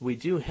 We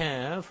do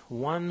have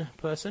one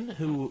person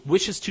who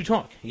wishes to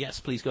talk. Yes,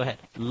 please go ahead.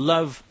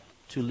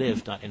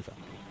 LoveToLive.info.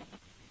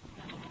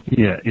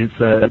 Yeah, it's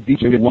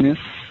DJ Wanis,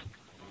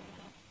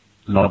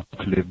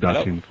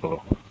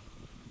 LoveToLive.info.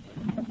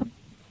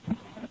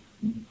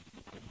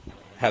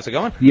 How's it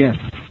going? Yes.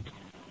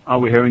 Are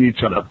we hearing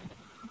each other?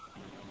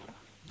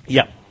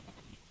 Yeah.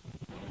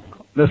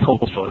 Let's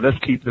hope so. Let's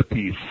keep the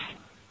peace.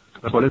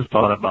 That's what it's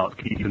all about,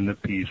 keeping the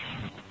peace.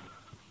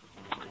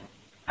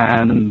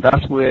 And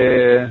that's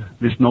where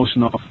this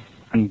notion of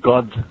and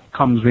God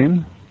comes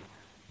in,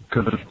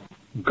 because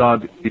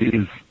God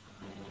is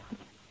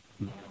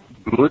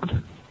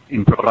good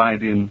in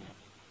providing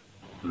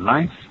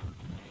life.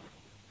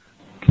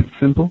 Keep it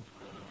simple.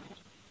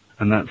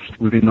 And that's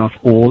within us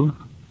all.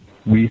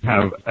 We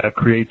have a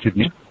creative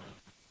need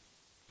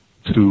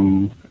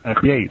to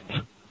create,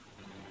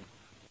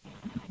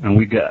 and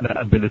we get that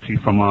ability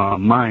from our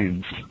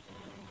minds.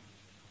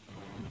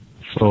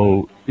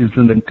 So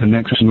isn't in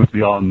connection with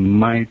the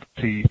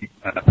Almighty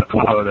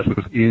power that's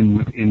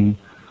within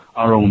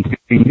our own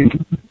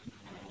thinking?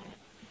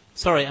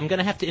 Sorry, I'm going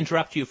to have to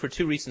interrupt you for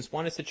two reasons.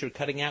 One is that you're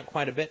cutting out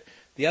quite a bit.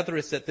 The other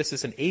is that this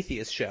is an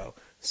atheist show.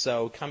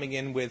 So coming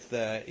in with,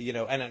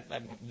 and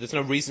there's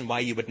no reason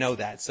why you would know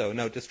that, so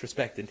no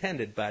disrespect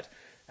intended, but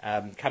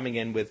coming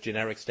in with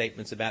generic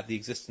statements about the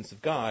existence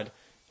of God,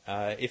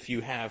 if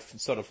you have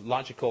sort of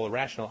logical or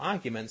rational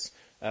arguments,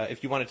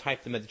 if you want to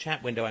type them in the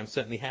chat window, I'm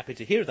certainly happy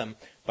to hear them,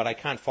 but I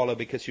can't follow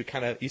because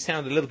you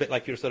sound a little bit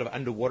like you're sort of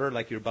underwater,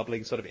 like you're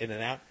bubbling sort of in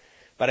and out.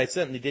 But I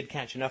certainly did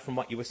catch enough from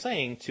what you were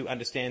saying to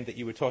understand that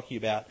you were talking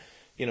about,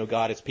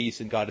 God is peace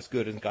and God is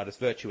good and God is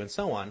virtue and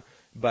so on.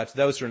 But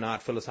those are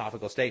not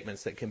philosophical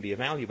statements that can be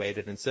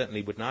evaluated, and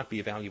certainly would not be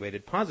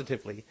evaluated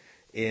positively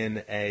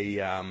in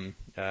a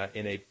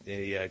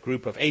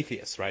group of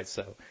atheists, right?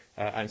 So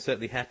I'm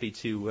certainly happy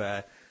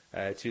to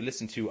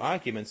listen to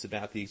arguments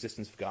about the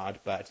existence of God,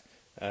 but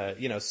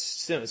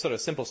sort of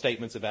simple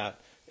statements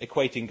about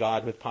equating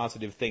God with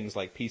positive things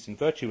like peace and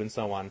virtue and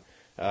so on.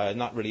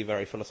 Not really a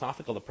very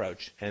philosophical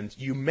approach, and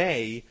you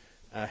may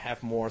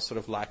have more sort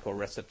of lack or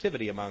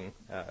receptivity among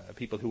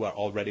people who are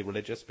already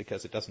religious,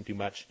 because it doesn't do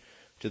much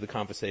to the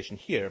conversation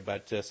here.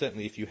 But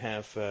certainly, if you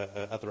have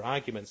other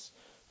arguments,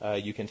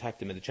 you can type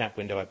them in the chat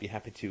window. I'd be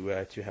happy to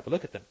have a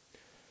look at them.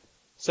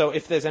 So,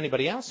 if there's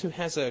anybody else who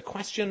has a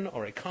question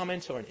or a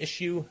comment or an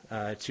issue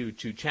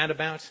to chat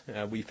about,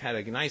 we've had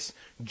a nice,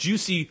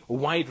 juicy,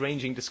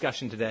 wide-ranging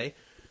discussion today.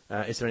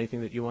 Is there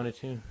anything that you wanted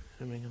to?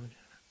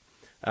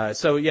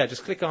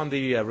 Just click on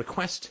the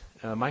request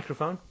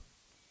microphone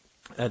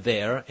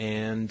there,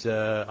 and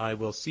I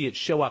will see it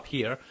show up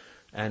here,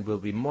 and we'll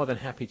be more than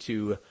happy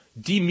to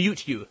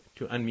demute you,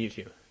 to unmute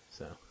you.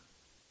 So,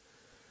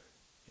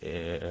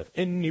 if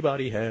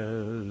anybody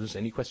has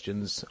any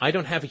questions, I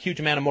don't have a huge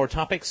amount of more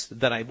topics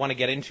that I want to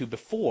get into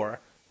before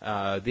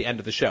the end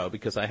of the show,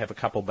 because I have a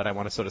couple, but I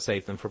want to sort of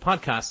save them for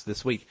podcasts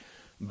this week.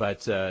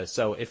 But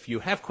so if you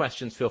have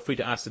questions, feel free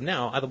to ask them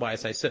now.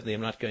 Otherwise, I certainly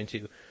am not going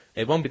to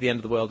It won't be the end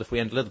of the world if we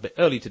end a little bit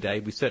early today.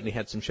 We certainly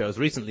had some shows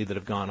recently that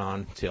have gone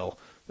on till,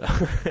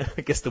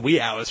 I guess, the wee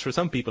hours for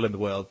some people in the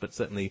world, but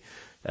certainly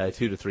 2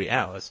 to 3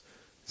 hours.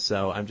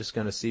 So I'm just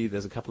going to see.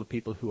 There's a couple of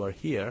people who are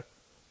here.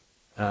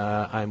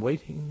 I'm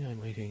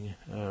waiting.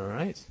 All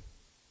right.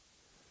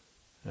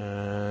 I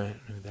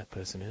don't know who that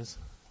person is.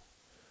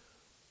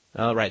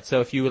 All right.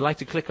 So if you would like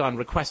to click on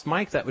Request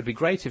Mic, that would be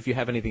great. If you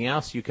have anything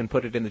else, you can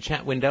put it in the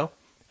chat window.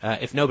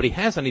 If nobody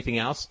has anything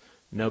else,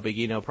 no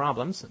biggie, no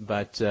problems.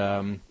 But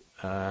oh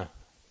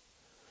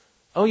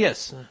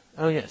yes,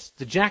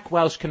 the Jack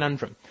Welch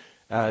conundrum.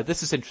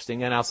 This is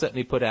interesting, and I'll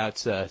certainly put out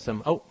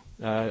some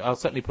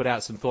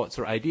thoughts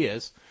or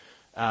ideas.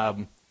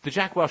 The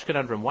Jack Welch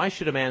conundrum. Why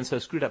should a man so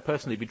screwed up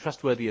personally be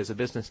trustworthy as a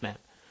businessman?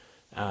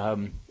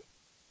 That's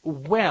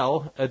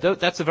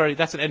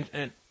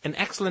an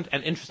excellent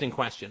and interesting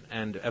question,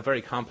 and a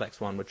very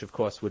complex one, which of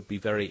course would be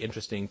very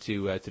interesting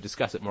to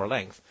discuss at more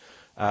length.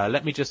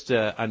 Let me just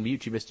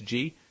unmute you, Mr.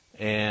 G,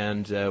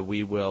 and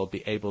we will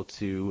be able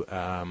to.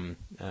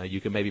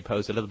 You can maybe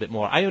pose a little bit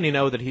more. I only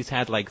know that he's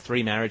had like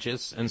 3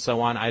 marriages and so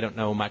on. I don't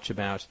know much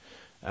about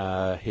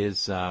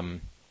his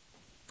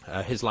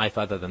life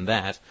other than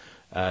that.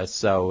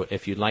 So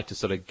if you'd like to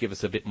sort of give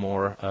us a bit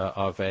more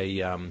of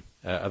a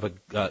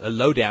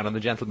lowdown on the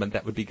gentleman,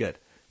 that would be good.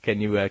 Can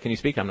you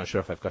speak? I'm not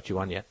sure if I've got you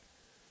on yet.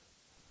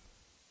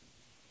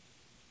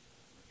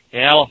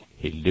 Hello.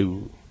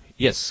 Hello.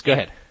 Yes, go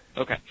ahead.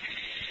 Okay.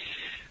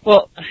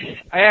 Well,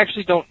 I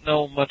actually don't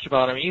know much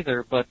about him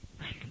either, but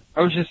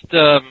I was just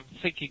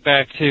thinking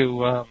back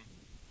to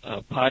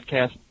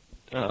podcast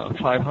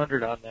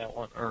 500 on that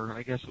one, or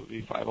I guess it would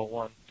be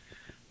 501.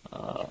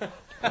 I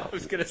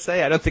was going to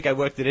say, I don't think I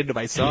worked it into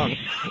my song.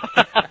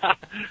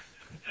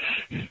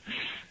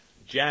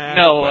 Jack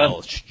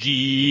Welch,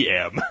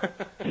 GM.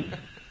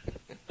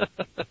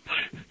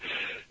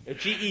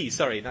 GE,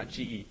 sorry, not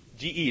GE.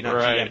 GE, not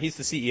right. GM. He's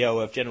the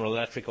CEO of General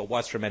Electric, or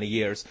was for many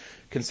years,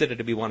 considered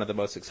to be one of the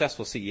most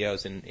successful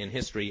CEOs in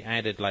history,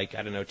 added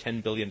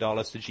 $10 billion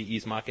to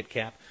GE's market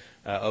cap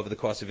over the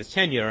course of his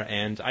tenure,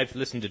 and I've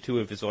listened to 2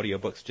 of his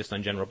audiobooks just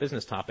on general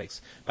business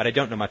topics, but I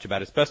don't know much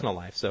about his personal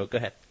life, so go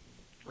ahead.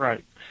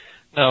 Right.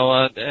 No,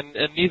 and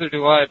neither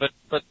do I,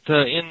 but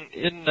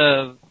in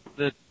the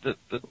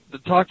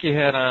talk you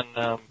had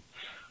on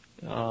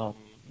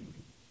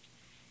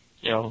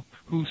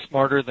who's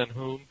smarter than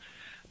whom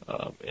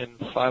in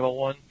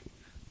 501.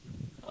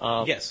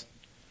 Yes.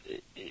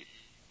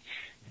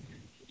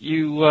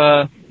 You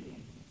and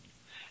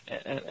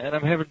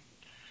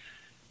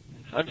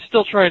I'm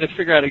still trying to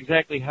figure out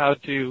exactly how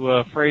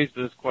to phrase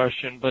this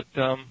question, but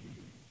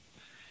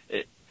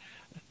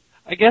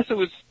I guess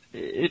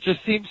it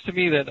just seems to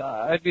me that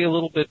I'd be a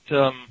little bit,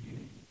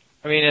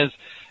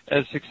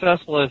 as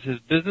successful as his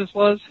business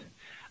was,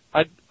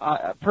 I'd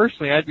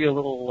be a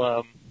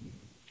little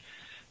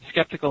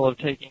skeptical of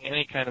taking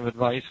any kind of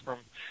advice from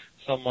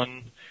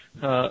someone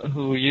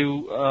who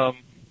you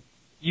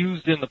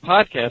used in the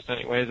podcast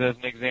anyways as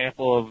an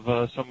example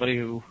of somebody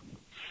who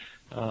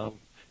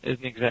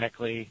isn't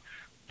exactly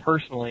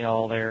personally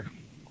all there.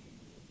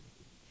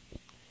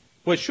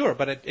 Well, sure,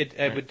 but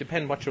it would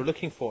depend what you're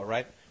looking for,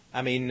 right?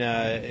 I mean,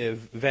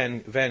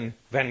 Van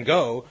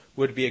Gogh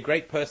would be a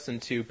great person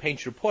to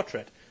paint your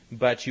portrait,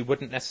 but you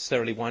wouldn't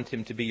necessarily want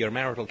him to be your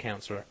marital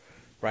counselor,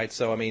 right?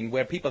 So, I mean,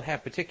 where people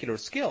have particular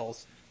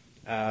skills,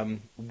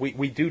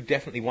 we do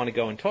definitely want to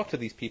go and talk to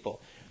these people.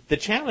 The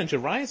challenge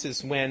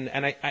arises when,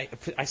 and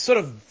I sort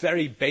of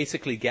very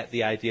basically get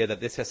the idea that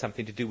this has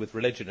something to do with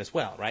religion as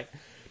well, right?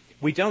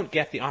 We don't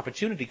get the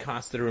opportunity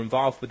costs that are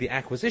involved with the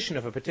acquisition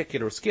of a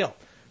particular skill.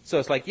 So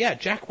it's like, yeah,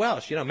 Jack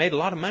Welch, made a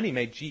lot of money,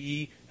 made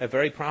GE a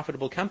very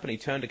profitable company,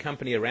 turned a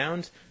company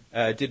around,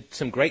 did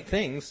some great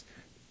things,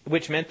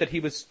 which meant that he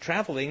was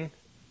traveling,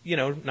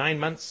 9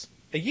 months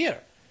a year,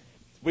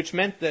 which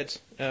meant that,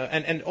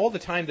 and all the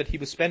time that he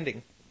was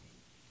spending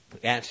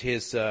at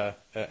his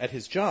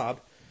job,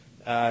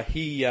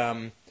 he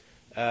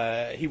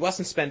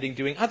wasn't spending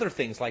doing other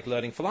things like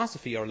learning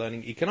philosophy or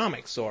learning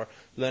economics or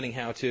learning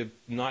how to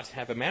not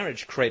have a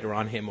marriage crater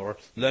on him or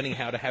learning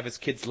how to have his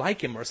kids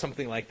like him or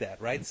something like that,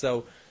 right?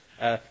 So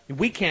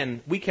we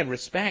can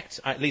respect,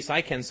 at least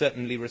I can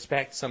certainly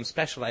respect some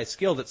specialized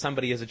skill that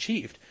somebody has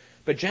achieved.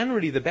 But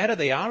generally, the better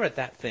they are at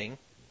that thing,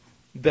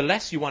 the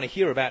less you want to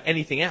hear about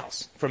anything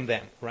else from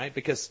them, right?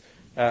 Because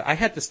I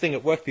had this thing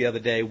at work the other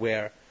day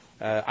where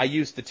I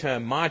used the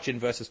term margin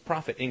versus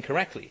profit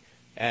incorrectly.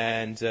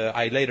 And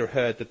I later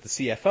heard that the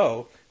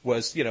CFO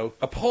was,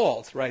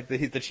 appalled, right?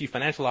 The chief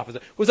financial officer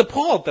was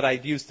appalled that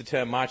I'd used the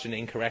term margin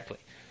incorrectly.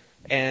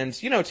 And,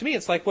 to me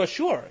it's like, well,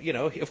 sure,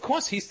 of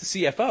course he's the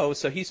CFO,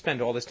 so he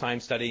spent all this time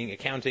studying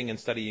accounting and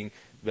studying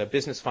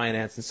business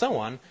finance and so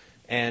on.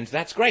 And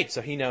that's great.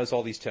 So he knows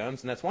all these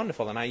terms, and that's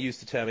wonderful. And I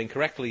used the term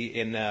incorrectly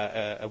in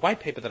a white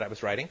paper that I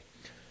was writing.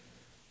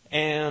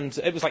 And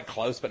it was like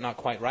close, but not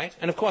quite right.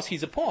 And of course,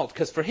 he's appalled,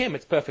 because for him,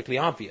 it's perfectly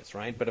obvious,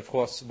 right? But of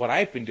course, what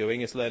I've been doing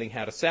is learning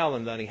how to sell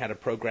and learning how to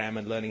program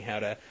and learning how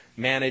to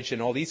manage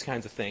and all these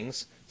kinds of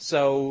things.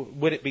 So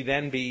would it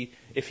be,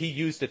 if he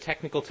used a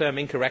technical term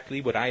incorrectly,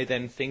 would I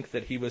then think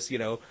that he was,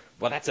 well,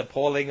 that's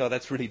appalling or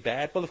that's really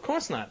bad? Well, of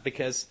course not,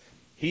 because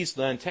he's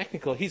learned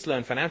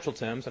financial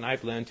terms, and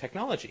I've learned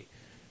technology.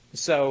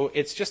 So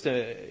it's just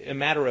a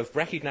matter of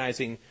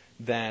recognizing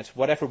that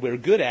whatever we're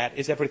good at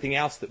is everything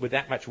else that we're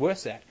that much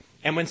worse at.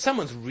 And when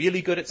someone's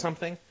really good at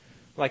something,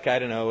 like, I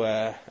don't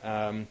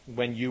know,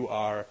 when you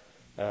are,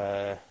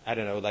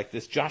 like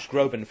this Josh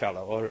Groban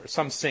fellow or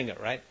some singer,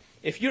 right?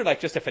 If you're like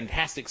just a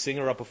fantastic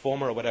singer or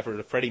performer or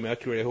whatever, Freddie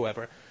Mercury or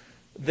whoever,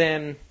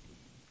 then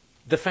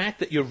the fact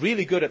that you're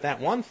really good at that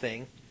one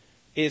thing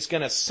is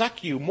going to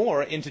suck you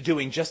more into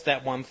doing just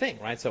that one thing,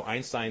 right? So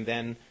Einstein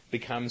then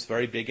becomes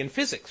very big in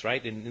physics,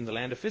 right? In the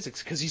land of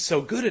physics, because he's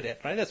so good at it,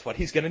 right? That's what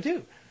he's going to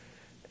do.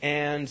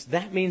 And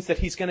that means that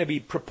he's going to be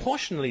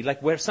proportionally,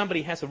 like where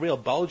somebody has a real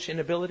bulge in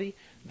ability,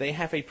 they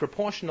have a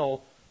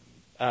proportional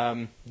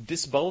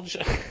disbulge.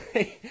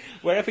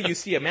 Wherever you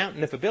see a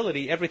mountain of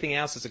ability, everything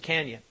else is a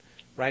canyon,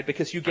 right?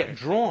 Because you get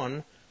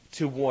drawn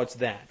towards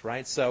that,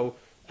 right? So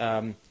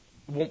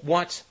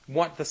what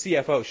the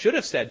CFO should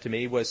have said to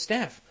me was,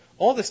 Steph,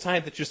 all this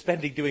time that you're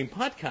spending doing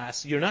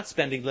podcasts, you're not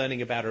spending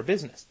learning about our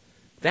business.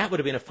 That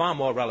would have been a far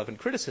more relevant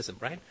criticism,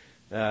 right?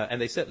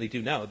 And they certainly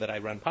do know that I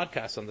run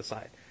podcasts on the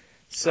side.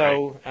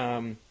 So,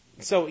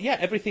 yeah,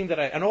 everything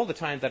and all the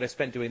time that I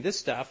spent doing this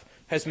stuff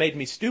has made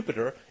me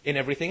stupider in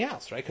everything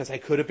else, right? Because I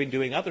could have been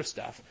doing other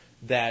stuff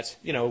that,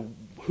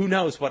 who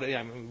knows what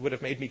would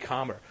have made me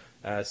calmer,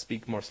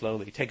 speak more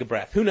slowly, take a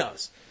breath, who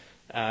knows?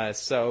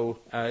 That's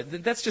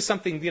just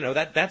something,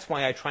 that's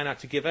why I try not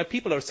to give.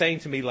 People are saying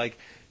to me, like,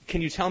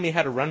 can you tell me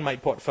how to run my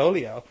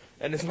portfolio?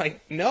 And it's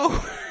like, no,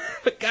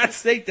 for God's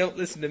sake, don't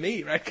listen to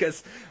me, right?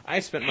 Because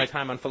I spent my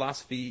time on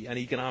philosophy and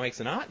economics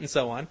and art and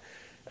so on.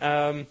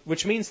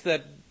 Which means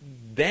that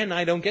then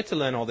I don't get to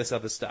learn all this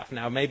other stuff.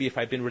 Now, maybe if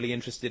I'd been really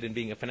interested in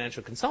being a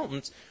financial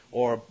consultant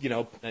or,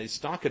 a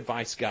stock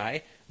advice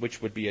guy,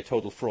 which would be a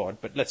total fraud,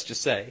 but let's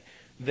just say,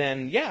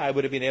 then, yeah, I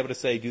would have been able to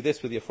say, do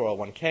this with your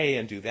 401k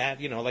and do that,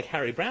 like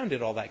Harry Brown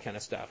did all that kind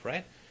of stuff,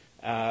 right?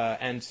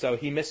 And so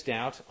he missed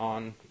out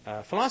on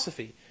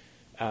philosophy.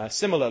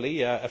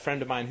 Similarly, a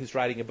friend of mine who's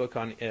writing a book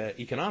on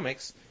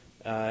economics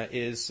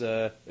is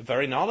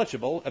very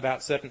knowledgeable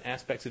about certain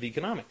aspects of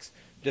economics.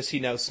 Does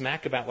he know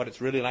smack about what it's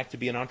really like to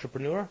be an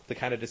entrepreneur? The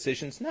kind of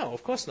decisions? No,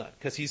 of course not,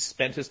 because he's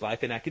spent his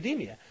life in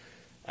academia.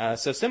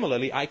 So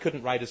similarly, I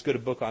couldn't write as good a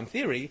book on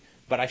theory,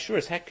 but I sure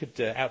as heck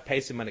could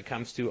outpace him when it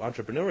comes to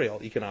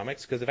entrepreneurial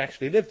economics, because I've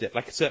actually lived it,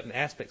 like certain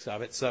aspects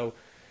of it. So,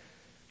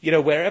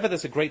 wherever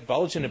there's a great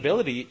bulge in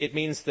ability, it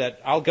means that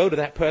I'll go to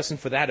that person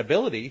for that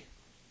ability,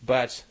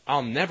 but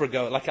I'll never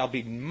go, I'll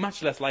be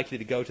much less likely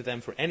to go to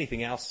them for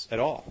anything else at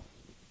all.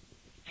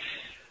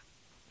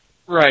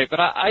 Right, but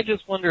I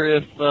just wonder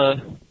if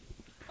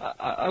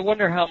I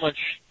wonder how much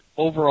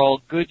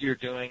overall good you're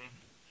doing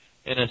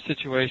in a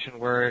situation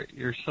where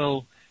you're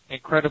so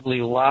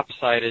incredibly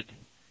lopsided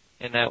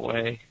in that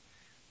way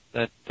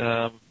that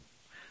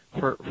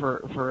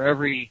for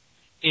every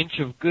inch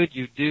of good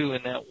you do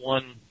in that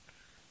one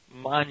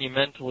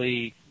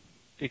monumentally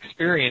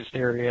experienced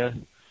area,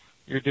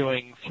 you're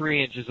doing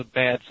 3 inches of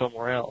bad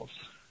somewhere else,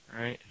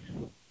 right?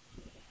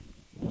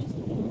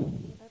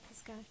 About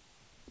this guy.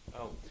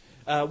 Oh.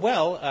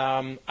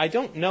 I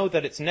don't know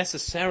that it's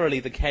necessarily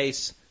the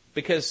case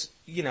because,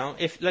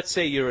 if let's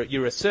say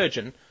you're a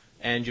surgeon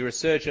and you're a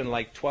surgeon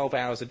like 12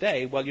 hours a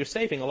day, well, you're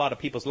saving a lot of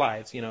people's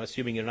lives,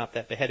 assuming you're not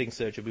that beheading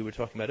surgeon we were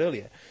talking about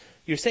earlier.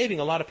 You're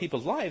saving a lot of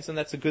people's lives, and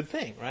that's a good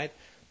thing, right?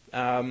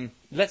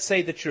 Let's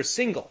say that you're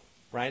single,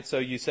 right? So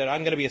you said,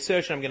 I'm going to be a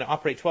surgeon, I'm going to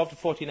operate 12 to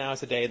 14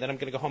 hours a day, then I'm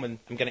going to go home and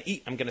I'm going to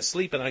eat, I'm going to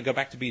sleep, and then I go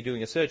back to be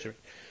doing a surgery.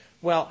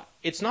 Well,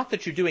 it's not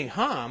that you're doing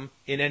harm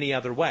in any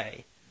other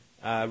way.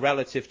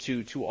 Relative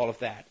to all of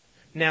that.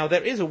 Now,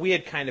 there is a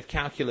weird kind of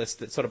calculus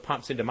that sort of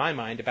pops into my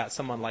mind about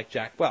someone like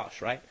Jack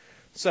Welch, right?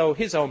 So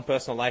his own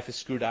personal life is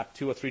screwed up,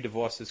 2 or 3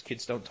 divorces,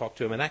 kids don't talk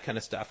to him and that kind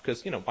of stuff,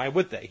 because, why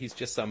would they? He's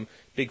just some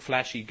big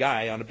flashy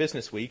guy on a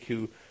business week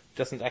who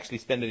doesn't actually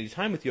spend any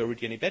time with you or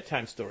read you any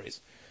bedtime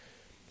stories.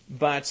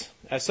 But,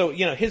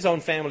 his own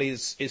family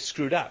is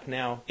screwed up.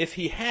 Now, if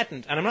he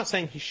hadn't, and I'm not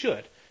saying he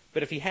should,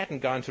 but if he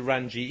hadn't gone to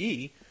run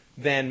GE,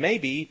 then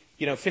maybe,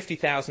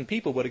 50,000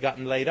 people would have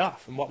gotten laid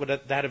off. And what would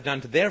that have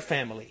done to their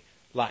family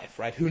life,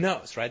 right? Who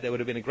knows, right? There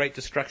would have been a great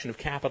destruction of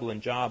capital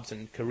and jobs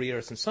and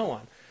careers and so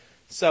on.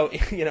 So,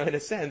 in a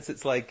sense,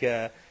 it's like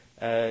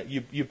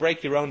you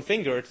break your own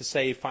finger to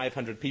save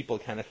 500 people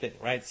kind of thing,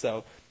 right?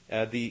 So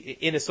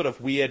in a sort of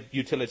weird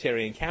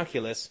utilitarian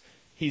calculus,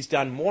 he's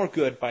done more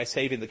good by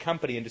saving the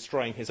company and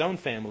destroying his own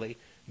family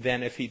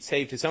than if he'd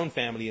saved his own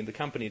family and the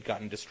company had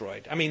gotten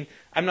destroyed. I mean,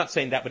 I'm not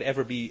saying that would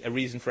ever be a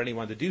reason for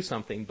anyone to do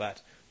something,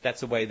 but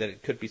that's a way that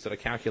it could be sort of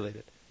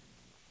calculated.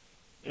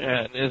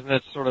 Yeah, and isn't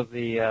that sort of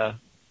the,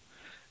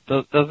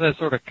 doesn't that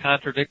sort of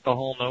contradict the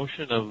whole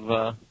notion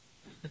of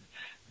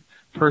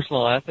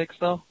personal ethics,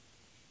 though?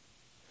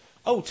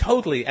 Oh,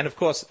 totally. And of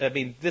course, I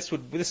mean, this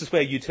is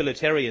where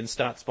utilitarians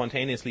start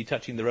spontaneously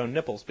touching their own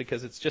nipples,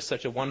 because it's just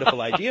such a wonderful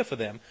idea for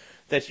them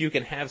that you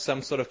can have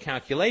some sort of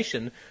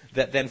calculation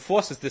that then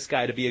forces this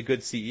guy to be a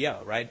good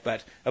CEO, right?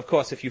 But of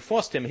course, if you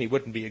forced him, he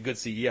wouldn't be a good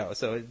CEO.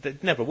 So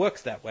it never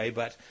works that way.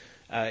 But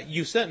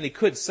you certainly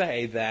could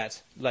say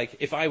that, like,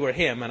 if I were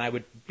him and I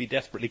would be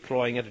desperately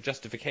clawing at a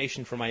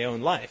justification for my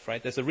own life,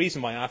 right? There's a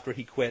reason why after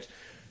he quit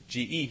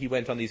GE, he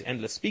went on these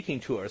endless speaking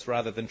tours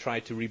rather than try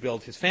to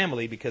rebuild his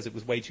family, because it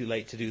was way too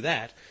late to do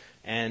that.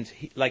 And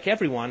he, like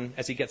everyone,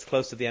 as he gets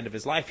close to the end of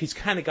his life, he's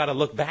kind of got to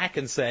look back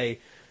and say,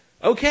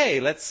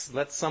 okay, let's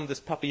sum this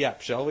puppy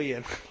up, shall we?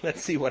 And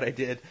let's see what I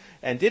did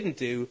and didn't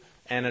do.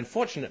 And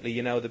unfortunately,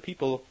 the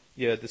people,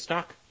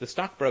 the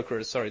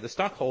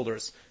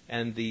stockholders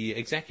and the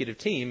executive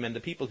team and the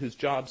people whose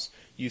jobs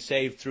you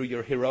saved through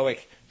your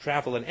heroic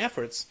travel and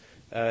efforts,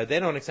 they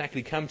don't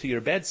exactly come to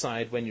your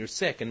bedside when you're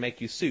sick and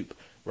make you soup.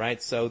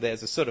 Right, so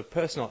there's a sort of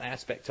personal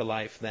aspect to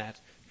life that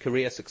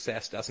career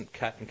success doesn't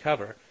cut and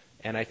cover,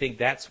 and I think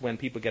that's when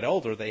people get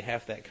older, they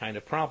have that kind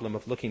of problem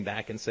of looking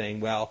back and saying,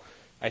 well,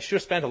 I sure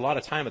spent a lot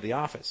of time at the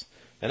office,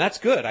 and that's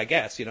good, I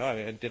guess.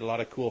 I did a lot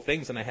of cool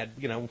things, and I had,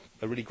 a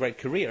really great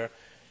career.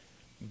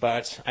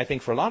 But I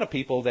think for a lot of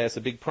people, there's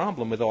a big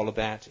problem with all of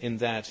that, in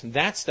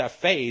that stuff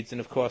fades, and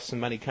of course,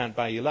 money can't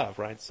buy you love,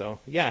 right?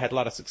 So yeah, I had a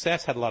lot of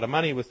success, had a lot of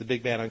money, was the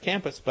big man on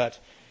campus, but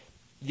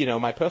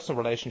my personal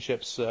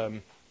relationships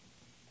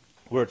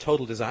were a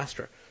total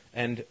disaster.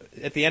 And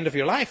at the end of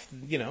your life,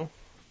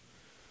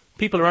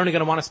 people are only going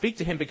to want to speak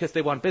to him because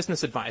they want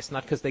business advice,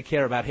 not because they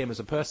care about him as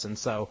a person.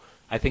 So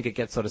I think it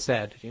gets sort of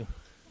sad.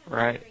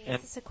 Right. And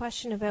it's a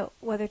question about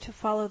whether to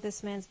follow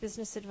this man's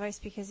business advice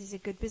because he's a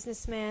good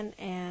businessman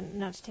and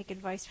not to take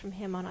advice from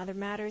him on other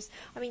matters.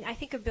 I mean, I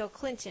think of Bill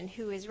Clinton,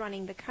 who is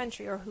running the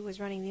country, or who is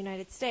running the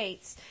United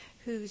States,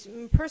 whose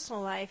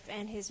personal life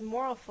and his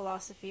moral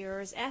philosophy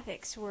or his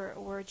ethics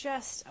were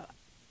just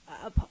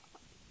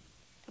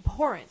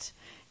abhorrent,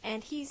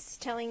 and he's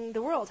telling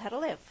the world how to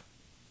live.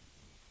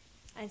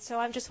 And so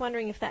I'm just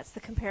wondering if that's the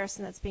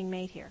comparison that's being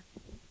made here.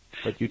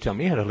 But you tell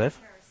me how to live.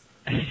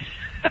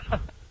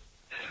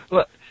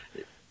 Well,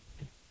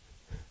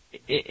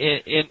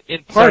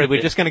 in part, sorry,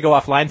 we're just going to go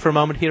offline for a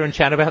moment here and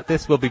chat about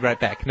this. We'll be right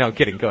back. No,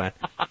 kidding. Go on.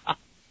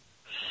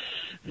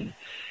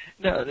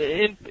 No,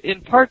 in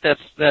part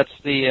that's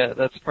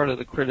part of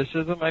the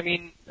criticism. I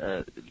mean,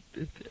 there's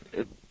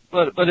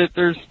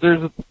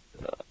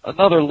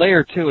another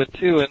layer to it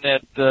too, in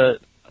that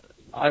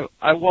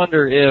I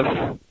wonder if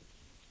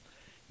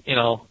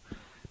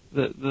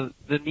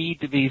the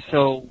need to be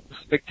so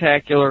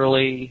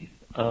spectacularly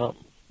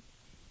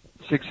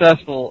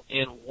successful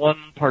in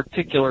one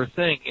particular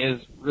thing is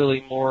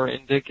really more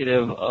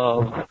indicative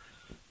of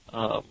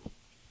a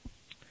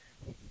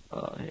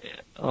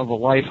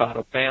life out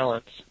of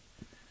balance.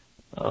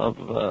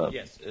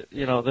 Yes.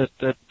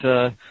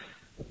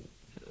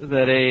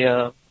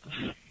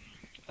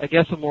 I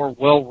guess a more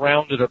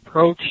well-rounded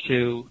approach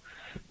to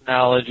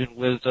knowledge and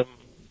wisdom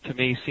to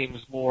me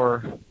seems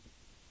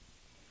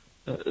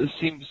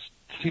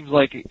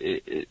like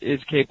it is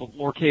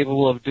more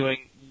capable of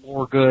doing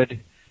more good,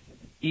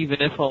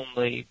 even if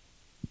only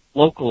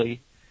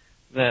locally,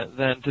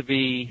 than to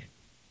be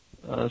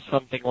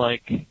something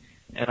like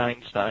an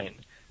Einstein,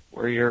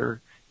 where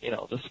you're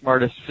the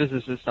smartest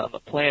physicist on the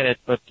planet,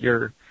 but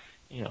you're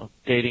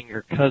dating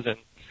your cousin.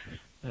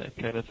 That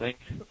kind of thing.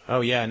 Oh,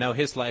 yeah. No,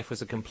 his life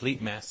was a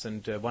complete mess,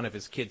 and one of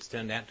his kids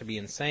turned out to be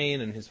insane,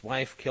 and his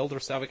wife killed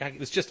herself. It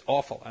was just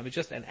awful. I mean,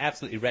 just an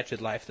absolutely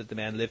wretched life that the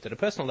man lived at a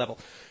personal level.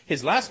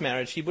 His last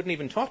marriage, he wouldn't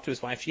even talk to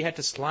his wife. She had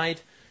to slide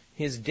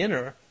his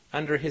dinner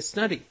under his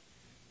study,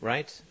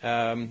 right?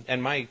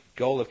 And my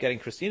goal of getting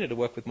Christina to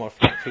work with more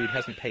flat food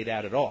hasn't paid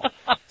out at all.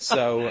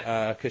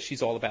 So, because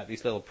she's all about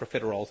these little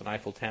profiteroles and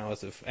Eiffel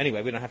Towers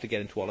anyway, we don't have to get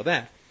into all of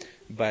that.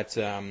 But,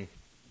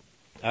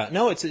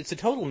 no, it's a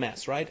total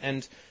mess, right?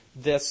 And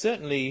there's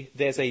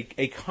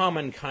a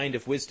common kind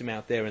of wisdom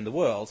out there in the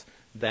world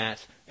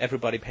that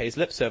everybody pays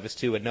lip service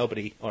to and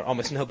nobody, or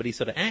almost nobody,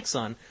 sort of acts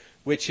on,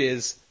 which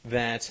is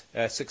that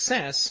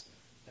success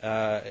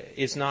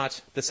is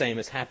not the same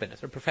as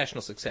happiness, or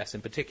professional success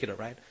in particular,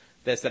 right?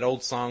 There's that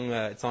old song,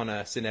 it's on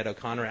a Sinead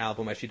O'Connor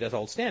album where she does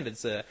old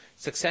standards,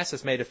 success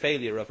has made a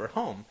failure of her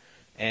home.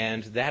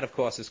 And that, of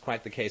course, is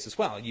quite the case as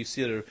well. You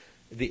see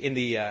in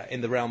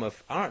the realm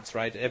of arts,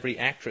 right? Every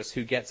actress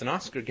who gets an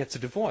Oscar gets a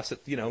divorce,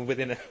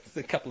 within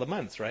a couple of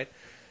months, right?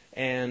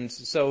 And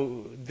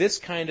so this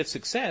kind of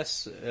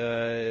success,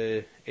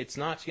 it's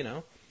not,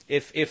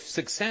 if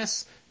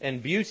success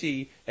and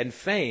beauty and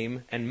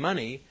fame and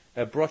money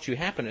brought you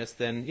happiness,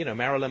 then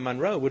Marilyn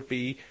Monroe would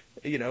be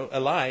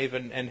alive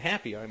and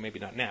happy, or maybe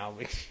not now,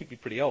 she'd be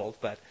pretty old,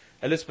 but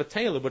Elizabeth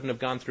Taylor wouldn't have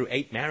gone through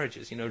 8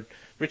 marriages.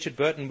 Richard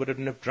Burton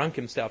wouldn't have drunk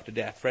himself to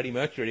death. Freddie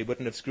Mercury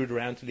wouldn't have screwed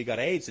around till he got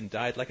AIDS and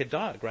died like a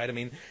dog, right? I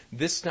mean,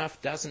 this stuff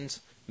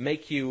doesn't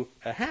make you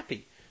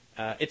happy.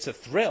 It's a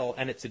thrill,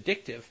 and it's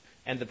addictive.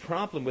 And the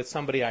problem with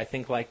somebody, I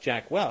think, like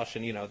Jack Welch,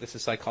 and, this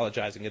is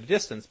psychologizing at a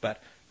distance,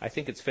 but I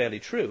think it's fairly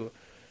true,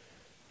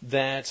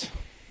 that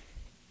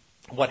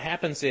what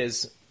happens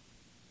is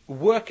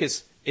work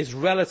is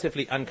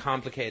relatively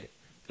uncomplicated.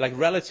 Like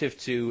relative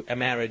to a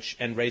marriage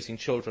and raising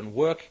children,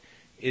 work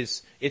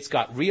it's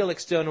got real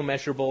external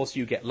measurables.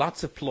 You get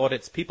lots of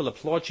plaudits. People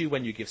applaud you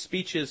when you give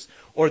speeches,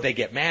 or they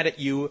get mad at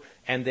you,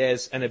 and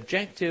there's an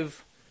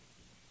objective,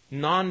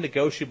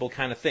 non-negotiable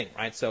kind of thing,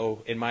 right?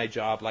 So in my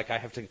job, like I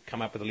have to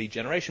come up with a lead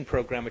generation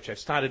program, which I've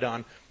started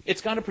on.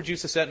 It's got to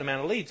produce a certain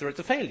amount of leads, or it's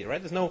a failure,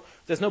 right?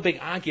 There's no big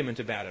argument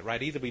about it,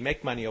 right? Either we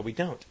make money or we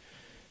don't.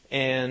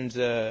 And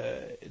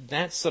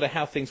that's sort of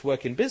how things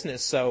work in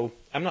business. So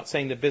I'm not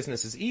saying that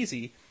business is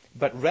easy,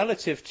 but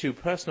relative to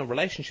personal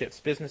relationships,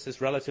 business is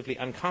relatively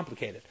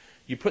uncomplicated.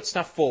 You put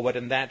stuff forward,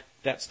 and that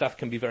stuff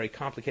can be very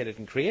complicated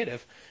and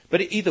creative, but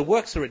it either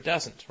works or it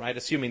doesn't, right?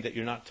 Assuming that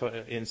you're not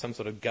in some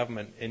sort of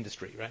government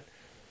industry, right?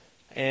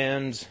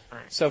 And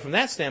so from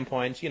that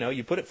standpoint,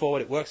 you put it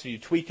forward, it works, or you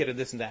tweak it and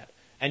this and that,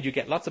 and you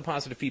get lots of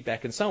positive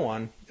feedback and so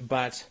on,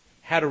 but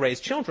how to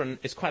raise children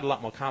is quite a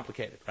lot more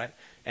complicated, right?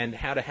 And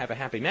how to have a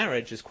happy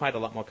marriage is quite a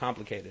lot more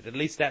complicated. At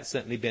least that's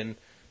certainly been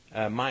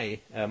my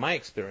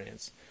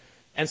experience.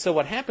 And so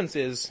what happens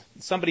is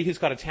somebody who's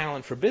got a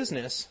talent for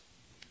business,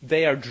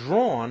 they are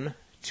drawn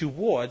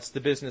towards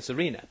the business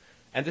arena.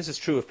 And this is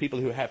true of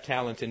people who have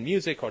talent in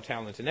music or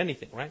talent in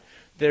anything, right?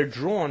 They're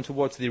drawn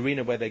towards the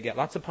arena where they get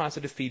lots of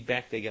positive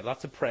feedback, they get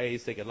lots of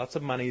praise, they get lots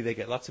of money, they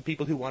get lots of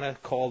people who want to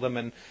call them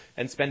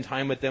and spend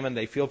time with them, and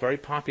they feel very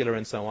popular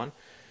and so on.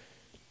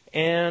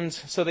 And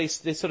so they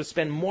sort of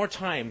spend more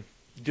time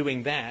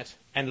doing that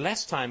and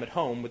less time at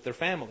home with their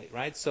family,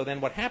 right? So then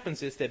what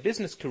happens is their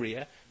business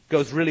career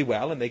goes really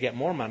well, and they get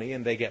more money,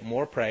 and they get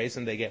more praise,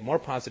 and they get more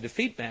positive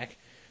feedback,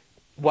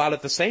 while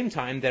at the same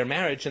time their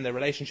marriage and their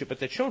relationship with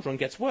their children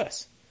gets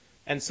worse.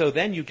 And so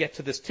then you get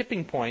to this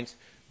tipping point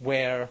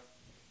where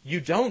you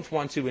don't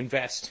want to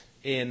invest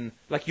in,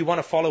 like you want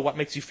to follow what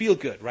makes you feel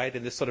good, right,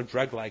 in this sort of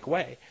drug-like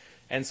way.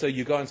 And so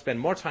you go and spend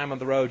more time on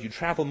the road, you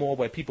travel more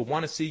where people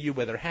want to see you,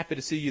 where they're happy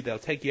to see you, they'll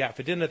take you out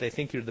for dinner, they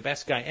think you're the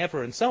best guy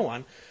ever, and so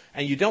on.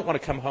 And you don't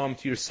want to come home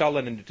to your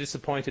sullen and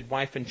disappointed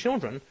wife and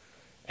children.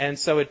 And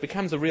so it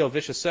becomes a real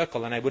vicious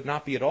circle, and I would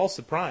not be at all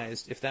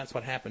surprised if that's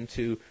what happened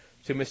to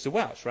Mr.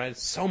 Welch, right?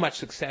 It's so much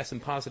success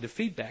and positive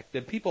feedback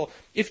that people,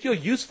 if you're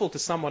useful to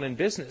someone in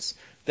business,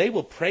 they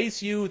will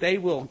praise you, they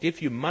will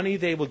give you money,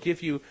 they will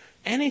give you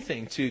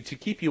anything to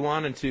keep you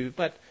on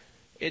but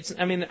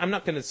I'm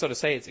not going to sort of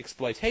say it's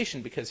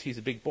exploitation because he's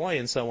a big boy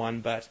and so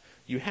on, but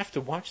you have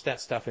to watch that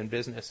stuff in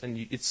business, and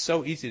it's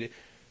so easy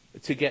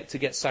to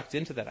get sucked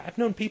into that. I've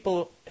known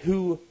people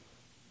who,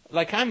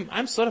 like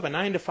I'm sort of a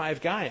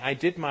 9-to-5 guy. I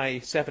did my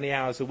 70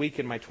 hours a week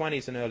in my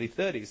 20s and early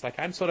 30s. Like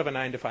I'm sort of a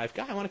 9-to-5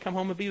 guy. I want to come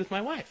home and be with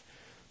my wife.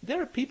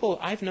 There are people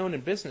I've known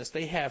in business,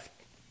 they have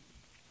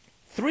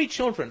 3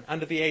 children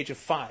under the age of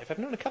 5. I've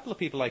known a couple of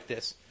people like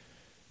this.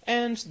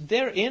 And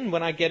they're in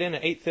when I get in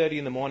at 8:30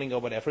 in the morning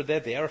or whatever. They're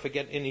there. If I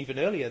get in even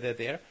earlier, they're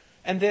there.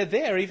 And they're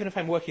there even if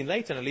I'm working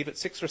late and I leave at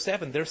 6 or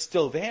 7, they're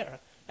still there.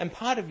 And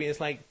part of me is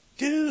like,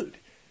 dude,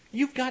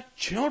 you've got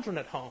children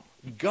at home.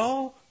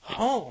 Go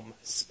home.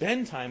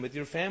 Spend time with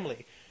your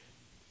family.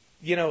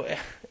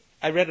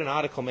 I read an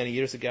article many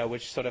years ago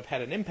which sort of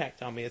had an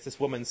impact on me. As this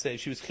woman said,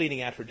 she was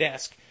cleaning out her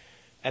desk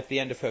at the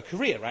end of her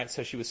career, right?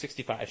 So she was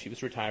 65. She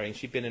was retiring.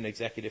 She'd been an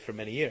executive for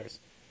many years.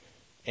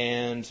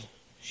 And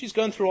she's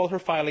going through all her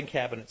filing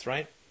cabinets,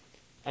 right?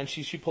 And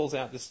she pulls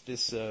out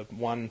this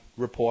one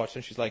report,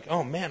 and she's like,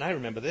 oh, man, I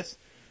remember this.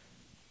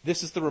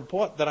 This is the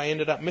report that I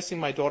ended up missing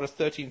my daughter's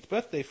 13th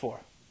birthday for.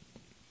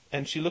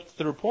 And she looked at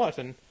the report,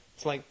 and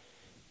it's like,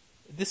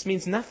 this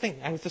means nothing.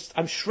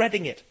 I'm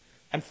shredding it.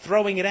 I'm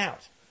throwing it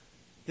out.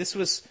 This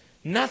was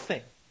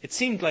nothing. It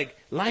seemed like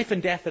life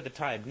and death at the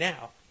time.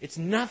 Now, it's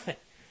nothing.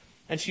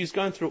 And she's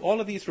going through all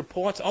of these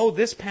reports. Oh,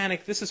 this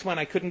panic. This is when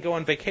I couldn't go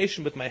on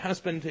vacation with my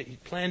husband. He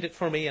planned it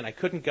for me, and I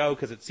couldn't go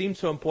because it seemed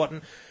so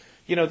important.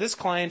 This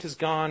client is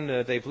gone.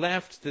 They've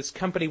left. This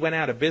company went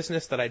out of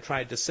business that I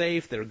tried to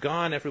save. They're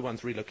gone.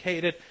 Everyone's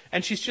relocated.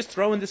 And she's just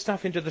throwing this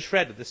stuff into the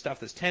shredder, this stuff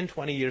that's 10,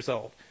 20 years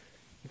old,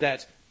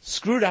 that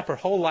screwed up her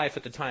whole life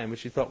at the time, which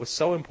she thought was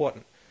so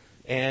important.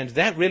 And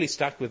that really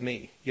stuck with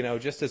me,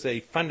 just as a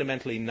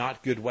fundamentally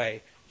not good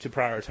way to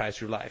prioritize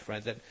your life,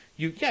 right? That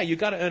you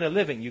got to earn a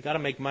living, you got to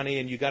make money,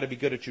 and you got to be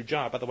good at your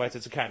job. Otherwise,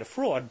 it's a kind of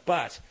fraud.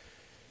 But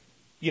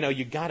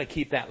you got to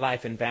keep that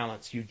life in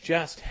balance. You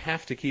just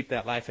have to keep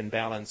that life in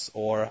balance,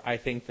 or I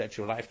think that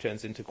your life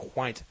turns into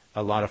quite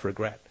a lot of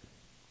regret.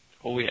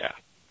 Oh yeah,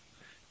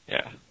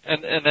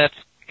 and that's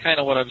kind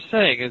of what I'm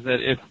saying is that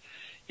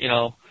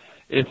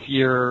if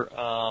you're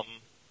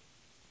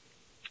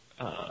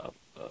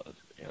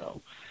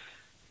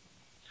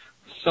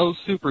so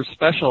super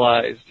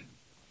specialized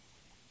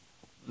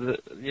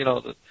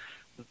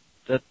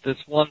that this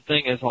one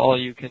thing is all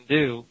you can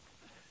do,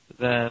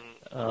 then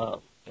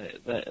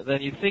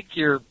you think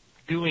you're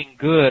doing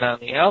good on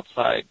the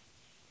outside,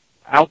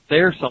 out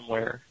there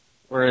somewhere,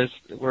 whereas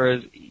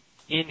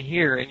in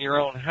here in your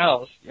own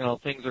house,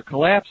 things are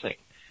collapsing,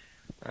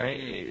 right?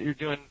 You're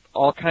doing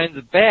all kinds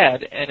of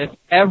bad, and if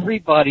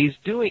everybody's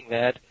doing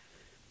that,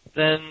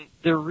 then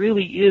there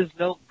really is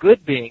no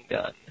good being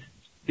done,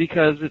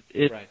 because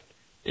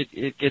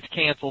it gets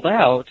canceled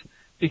out,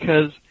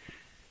 because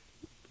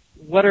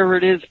whatever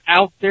it is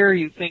out there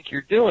you think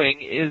you're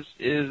doing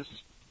is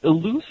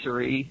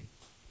illusory,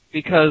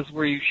 because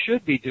where you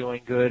should be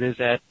doing good is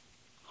at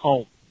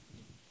home.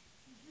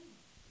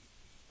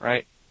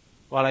 Right?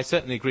 Well, I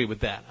certainly agree with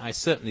that.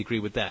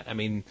 I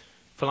mean,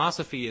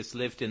 philosophy is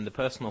lived in the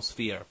personal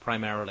sphere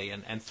primarily,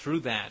 and through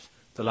that,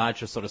 the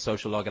larger sort of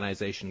social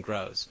organization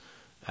grows.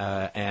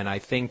 And I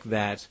think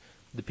that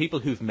the people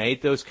who've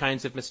made those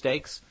kinds of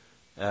mistakes,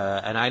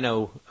 and I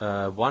know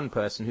one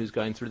person who's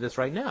going through this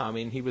right now. I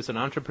mean, he was an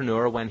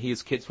entrepreneur when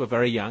his kids were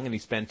very young, and he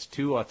spent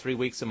 2 or 3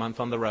 weeks a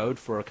month on the road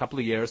for a couple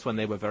of years when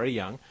they were very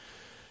young.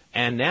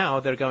 And now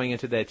they're going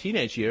into their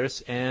teenage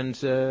years, and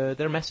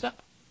they're messed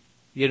up.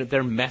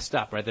 They're messed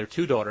up, right? Their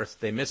 2 daughters,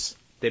 they missed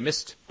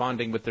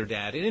bonding with their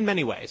dad in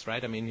many ways,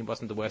 right? I mean, he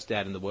wasn't the worst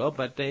dad in the world,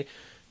 but they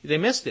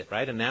missed it,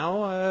 right? And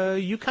now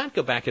you can't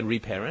go back and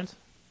reparent,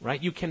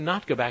 right? You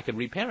cannot go back and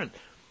reparent.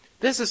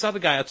 There's this other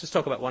guy. I'll just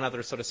talk about one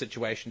other sort of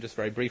situation, just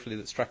very briefly,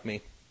 that struck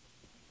me.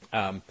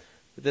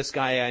 This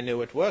guy I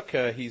knew at work,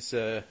 he's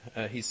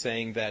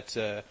saying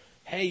that,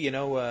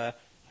 hey,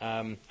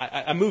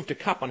 I moved a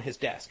cup on his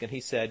desk, and he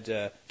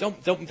said,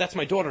 don't, that's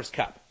my daughter's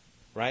cup,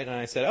 right? And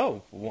I said,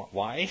 oh,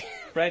 why,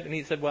 right? And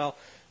he said, well,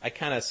 I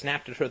kind of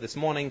snapped at her this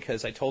morning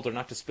because I told her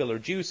not to spill her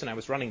juice, and I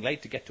was running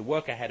late to get to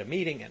work. I had a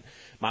meeting, and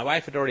my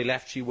wife had already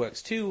left. She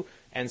works too,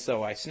 and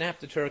so I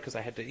snapped at her because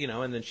I had to,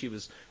 and then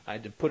I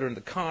had to put her in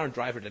the car and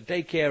drive her to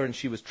daycare, and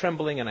she was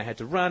trembling, and I had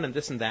to run, and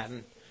this and that,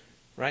 and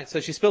right? So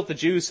she spilled the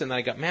juice, and then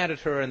I got mad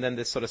at her, and then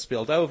this sort of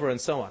spilled over, and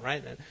so on,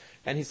 right?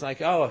 And he's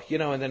like, oh,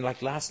 and then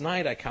like last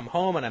night I come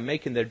home, and I'm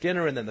making their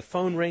dinner, and then the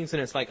phone rings,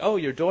 and it's like, oh,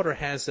 your daughter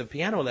has a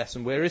piano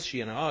lesson. Where is she?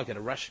 And I got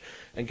to rush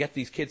and get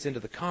these kids into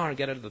the car and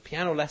get her to the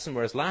piano lesson,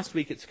 whereas last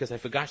week it's because I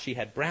forgot she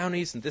had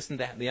brownies and this and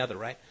that and the other,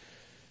 right?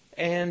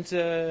 And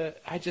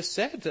I just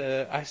said,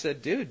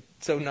 dude,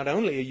 so not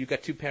only you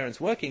got 2 parents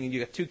working and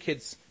you got 2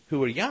 kids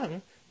who are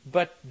young,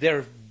 but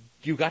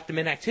you got them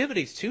in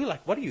activities too.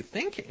 Like, what are you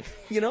thinking?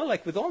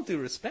 Like, with all due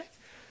respect,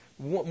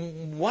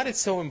 what is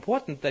so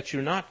important that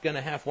you're not going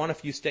to have one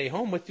of you stay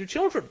home with your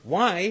children?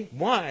 Why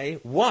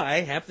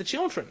have the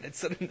children?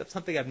 It's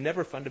something I've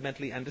never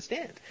fundamentally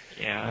understand.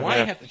 Yeah. Why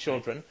have the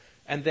children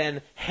and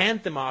then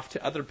hand them off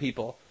to other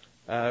people?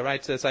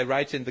 Right, so as I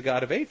write in The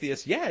God of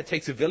Atheists, it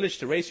takes a village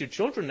to raise your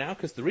children now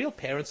because the real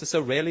parents are so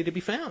rarely to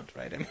be found,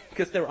 right? I mean,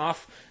 because they're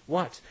off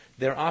what?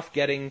 They're off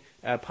getting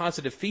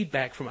positive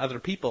feedback from other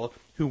people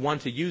who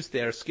want to use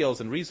their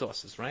skills and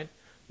resources, right?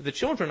 The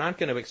children aren't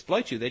going to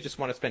exploit you. They just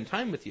want to spend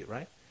time with you,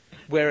 right?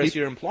 Whereas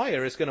your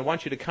employer is going to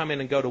want you to come in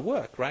and go to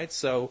work, right?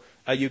 So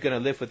are you going to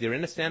live with your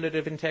inner standard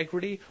of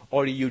integrity,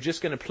 or are you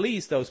just going to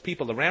please those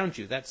people around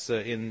you? That's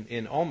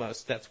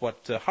that's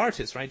what Hart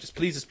is, right? Just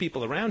pleases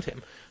people around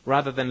him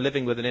rather than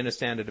living with an inner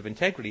standard of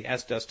integrity,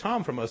 as does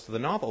Tom for most of the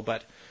novel.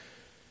 But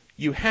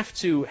you have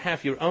to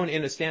have your own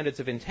inner standards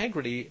of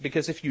integrity,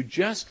 because if you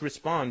just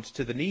respond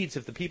to the needs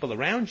of the people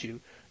around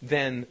you,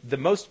 then the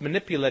most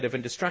manipulative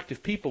and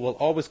destructive people will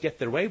always get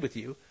their way with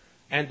you.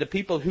 And the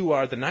people who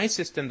are the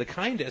nicest and the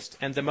kindest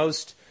and the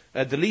most,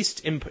 the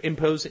least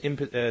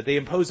they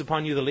impose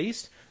upon you the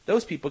least,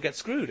 those people get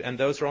screwed, and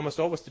those are almost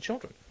always the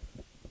children.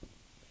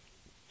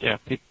 Yeah,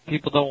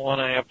 people don't want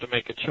to have to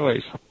make a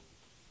choice.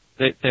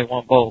 They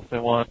want both. They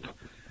want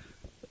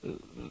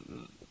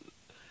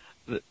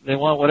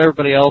what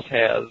everybody else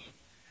has,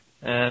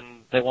 and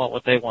they want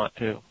what they want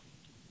too.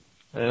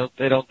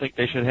 They don't think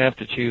they should have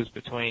to choose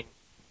between,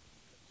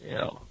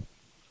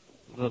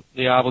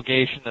 the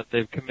obligation that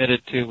they've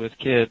committed to with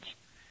kids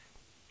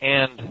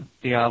and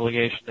the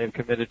obligation they've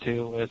committed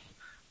to with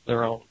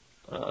their own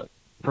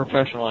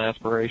professional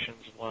aspirations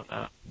and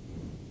whatnot.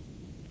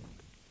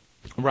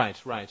 Right.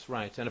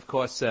 And of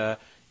course,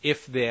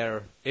 if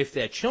their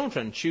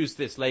children choose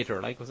this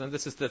later, like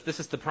this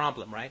is the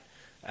problem, right?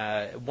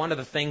 One of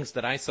the things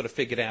that I sort of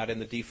figured out in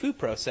the DFU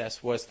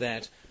process was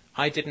that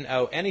I didn't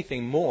owe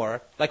anything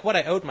more. Like, what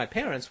I owed my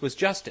parents was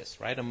justice,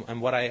 right? And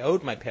what I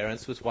owed my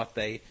parents was what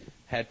they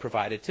had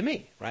provided to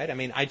me, right? I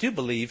mean, I do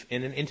believe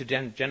in an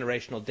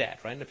intergenerational debt,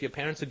 right? And if your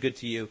parents are good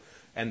to you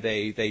and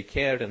they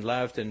cared and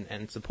loved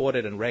and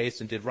supported and raised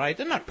and did right,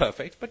 they're not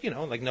perfect, but,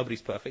 like,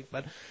 nobody's perfect.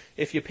 But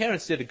if your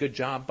parents did a good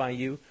job by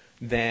you,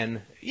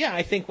 then,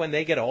 I think when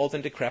they get old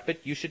and decrepit,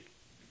 you should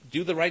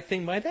do the right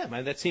thing by them.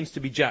 And that seems to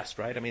be just,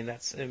 right?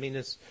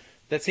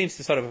 That seems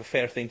to sort of a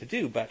fair thing to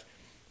do. But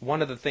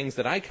one of the things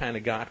that I kind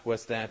of got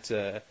was that,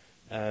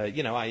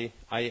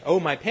 I owe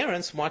my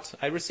parents what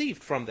I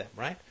received from them,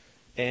 right?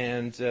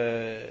 And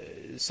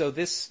so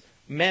this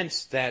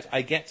meant that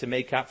I get to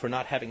make up for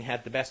not having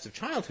had the best of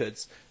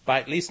childhoods by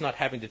at least not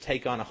having to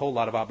take on a whole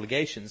lot of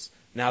obligations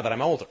now that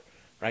I'm older,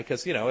 right?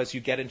 Because, as you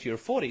get into your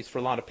 40s, for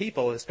a lot of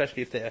people,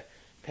 especially if their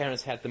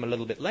parents had them a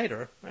little bit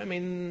later,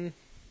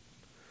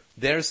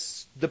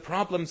 there's the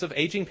problems of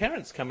aging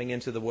parents coming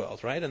into the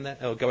world, right?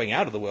 And going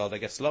out of the world, I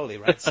guess, slowly,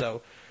 right?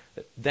 So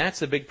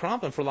that's a big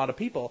problem for a lot of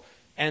people.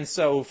 And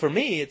so for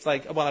me, it's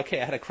like, well,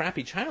 okay, I had a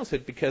crappy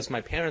childhood because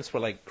my parents were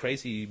like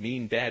crazy,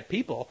 mean, bad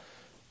people.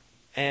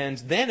 And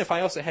then if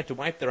I also had to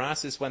wipe their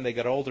asses when they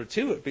got older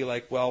too, it'd be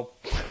like, well,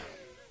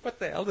 what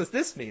the hell does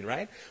this mean,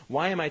 right?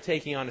 Why am I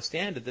taking on a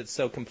standard that's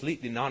so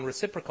completely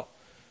non-reciprocal,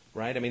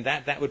 right? I mean,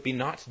 that would be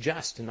not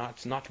just,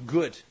 not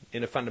good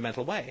in a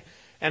fundamental way.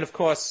 And of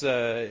course,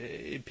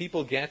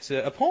 people get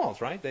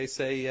appalled, right? They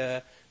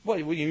say, well,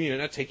 you're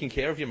not taking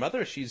care of your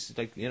mother. She's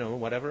like,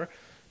 whatever.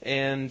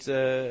 And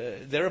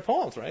they're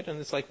appalled, right? And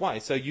it's like, why?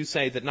 So you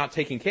say that not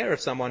taking care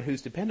of someone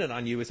who's dependent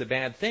on you is a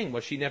bad thing.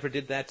 Well, she never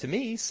did that to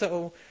me,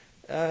 so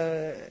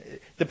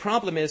the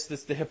problem is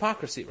this, the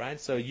hypocrisy, right?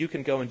 So you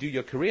can go and do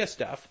your career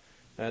stuff.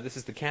 This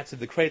is the Cats of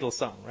the Cradle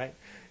song, right?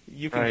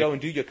 You can go and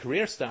do your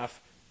career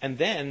stuff, and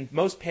then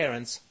most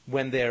parents,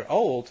 when they're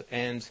old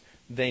and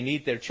they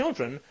need their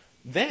children,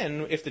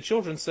 then if the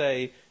children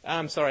say,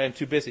 I'm sorry, I'm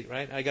too busy,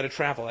 right? I got to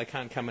travel. I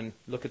can't come and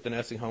look at the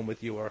nursing home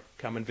with you or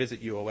come and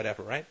visit you or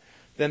whatever, right?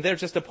 Then they're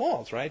just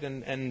appalled, right?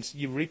 And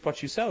you reap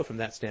what you sow from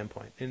that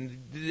standpoint.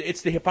 And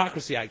it's the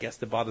hypocrisy, I guess,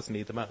 that bothers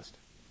me the most.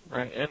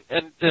 Right.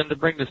 And to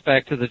bring this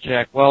back to the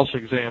Jack Welch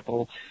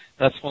example,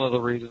 that's one of the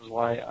reasons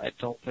why I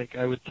don't think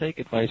I would take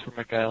advice from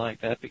a guy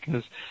like that,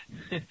 because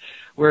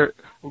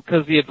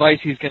the advice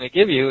he's going to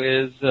give you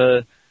is,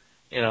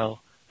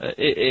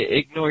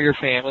 ignore your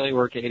family,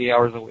 work 80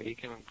 hours a week,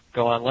 and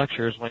go on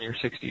lectures when you're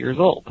 60 years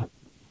old.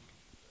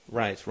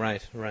 Right.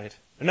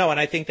 No, and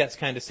I think that's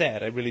kind of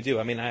sad. I really do.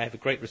 I mean, I have a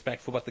great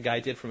respect for what the guy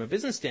did from a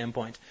business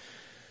standpoint,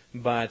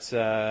 but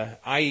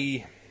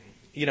I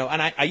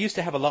used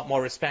to have a lot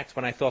more respect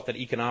when I thought that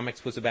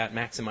economics was about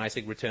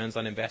maximizing returns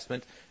on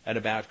investment and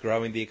about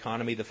growing the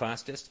economy the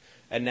fastest.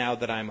 And now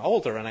that I'm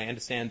older and I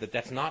understand that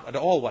that's not at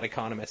all what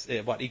economics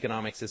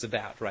is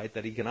about, right?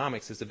 That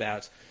economics is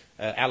about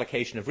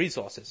allocation of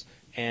resources,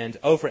 and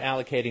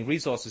over-allocating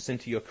resources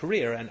into your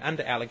career and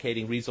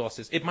under-allocating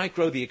resources. It might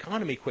grow the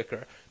economy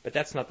quicker, but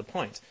that's not the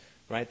point.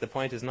 Right? The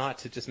point is not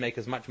to just make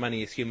as much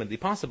money as humanly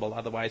possible.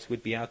 Otherwise,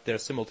 we'd be out there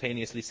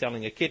simultaneously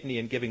selling a kidney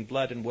and giving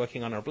blood and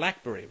working on our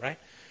BlackBerry, right?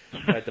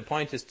 But the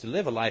point is to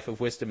live a life of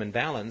wisdom and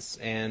balance,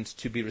 and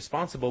to be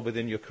responsible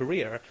within your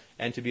career,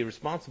 and to be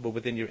responsible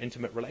within your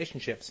intimate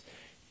relationships.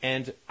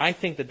 And I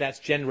think that that's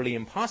generally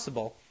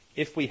impossible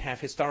if we have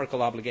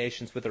historical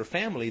obligations with our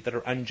family that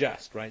are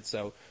unjust, right?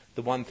 So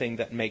the one thing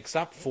that makes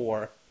up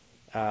for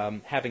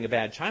having a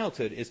bad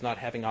childhood is not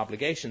having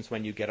obligations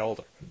when you get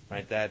older,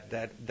 right?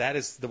 That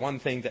is the one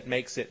thing that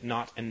makes it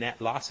not a net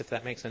loss, if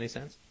that makes any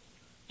sense.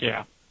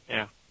 Yeah,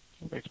 it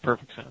makes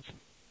perfect sense.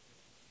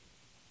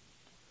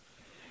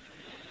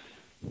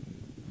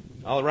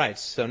 All right,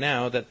 so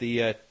now that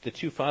the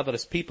two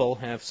fatherless people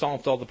have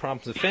solved all the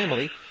problems of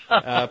family,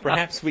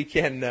 perhaps we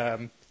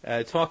can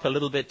talk a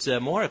little bit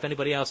more. If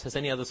anybody else has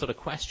any other sort of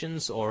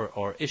questions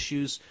or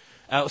issues.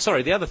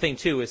 The other thing,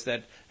 too, is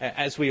that,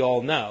 as we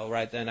all know,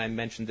 right, and I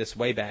mentioned this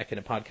way back in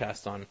a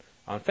podcast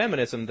on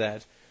feminism,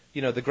 that,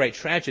 the great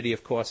tragedy,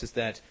 of course, is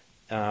that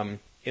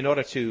in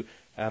order to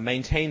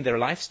maintain their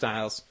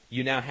lifestyles,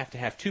 you now have to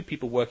have two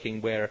people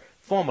working where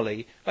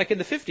formerly, like in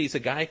the 50s, a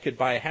guy could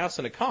buy a house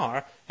and a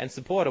car and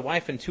support a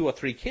wife and 2 or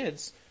 3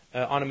 kids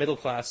on a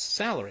middle-class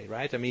salary,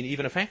 right? I mean,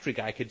 even a factory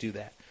guy could do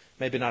that.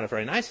 Maybe not a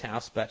very nice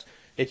house, but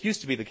it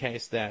used to be the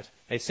case that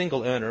a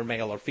single earner,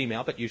 male or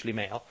female, but usually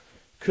male,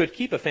 could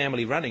keep a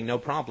family running, no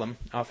problem,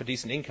 off a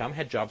decent income,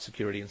 had job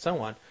security and so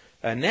on.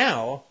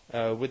 Now,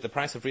 with the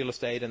price of real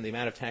estate and the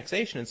amount of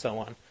taxation and so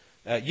on,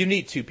 you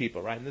need 2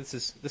 people, right? And this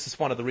is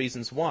one of the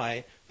reasons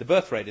why the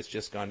birth rate has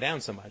just gone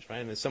down so much, right?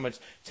 And there's so much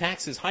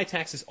taxes, high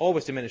taxes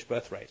always diminish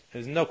birth rate.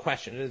 There's no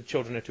question.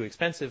 Children are too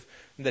expensive,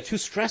 and they're too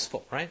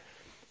stressful, right?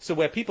 So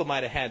where people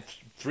might have had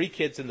 3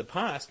 kids in the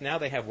past, now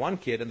they have 1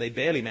 kid and they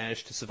barely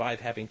manage to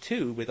survive having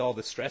 2 with all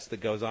the stress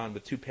that goes on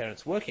with 2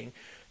 parents working.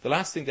 The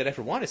last thing they'd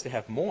ever want is to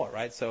have more,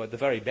 right? So at the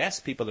very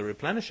best, people are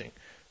replenishing.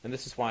 And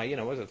this is why,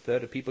 a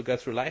third of people go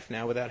through life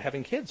now without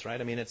having kids,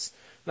 right? I mean, it's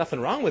nothing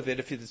wrong with it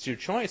if it's your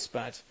choice,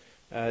 but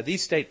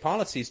these state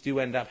policies do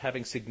end up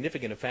having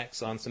significant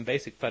effects on some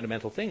basic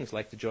fundamental things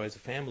like the joys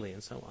of family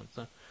and so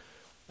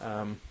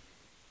on.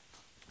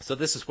 So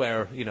this is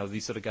where,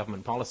 these sort of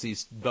government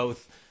policies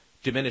both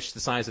diminish the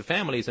size of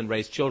families and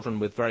raise children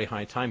with very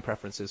high time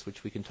preferences,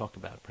 which we can talk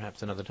about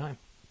perhaps another time.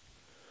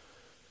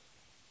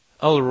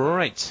 All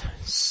right.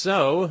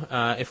 So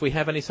if we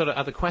have any sort of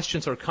other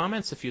questions or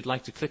comments, if you'd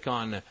like to click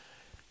on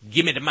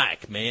 "Give me the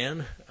mic,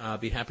 man," I'll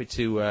be happy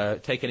to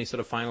take any sort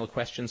of final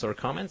questions or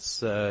comments.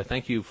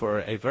 Thank you for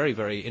a very,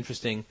 very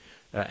interesting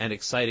and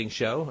exciting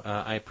show.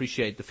 I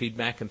appreciate the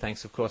feedback, and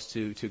thanks, of course,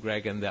 to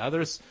Greg and the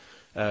others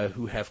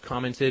who have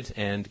commented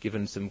and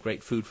given some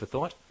great food for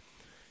thought.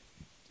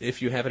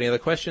 If you have any other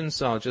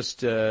questions, I'll just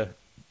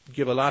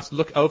give a last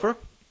look over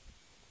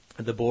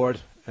at the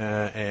board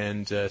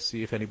and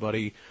see if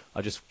anybody,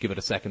 I'll just give it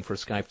a second for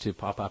Skype to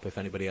pop up if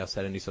anybody else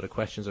had any sort of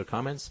questions or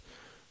comments.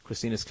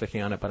 Christina's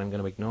clicking on it, but I'm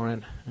going to ignore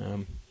it.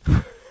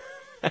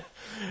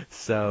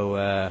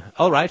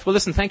 All right. Well,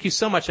 listen, thank you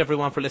so much,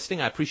 everyone, for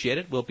listening. I appreciate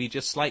it. We'll be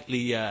just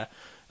slightly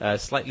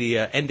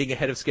ending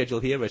ahead of schedule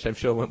here, which I'm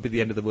sure won't be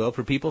the end of the world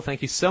for people.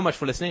 Thank you so much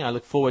for listening. I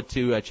look forward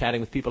to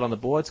chatting with people on the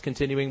boards,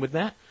 continuing with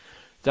that.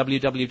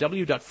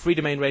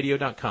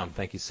 www.freedomainradio.com.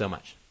 Thank you so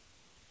much.